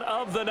touchdown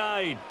of the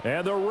night.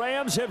 And the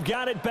Rams have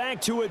got it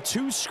back to a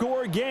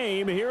 2-score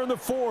game here in the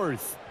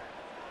 4th.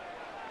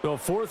 Well,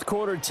 4th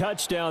quarter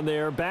touchdown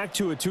there, back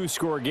to a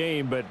 2-score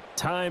game, but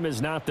time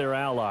is not their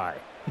ally.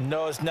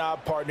 No, it's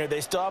not, partner. They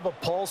still have a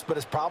pulse, but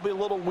it's probably a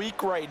little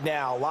weak right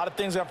now. A lot of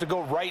things have to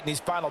go right in these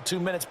final 2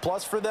 minutes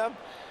plus for them.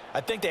 I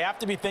think they have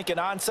to be thinking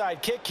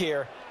onside kick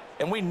here,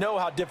 and we know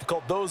how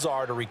difficult those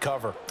are to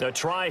recover. A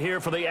try here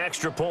for the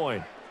extra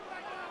point.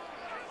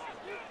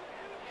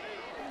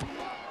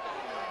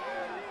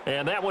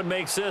 And that one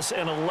makes this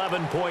an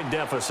 11-point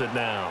deficit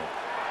now.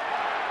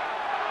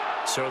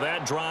 So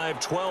that drive,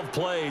 12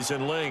 plays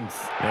in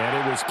length. And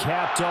it was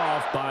capped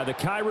off by the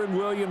Kyron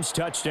Williams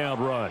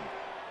touchdown run.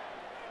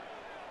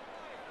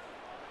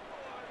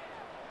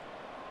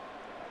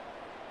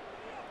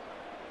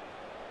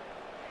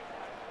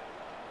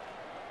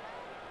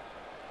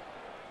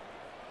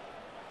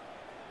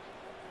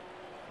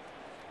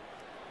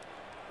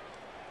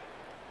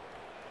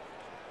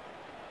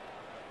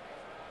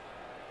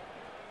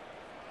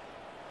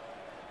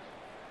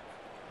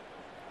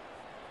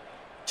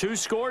 Two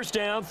scores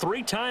down,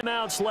 3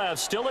 timeouts left.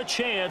 Still a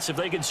chance if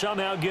they can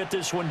somehow get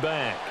this one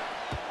back.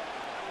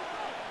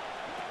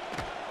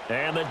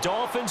 And the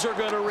Dolphins are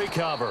going to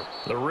recover.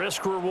 The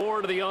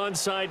risk-reward of the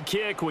onside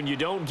kick, when you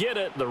don't get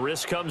it, the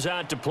risk comes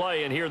out to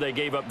play, and here they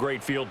gave up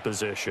great field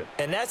position.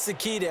 And that's the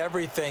key to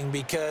everything,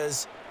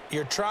 because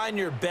you're trying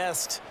your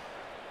best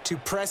to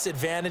press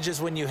advantages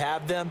when you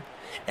have them,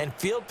 and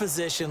field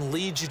position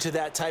leads you to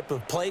that type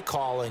of play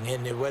calling,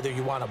 and whether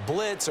you want to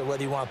blitz or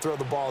whether you want to throw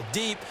the ball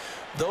deep,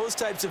 those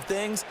types of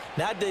things.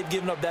 Now that they've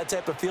given up that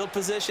type of field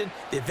position,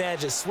 the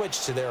advantage is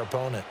switched to their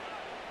opponent.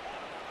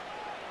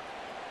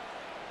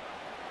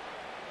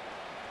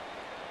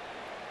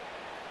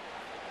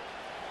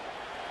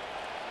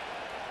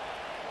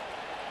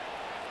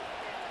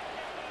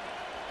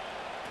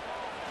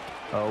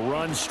 A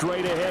run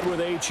straight ahead with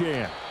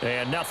Achane.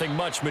 And nothing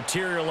much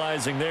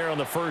materializing there on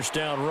the first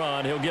down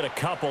run. He'll get a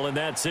couple, and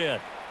that's it.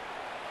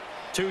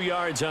 2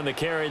 yards on the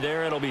carry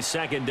there. It'll be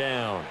second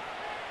down.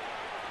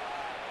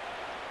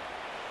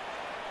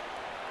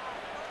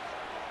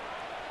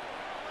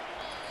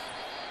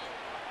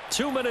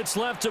 Two minutes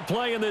left to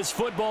play in this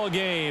football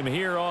game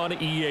here on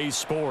EA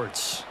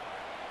Sports.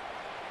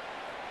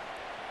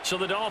 So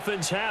the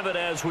Dolphins have it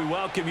as we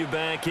welcome you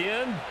back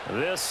in.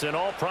 This, in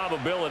all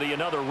probability,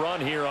 another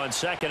run here on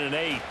 2nd and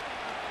 8.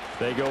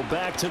 They go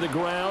back to the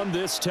ground,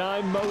 this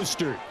time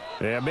Mostert.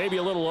 Yeah, maybe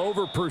a little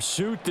over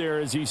pursuit there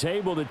as he's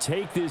able to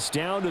take this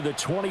down to the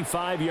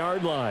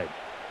 25-yard line.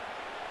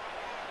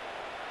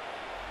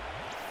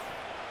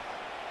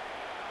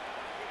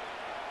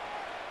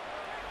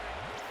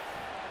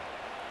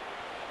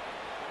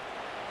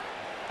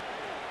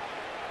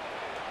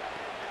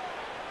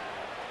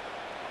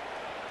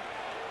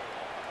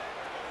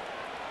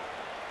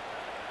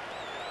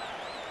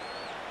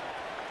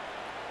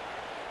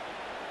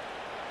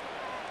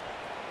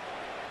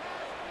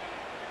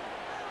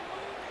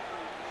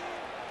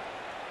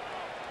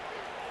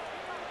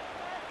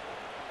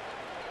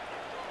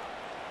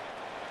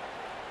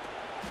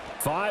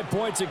 Five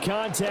points of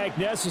contact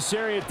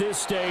necessary at this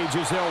stage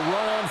as they'll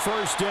run on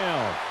first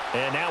down.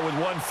 And now with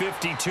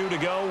 1:52 to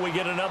go, we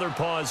get another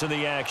pause in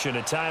the action.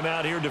 A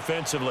timeout here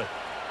defensively.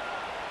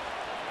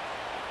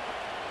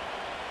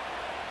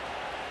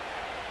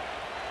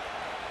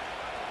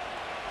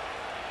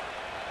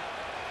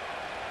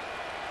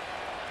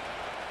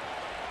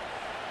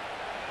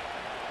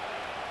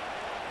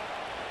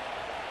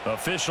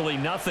 Officially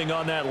nothing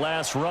on that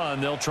last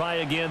run. They'll try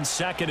again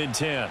 2nd and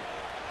 10.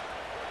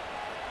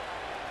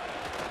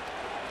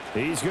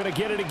 He's going to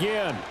get it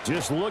again.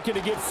 Just looking to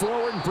get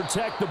forward and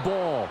protect the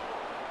ball.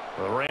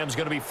 The Rams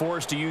going to be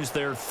forced to use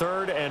their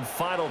 3rd and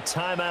final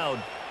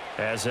timeout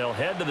as they'll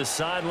head to the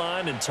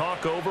sideline and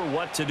talk over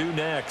what to do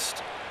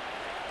next.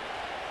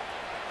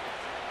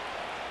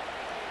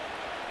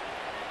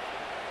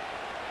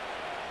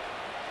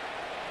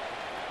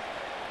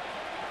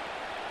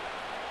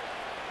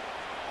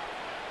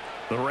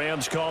 The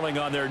Rams calling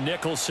on their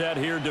nickel set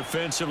here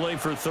defensively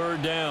for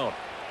 3rd down.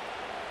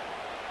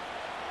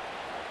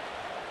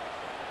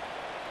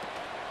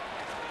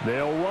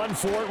 They'll run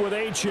for it with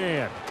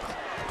Achane.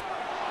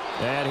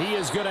 And he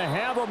is going to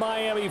have a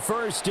Miami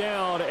first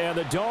down, and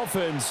the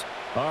Dolphins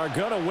are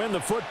going to win the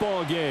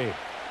football game.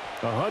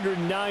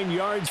 109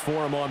 yards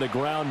for him on the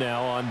ground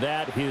now on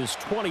that, his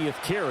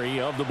 20th carry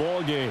of the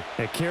ball game.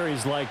 At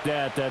carries like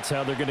that, that's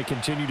how they're going to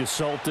continue to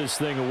salt this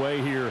thing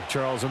away here,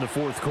 Charles, in the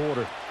 4th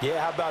quarter.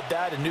 Yeah, how about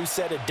that? A new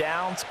set of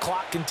downs.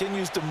 Clock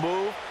continues to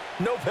move.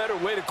 No better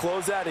way to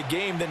close out a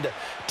game than to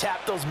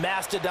tap those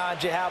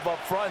mastodons you have up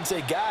front and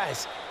say,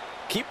 guys,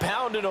 keep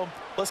pounding them.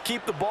 Let's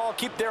keep the ball,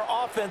 keep their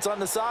offense on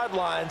the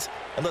sidelines,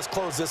 and let's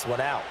close this one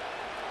out.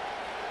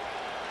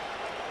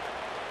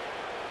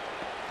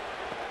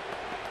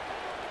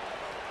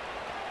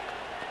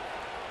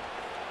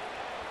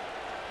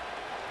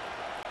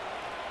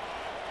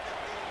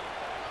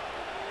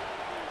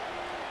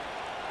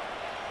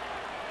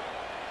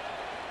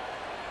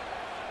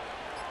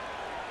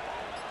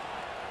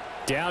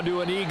 Down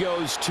to an knee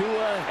goes Tua,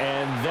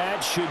 and that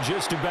should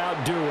just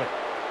about do it.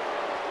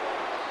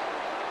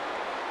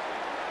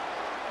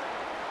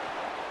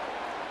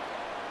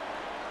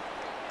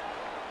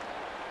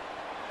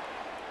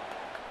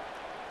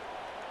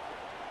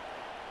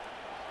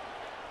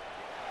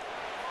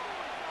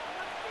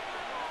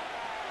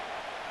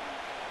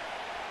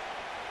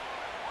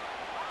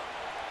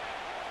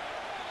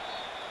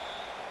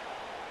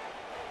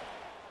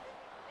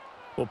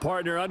 Well,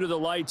 partner, under the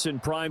lights in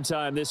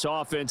primetime, this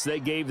offense, they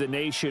gave the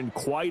nation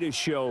quite a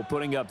show,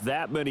 putting up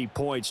that many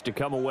points to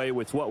come away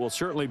with what will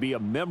certainly be a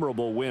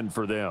memorable win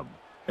for them.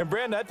 And,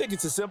 Brandon, I think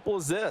it's as simple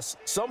as this.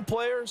 Some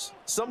players,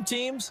 some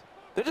teams,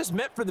 they're just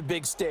meant for the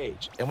big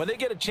stage. And when they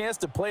get a chance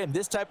to play in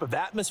this type of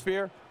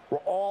atmosphere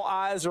where all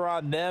eyes are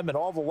on them and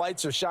all the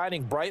lights are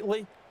shining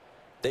brightly,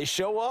 they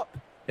show up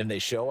and they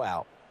show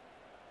out.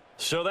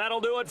 So that'll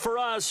do it for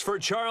us. For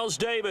Charles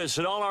Davis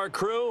and all our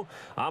crew,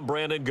 I'm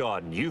Brandon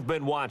Gaudin. You've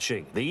been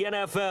watching the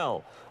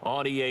NFL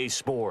on EA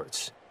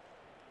Sports.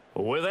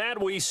 With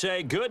that, we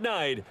say good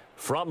night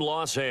from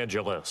Los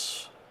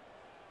Angeles.